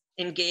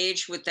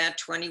engage with that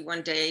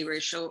 21-day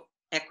racial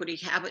equity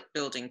habit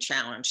building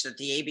challenge that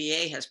the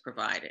ABA has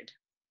provided.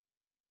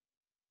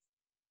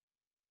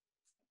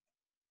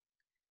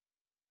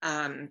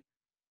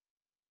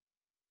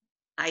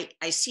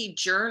 I see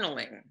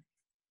journaling,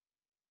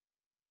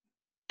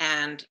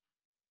 and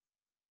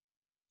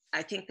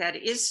I think that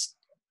is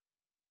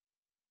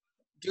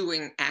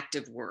doing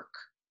active work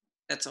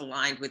that's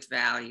aligned with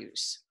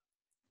values.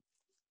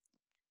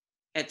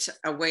 It's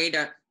a way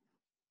to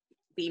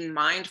be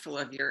mindful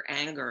of your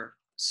anger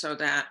so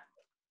that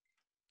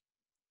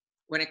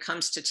when it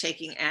comes to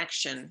taking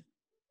action,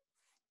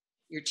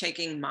 you're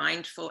taking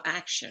mindful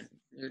action.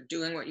 You're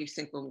doing what you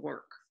think will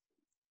work.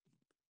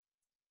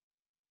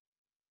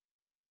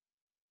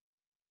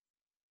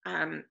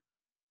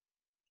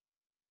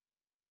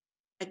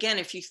 Again,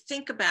 if you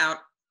think about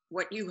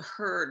what you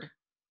heard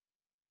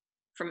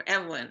from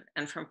Evelyn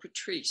and from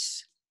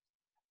Patrice,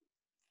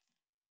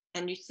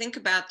 and you think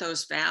about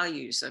those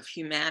values of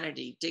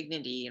humanity,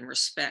 dignity, and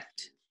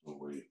respect,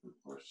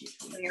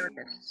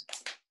 fairness,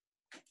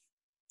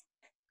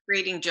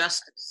 creating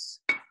justice,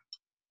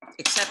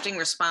 accepting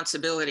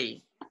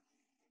responsibility,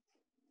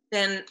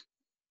 then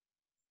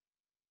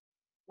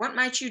what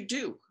might you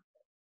do?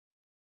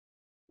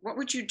 What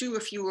would you do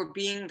if you were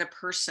being the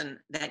person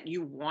that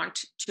you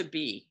want to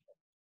be?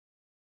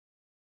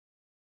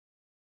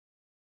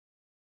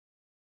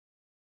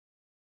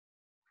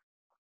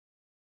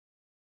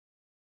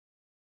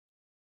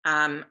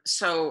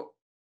 So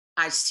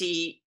I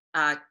see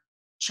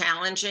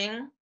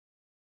challenging.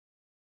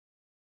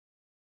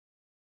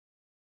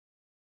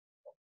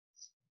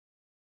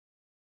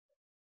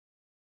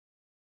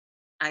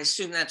 I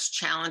assume that's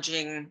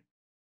challenging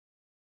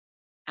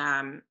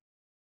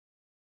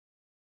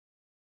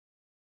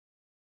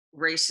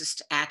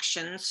racist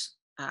actions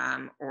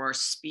or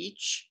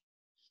speech.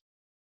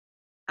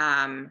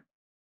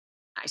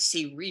 I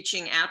see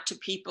reaching out to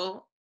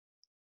people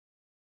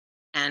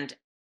and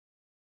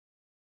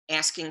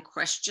asking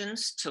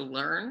questions to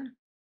learn.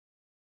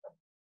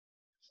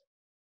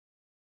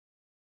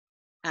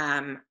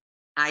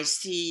 I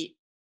see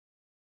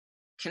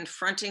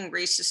confronting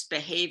racist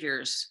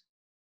behaviors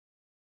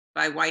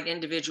by white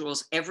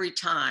individuals every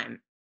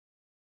time,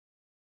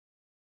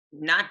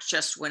 not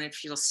just when it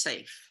feels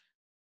safe.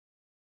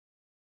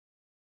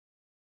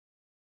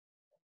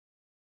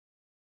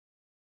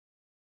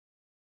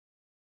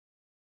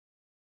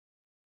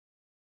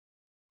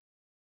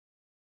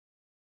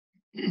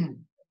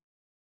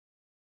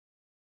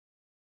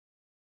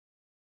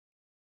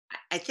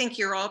 I think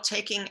you're all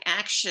taking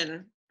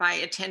action by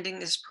attending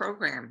this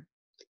program.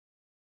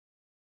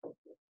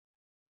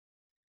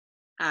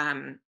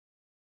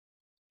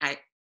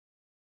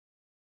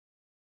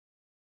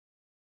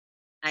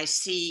 I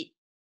see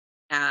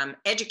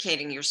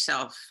educating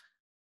yourself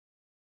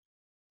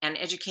and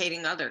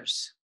educating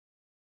others.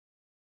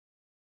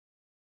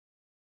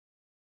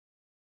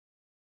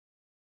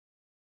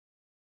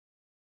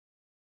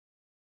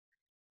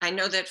 I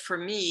know that for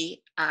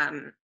me,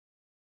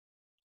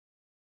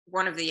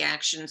 one of the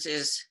actions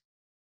is,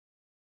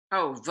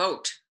 oh,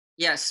 vote.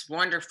 Yes,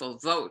 wonderful,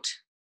 vote.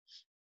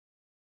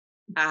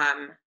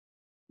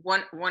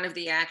 One of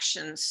the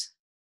actions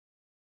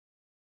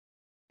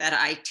that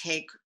I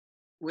take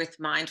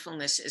with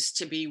mindfulness is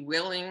to be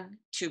willing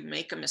to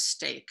make a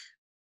mistake.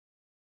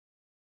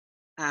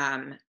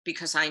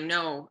 Because I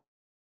know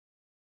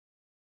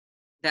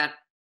that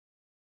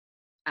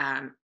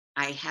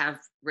I have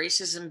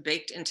racism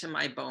baked into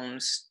my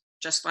bones,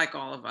 just like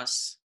all of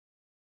us.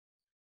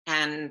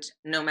 And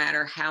no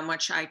matter how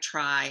much I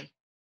try,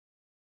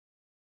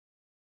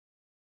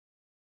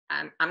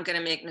 I'm going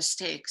to make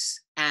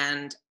mistakes.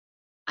 And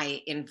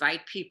I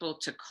invite people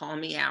to call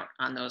me out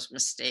on those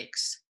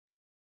mistakes.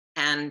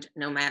 And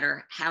no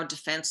matter how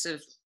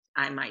defensive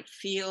I might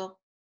feel,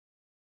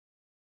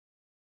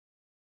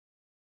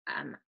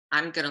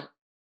 I'm going to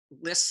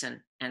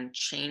listen and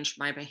change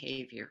my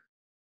behavior.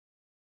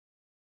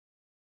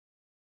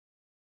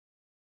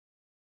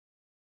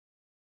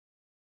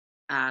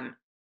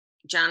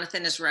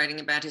 Jonathan is writing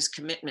about his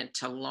commitment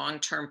to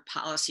long-term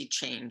policy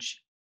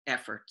change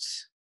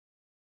efforts.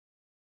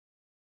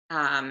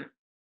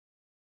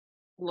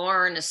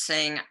 Lauren is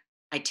saying,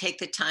 I take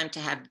the time to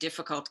have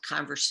difficult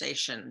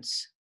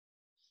conversations.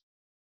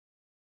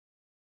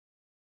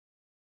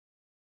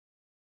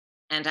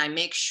 And I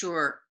make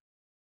sure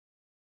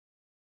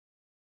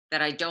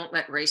that I don't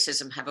let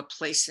racism have a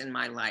place in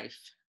my life.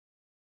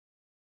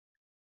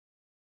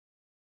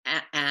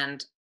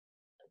 And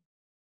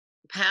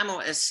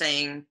Pamela is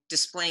saying,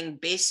 displaying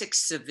basic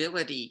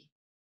civility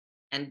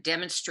and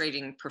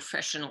demonstrating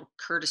professional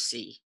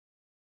courtesy.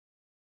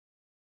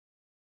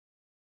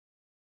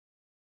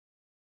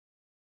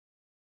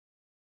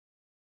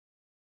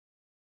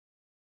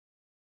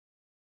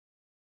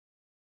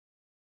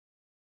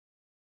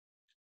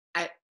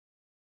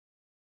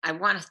 I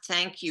want to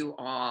thank you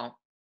all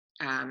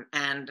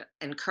and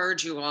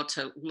encourage you all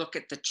to look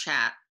at the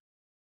chat,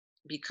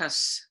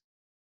 because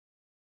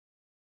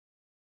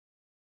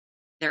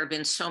there have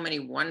been so many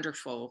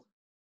wonderful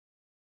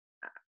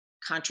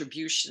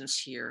contributions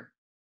here.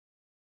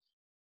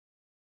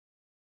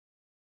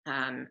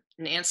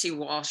 Nancy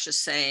Walsh is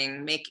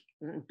saying,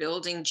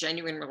 building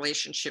genuine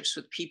relationships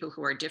with people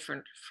who are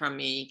different from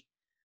me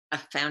a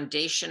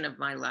foundation of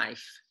my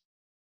life.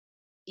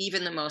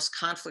 Even the most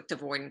conflict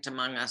avoidant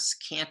among us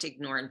can't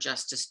ignore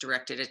injustice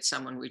directed at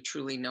someone we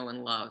truly know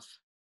and love.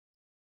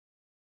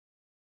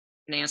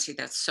 Nancy,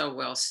 that's so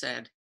well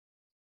said.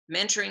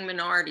 Mentoring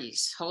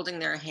minorities, holding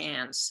their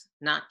hands,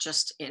 not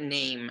just in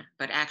name,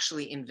 but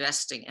actually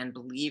investing and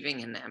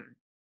believing in them.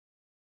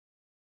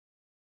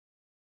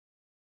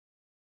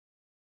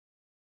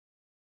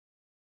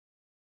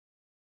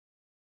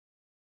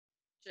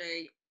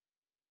 Jay,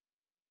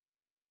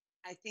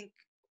 I think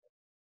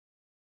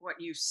what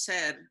you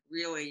said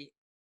really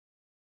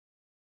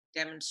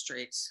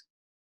demonstrates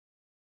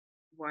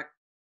what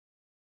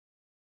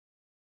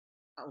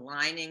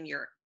aligning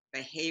your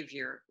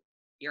behavior,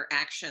 your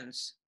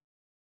actions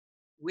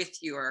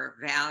with your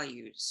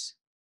values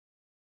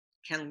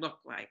can look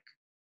like.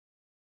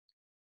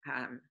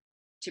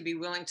 To be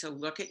willing to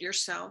look at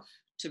yourself,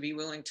 to be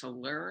willing to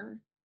learn,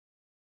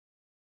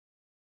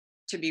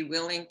 to be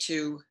willing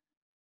to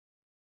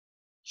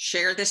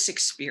share this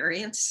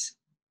experience.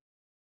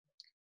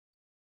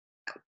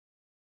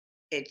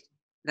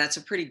 That's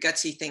a pretty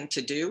gutsy thing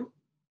to do.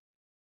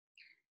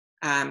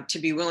 To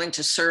be willing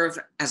to serve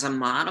as a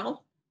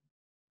model,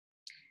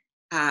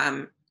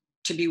 to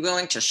be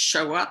willing to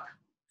show up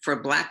for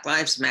Black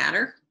Lives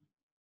Matter,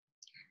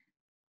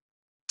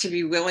 to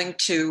be willing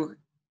to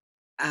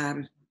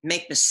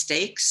make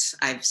mistakes.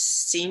 I've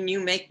seen you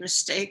make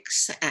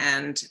mistakes,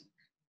 and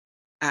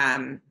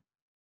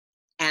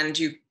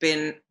you've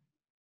been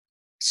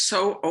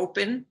so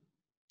open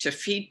to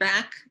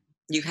feedback.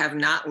 You have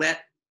not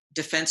let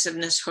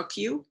defensiveness hook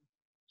you.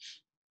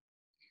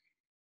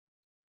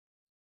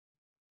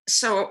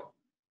 So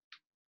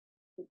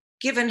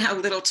given how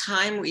little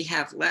time we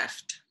have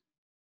left,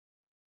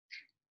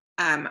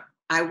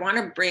 I want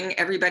to bring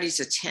everybody's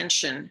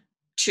attention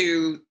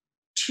to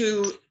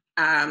two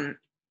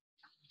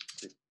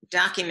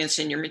documents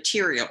in your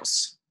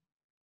materials.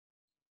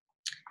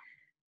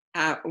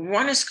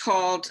 One is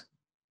called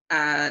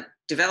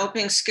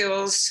Developing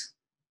Skills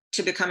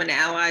to Become an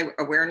Ally,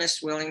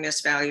 Awareness,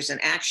 Willingness, Values, and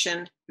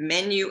Action,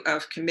 Menu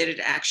of Committed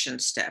Action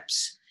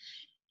Steps.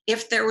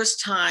 If there was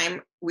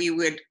time, we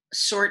would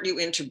sort you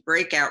into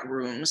breakout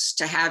rooms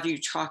to have you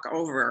talk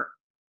over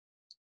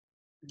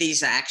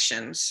these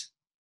actions.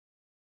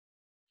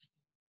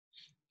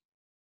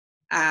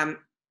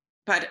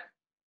 But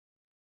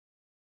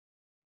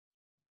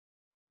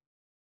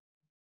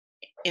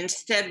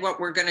instead, what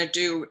we're going to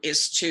do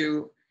is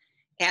to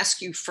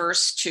ask you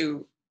first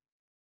to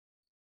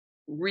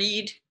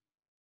read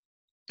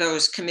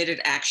those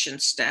committed action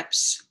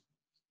steps.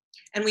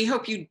 And we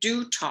hope you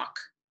do talk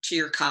to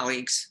your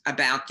colleagues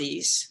about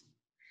these.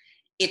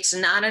 It's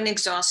not an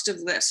exhaustive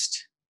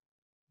list,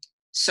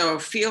 so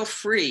feel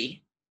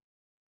free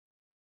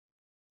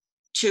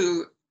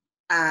to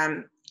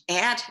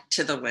add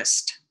to the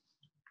list.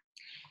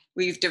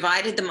 We've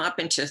divided them up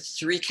into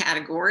 3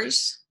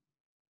 categories.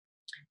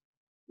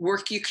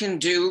 Work you can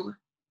do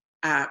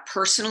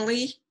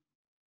personally,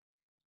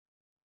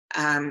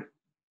 like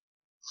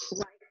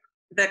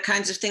the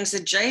kinds of things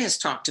that Jay has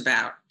talked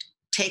about,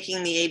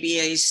 taking the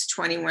ABA's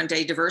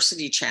 21-day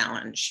diversity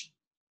challenge.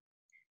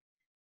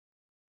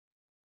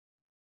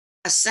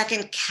 A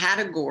second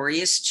category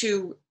is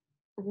to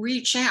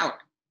reach out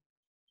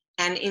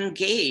and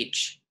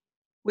engage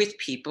with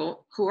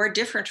people who are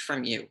different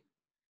from you.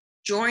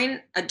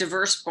 Join a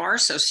diverse bar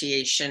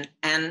association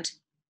and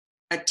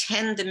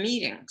attend the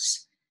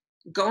meetings.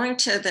 Going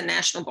to the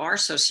National Bar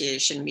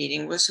Association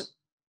meeting was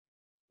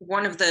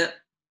one of the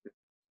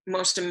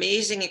most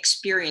amazing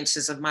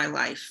experiences of my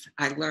life.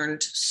 I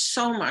learned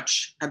so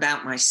much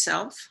about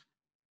myself,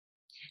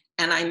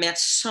 and I met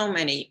so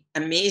many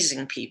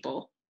amazing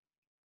people.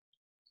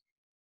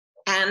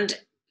 And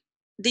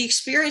the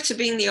experience of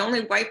being the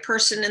only white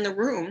person in the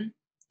room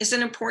is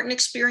an important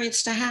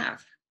experience to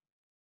have.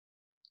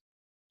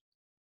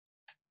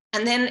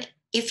 And then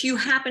if you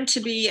happen to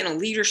be in a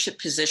leadership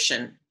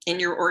position in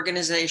your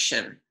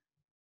organization,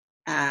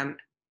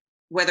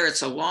 whether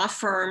it's a law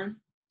firm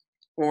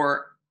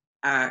or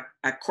a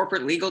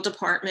corporate legal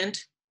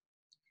department,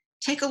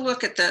 take a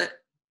look at the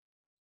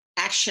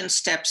action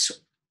steps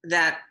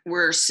that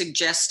we're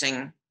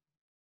suggesting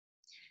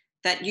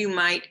that you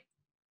might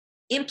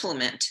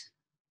implement.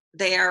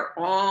 They are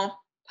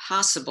all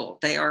possible.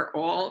 They are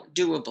all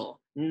doable.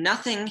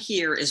 Nothing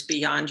here is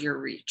beyond your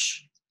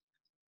reach.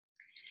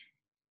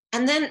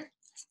 And then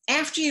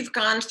after you've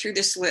gone through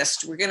this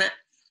list, we're going to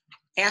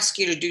ask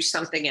you to do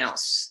something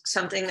else,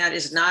 something that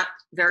is not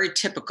very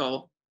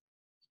typical.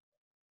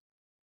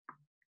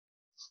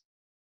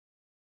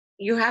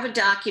 You have a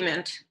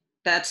document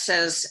that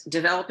says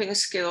Developing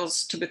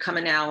Skills to Become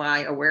an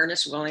Ally,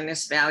 Awareness,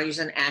 Willingness, Values,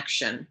 and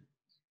Action,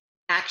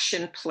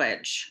 Action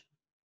Pledge.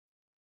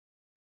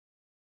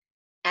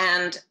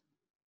 And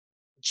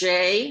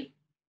Jay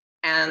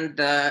and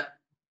the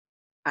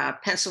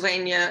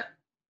Pennsylvania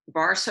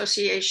Bar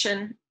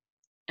Association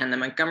and the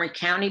Montgomery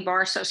County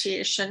Bar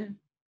Association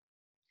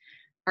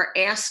are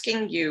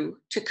asking you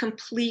to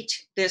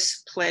complete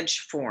this pledge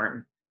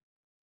form.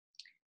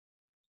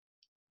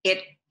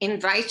 It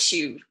invites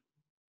you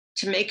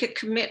to make a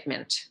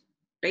commitment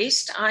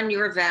based on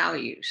your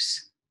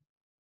values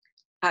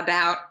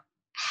about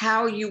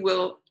how you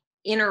will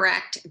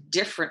interact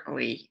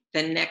differently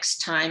the next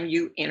time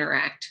you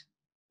interact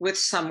with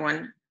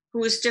someone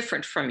who is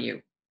different from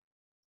you.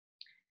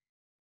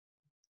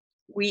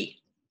 We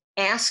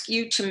ask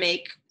you to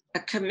make a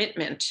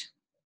commitment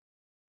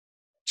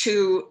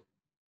to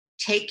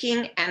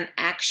taking an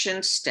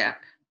action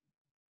step,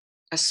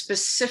 a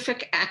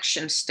specific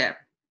action step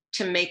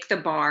to make the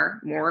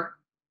bar more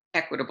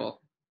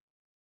equitable,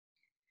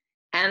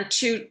 and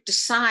to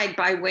decide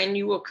by when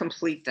you will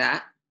complete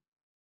that,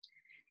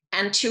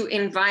 and to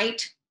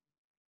invite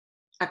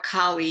a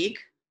colleague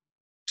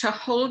to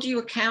hold you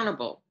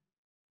accountable.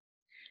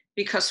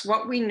 Because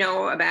what we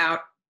know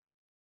about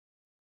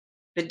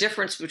the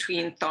difference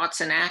between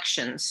thoughts and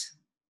actions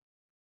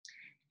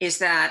is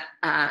that,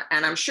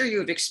 and I'm sure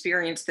you've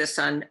experienced this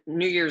on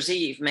New Year's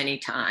Eve many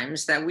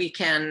times, that we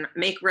can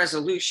make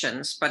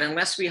resolutions, but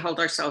unless we hold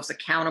ourselves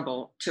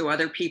accountable to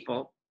other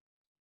people,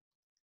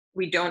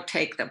 we don't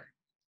take them.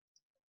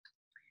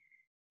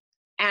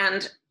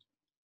 And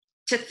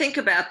to think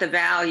about the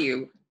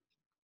value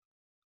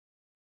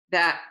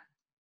that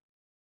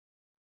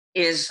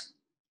is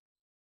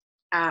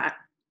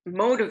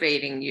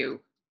motivating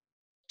you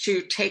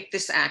to take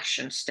this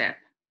action step.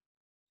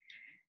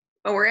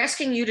 But we're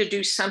asking you to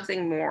do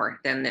something more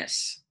than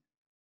this.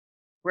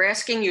 We're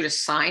asking you to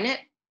sign it,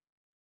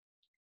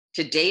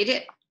 to date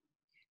it,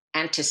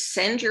 and to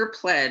send your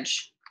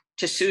pledge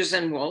to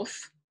Susan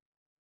Wolf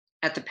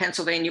at the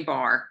Pennsylvania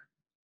Bar.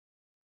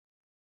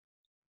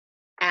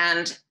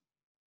 And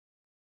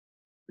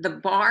the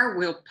bar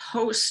will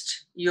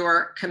post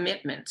your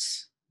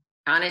commitments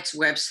on its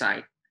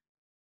website,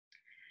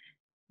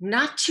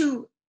 not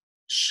to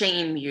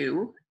shame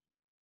you,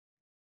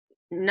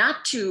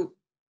 not to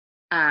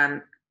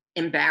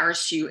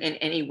embarrass you in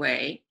any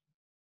way,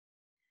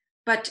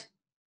 but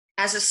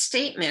as a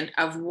statement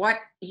of what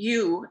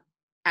you,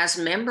 as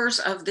members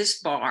of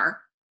this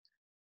bar,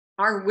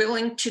 are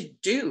willing to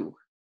do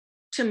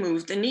to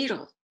move the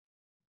needle.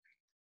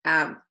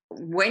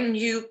 When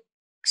you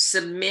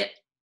submit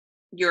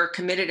your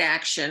committed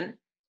action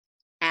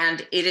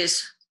and it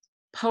is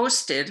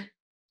posted,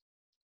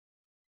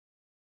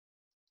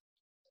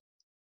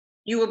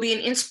 you will be an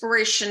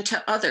inspiration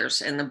to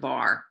others in the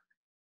bar.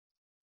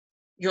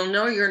 You'll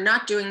know you're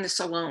not doing this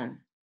alone.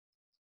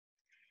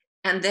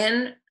 And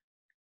then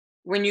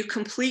when you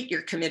complete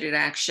your committed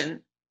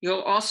action,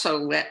 you'll also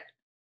let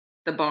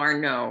the bar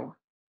know.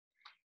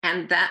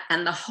 And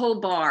the whole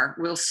bar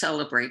will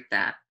celebrate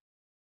that.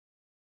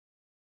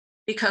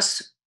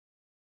 Because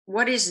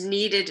what is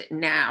needed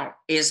now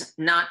is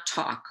not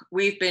talk.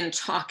 We've been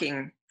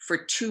talking for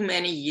too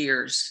many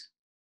years.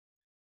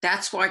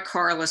 That's why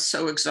Carl is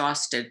so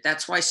exhausted.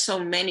 That's why so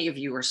many of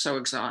you are so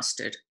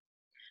exhausted.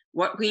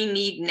 What we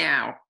need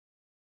now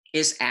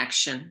is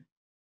action.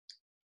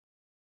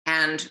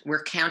 And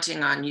we're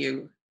counting on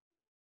you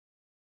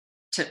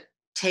to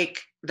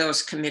take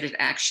those committed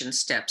action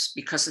steps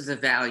because of the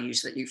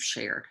values that you've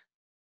shared.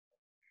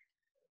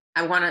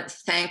 I want to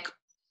thank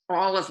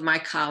all of my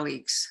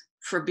colleagues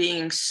for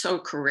being so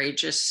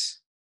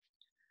courageous,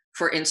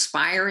 for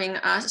inspiring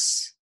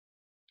us.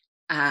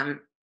 I'll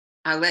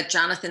let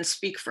Jonathan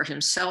speak for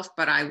himself,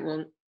 but I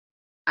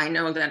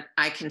know that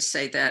I can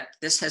say that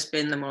this has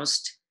been the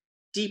most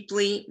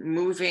deeply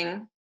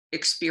moving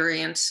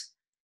experience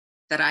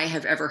that I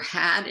have ever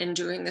had in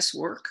doing this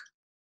work.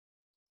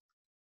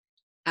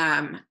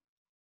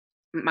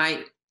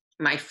 My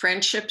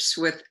friendships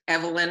with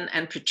Evelyn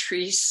and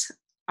Patrice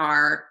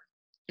are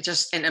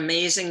just an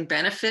amazing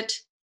benefit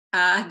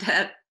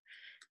that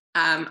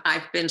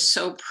I've been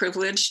so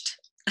privileged.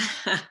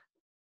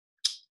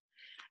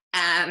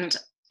 And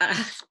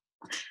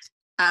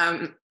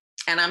I'm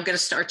going to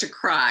start to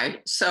cry.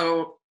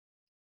 So,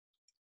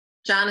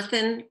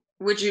 Jonathan,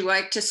 would you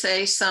like to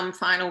say some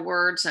final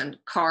words, and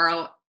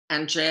Carl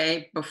and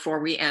Jay, before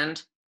we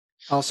end?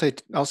 I'll say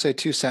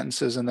 2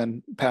 sentences and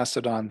then pass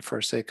it on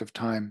for sake of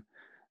time.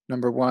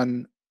 Number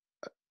one,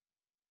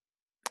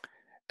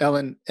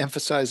 Ellen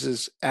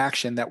emphasizes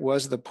action. That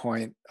was the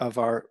point of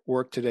our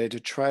work today, to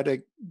try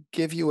to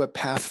give you a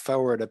path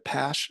forward, a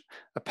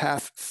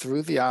path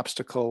through the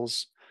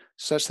obstacles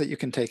such that you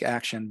can take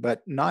action,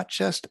 but not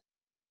just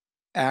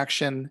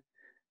action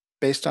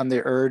based on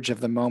the urge of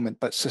the moment,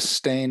 but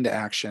sustained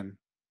action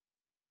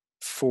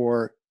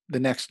for the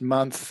next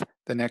month,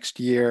 the next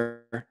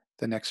year,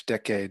 the next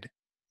decade.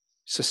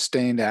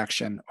 Sustained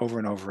action over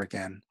and over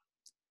again.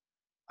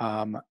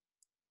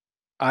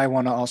 I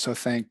want to also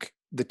thank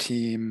the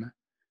team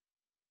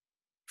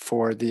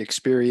for the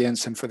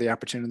experience and for the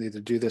opportunity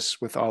to do this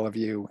with all of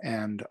you,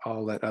 and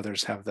I'll let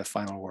others have the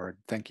final word.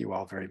 Thank you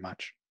all very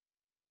much.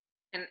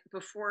 And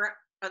before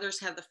others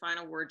have the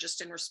final word,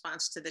 just in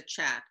response to the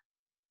chat,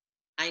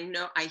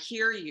 I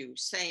hear you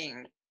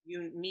saying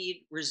you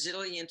need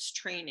resilience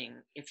training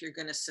if you're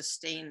going to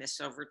sustain this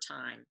over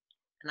time.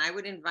 And I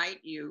would invite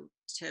you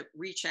to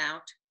reach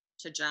out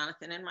to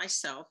Jonathan and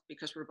myself,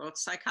 because we're both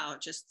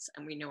psychologists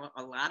and we know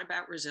a lot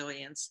about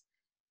resilience,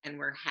 and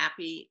we're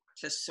happy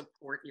to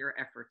support your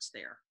efforts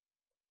there.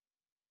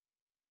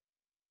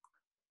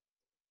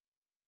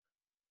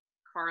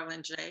 Carl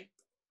and Jay.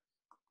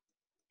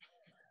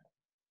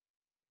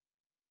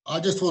 I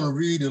just want to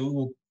read a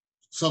little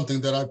something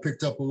that I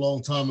picked up a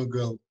long time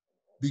ago.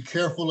 Be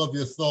careful of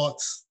your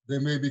thoughts, they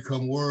may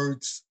become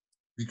words.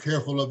 Be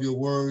careful of your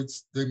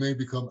words, they may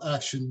become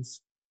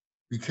actions.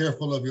 Be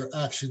careful of your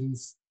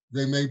actions,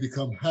 they may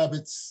become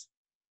habits.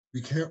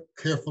 Be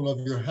careful of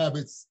your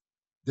habits,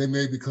 they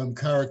may become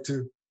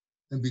character.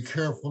 And be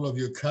careful of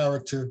your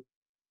character,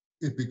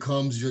 it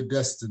becomes your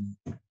destiny.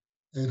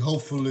 And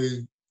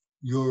hopefully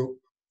your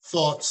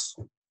thoughts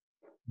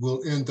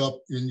will end up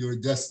in your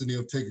destiny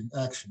of taking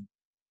action.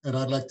 And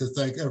I'd like to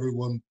thank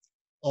everyone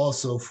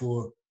also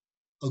for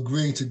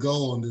agreeing to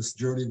go on this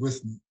journey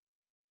with me.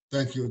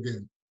 Thank you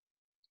again.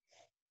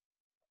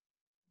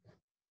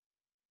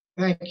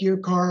 Thank you,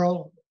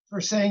 Carl,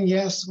 for saying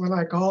yes when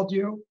I called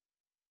you.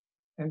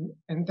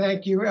 And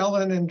thank you,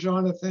 Ellen and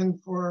Jonathan,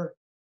 for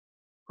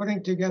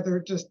putting together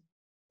just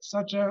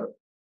such a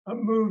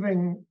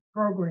moving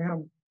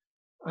program.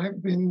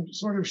 I've been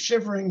sort of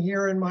shivering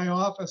here in my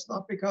office,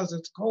 not because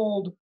it's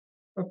cold,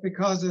 but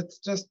because it's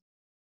just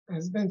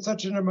has been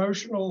such an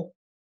emotional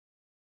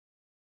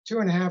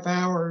 2.5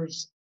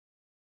 hours.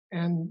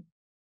 And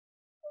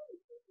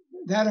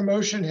that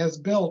emotion has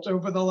built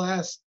over the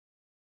last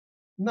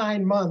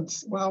 9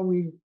 months while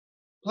we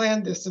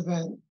planned this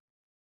event.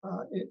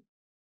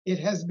 It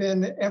has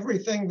been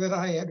everything that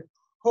I had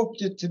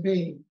hoped it to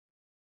be.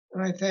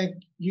 And I thank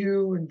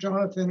you and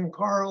Jonathan and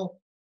Carl,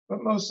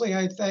 but mostly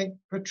I thank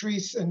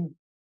Patrice and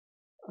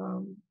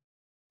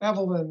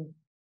Evelyn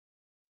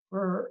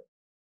for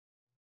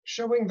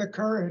showing the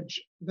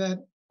courage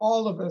that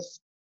all of us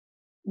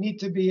need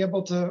to be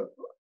able to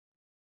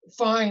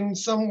find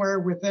somewhere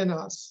within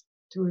us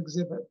to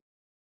exhibit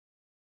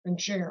and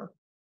share.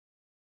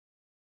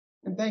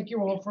 And thank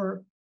you all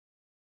for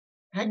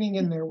hanging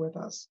in there with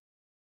us.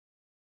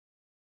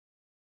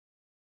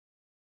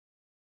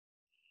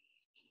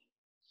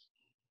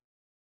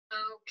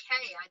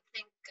 Okay, I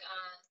think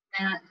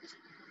that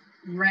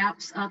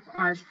wraps up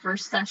our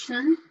first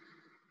session.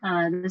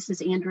 This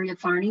is Andrea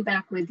Farney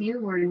back with you.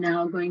 We're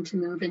now going to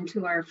move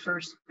into our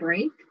first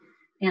break,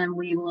 and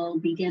we will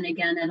begin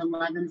again at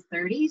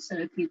 11:30. So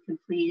if you could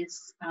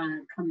please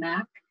come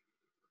back,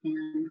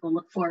 and we'll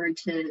look forward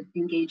to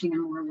engaging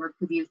in more work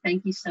with you.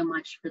 Thank you so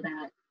much for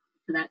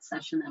that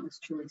session. That was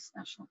truly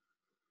special.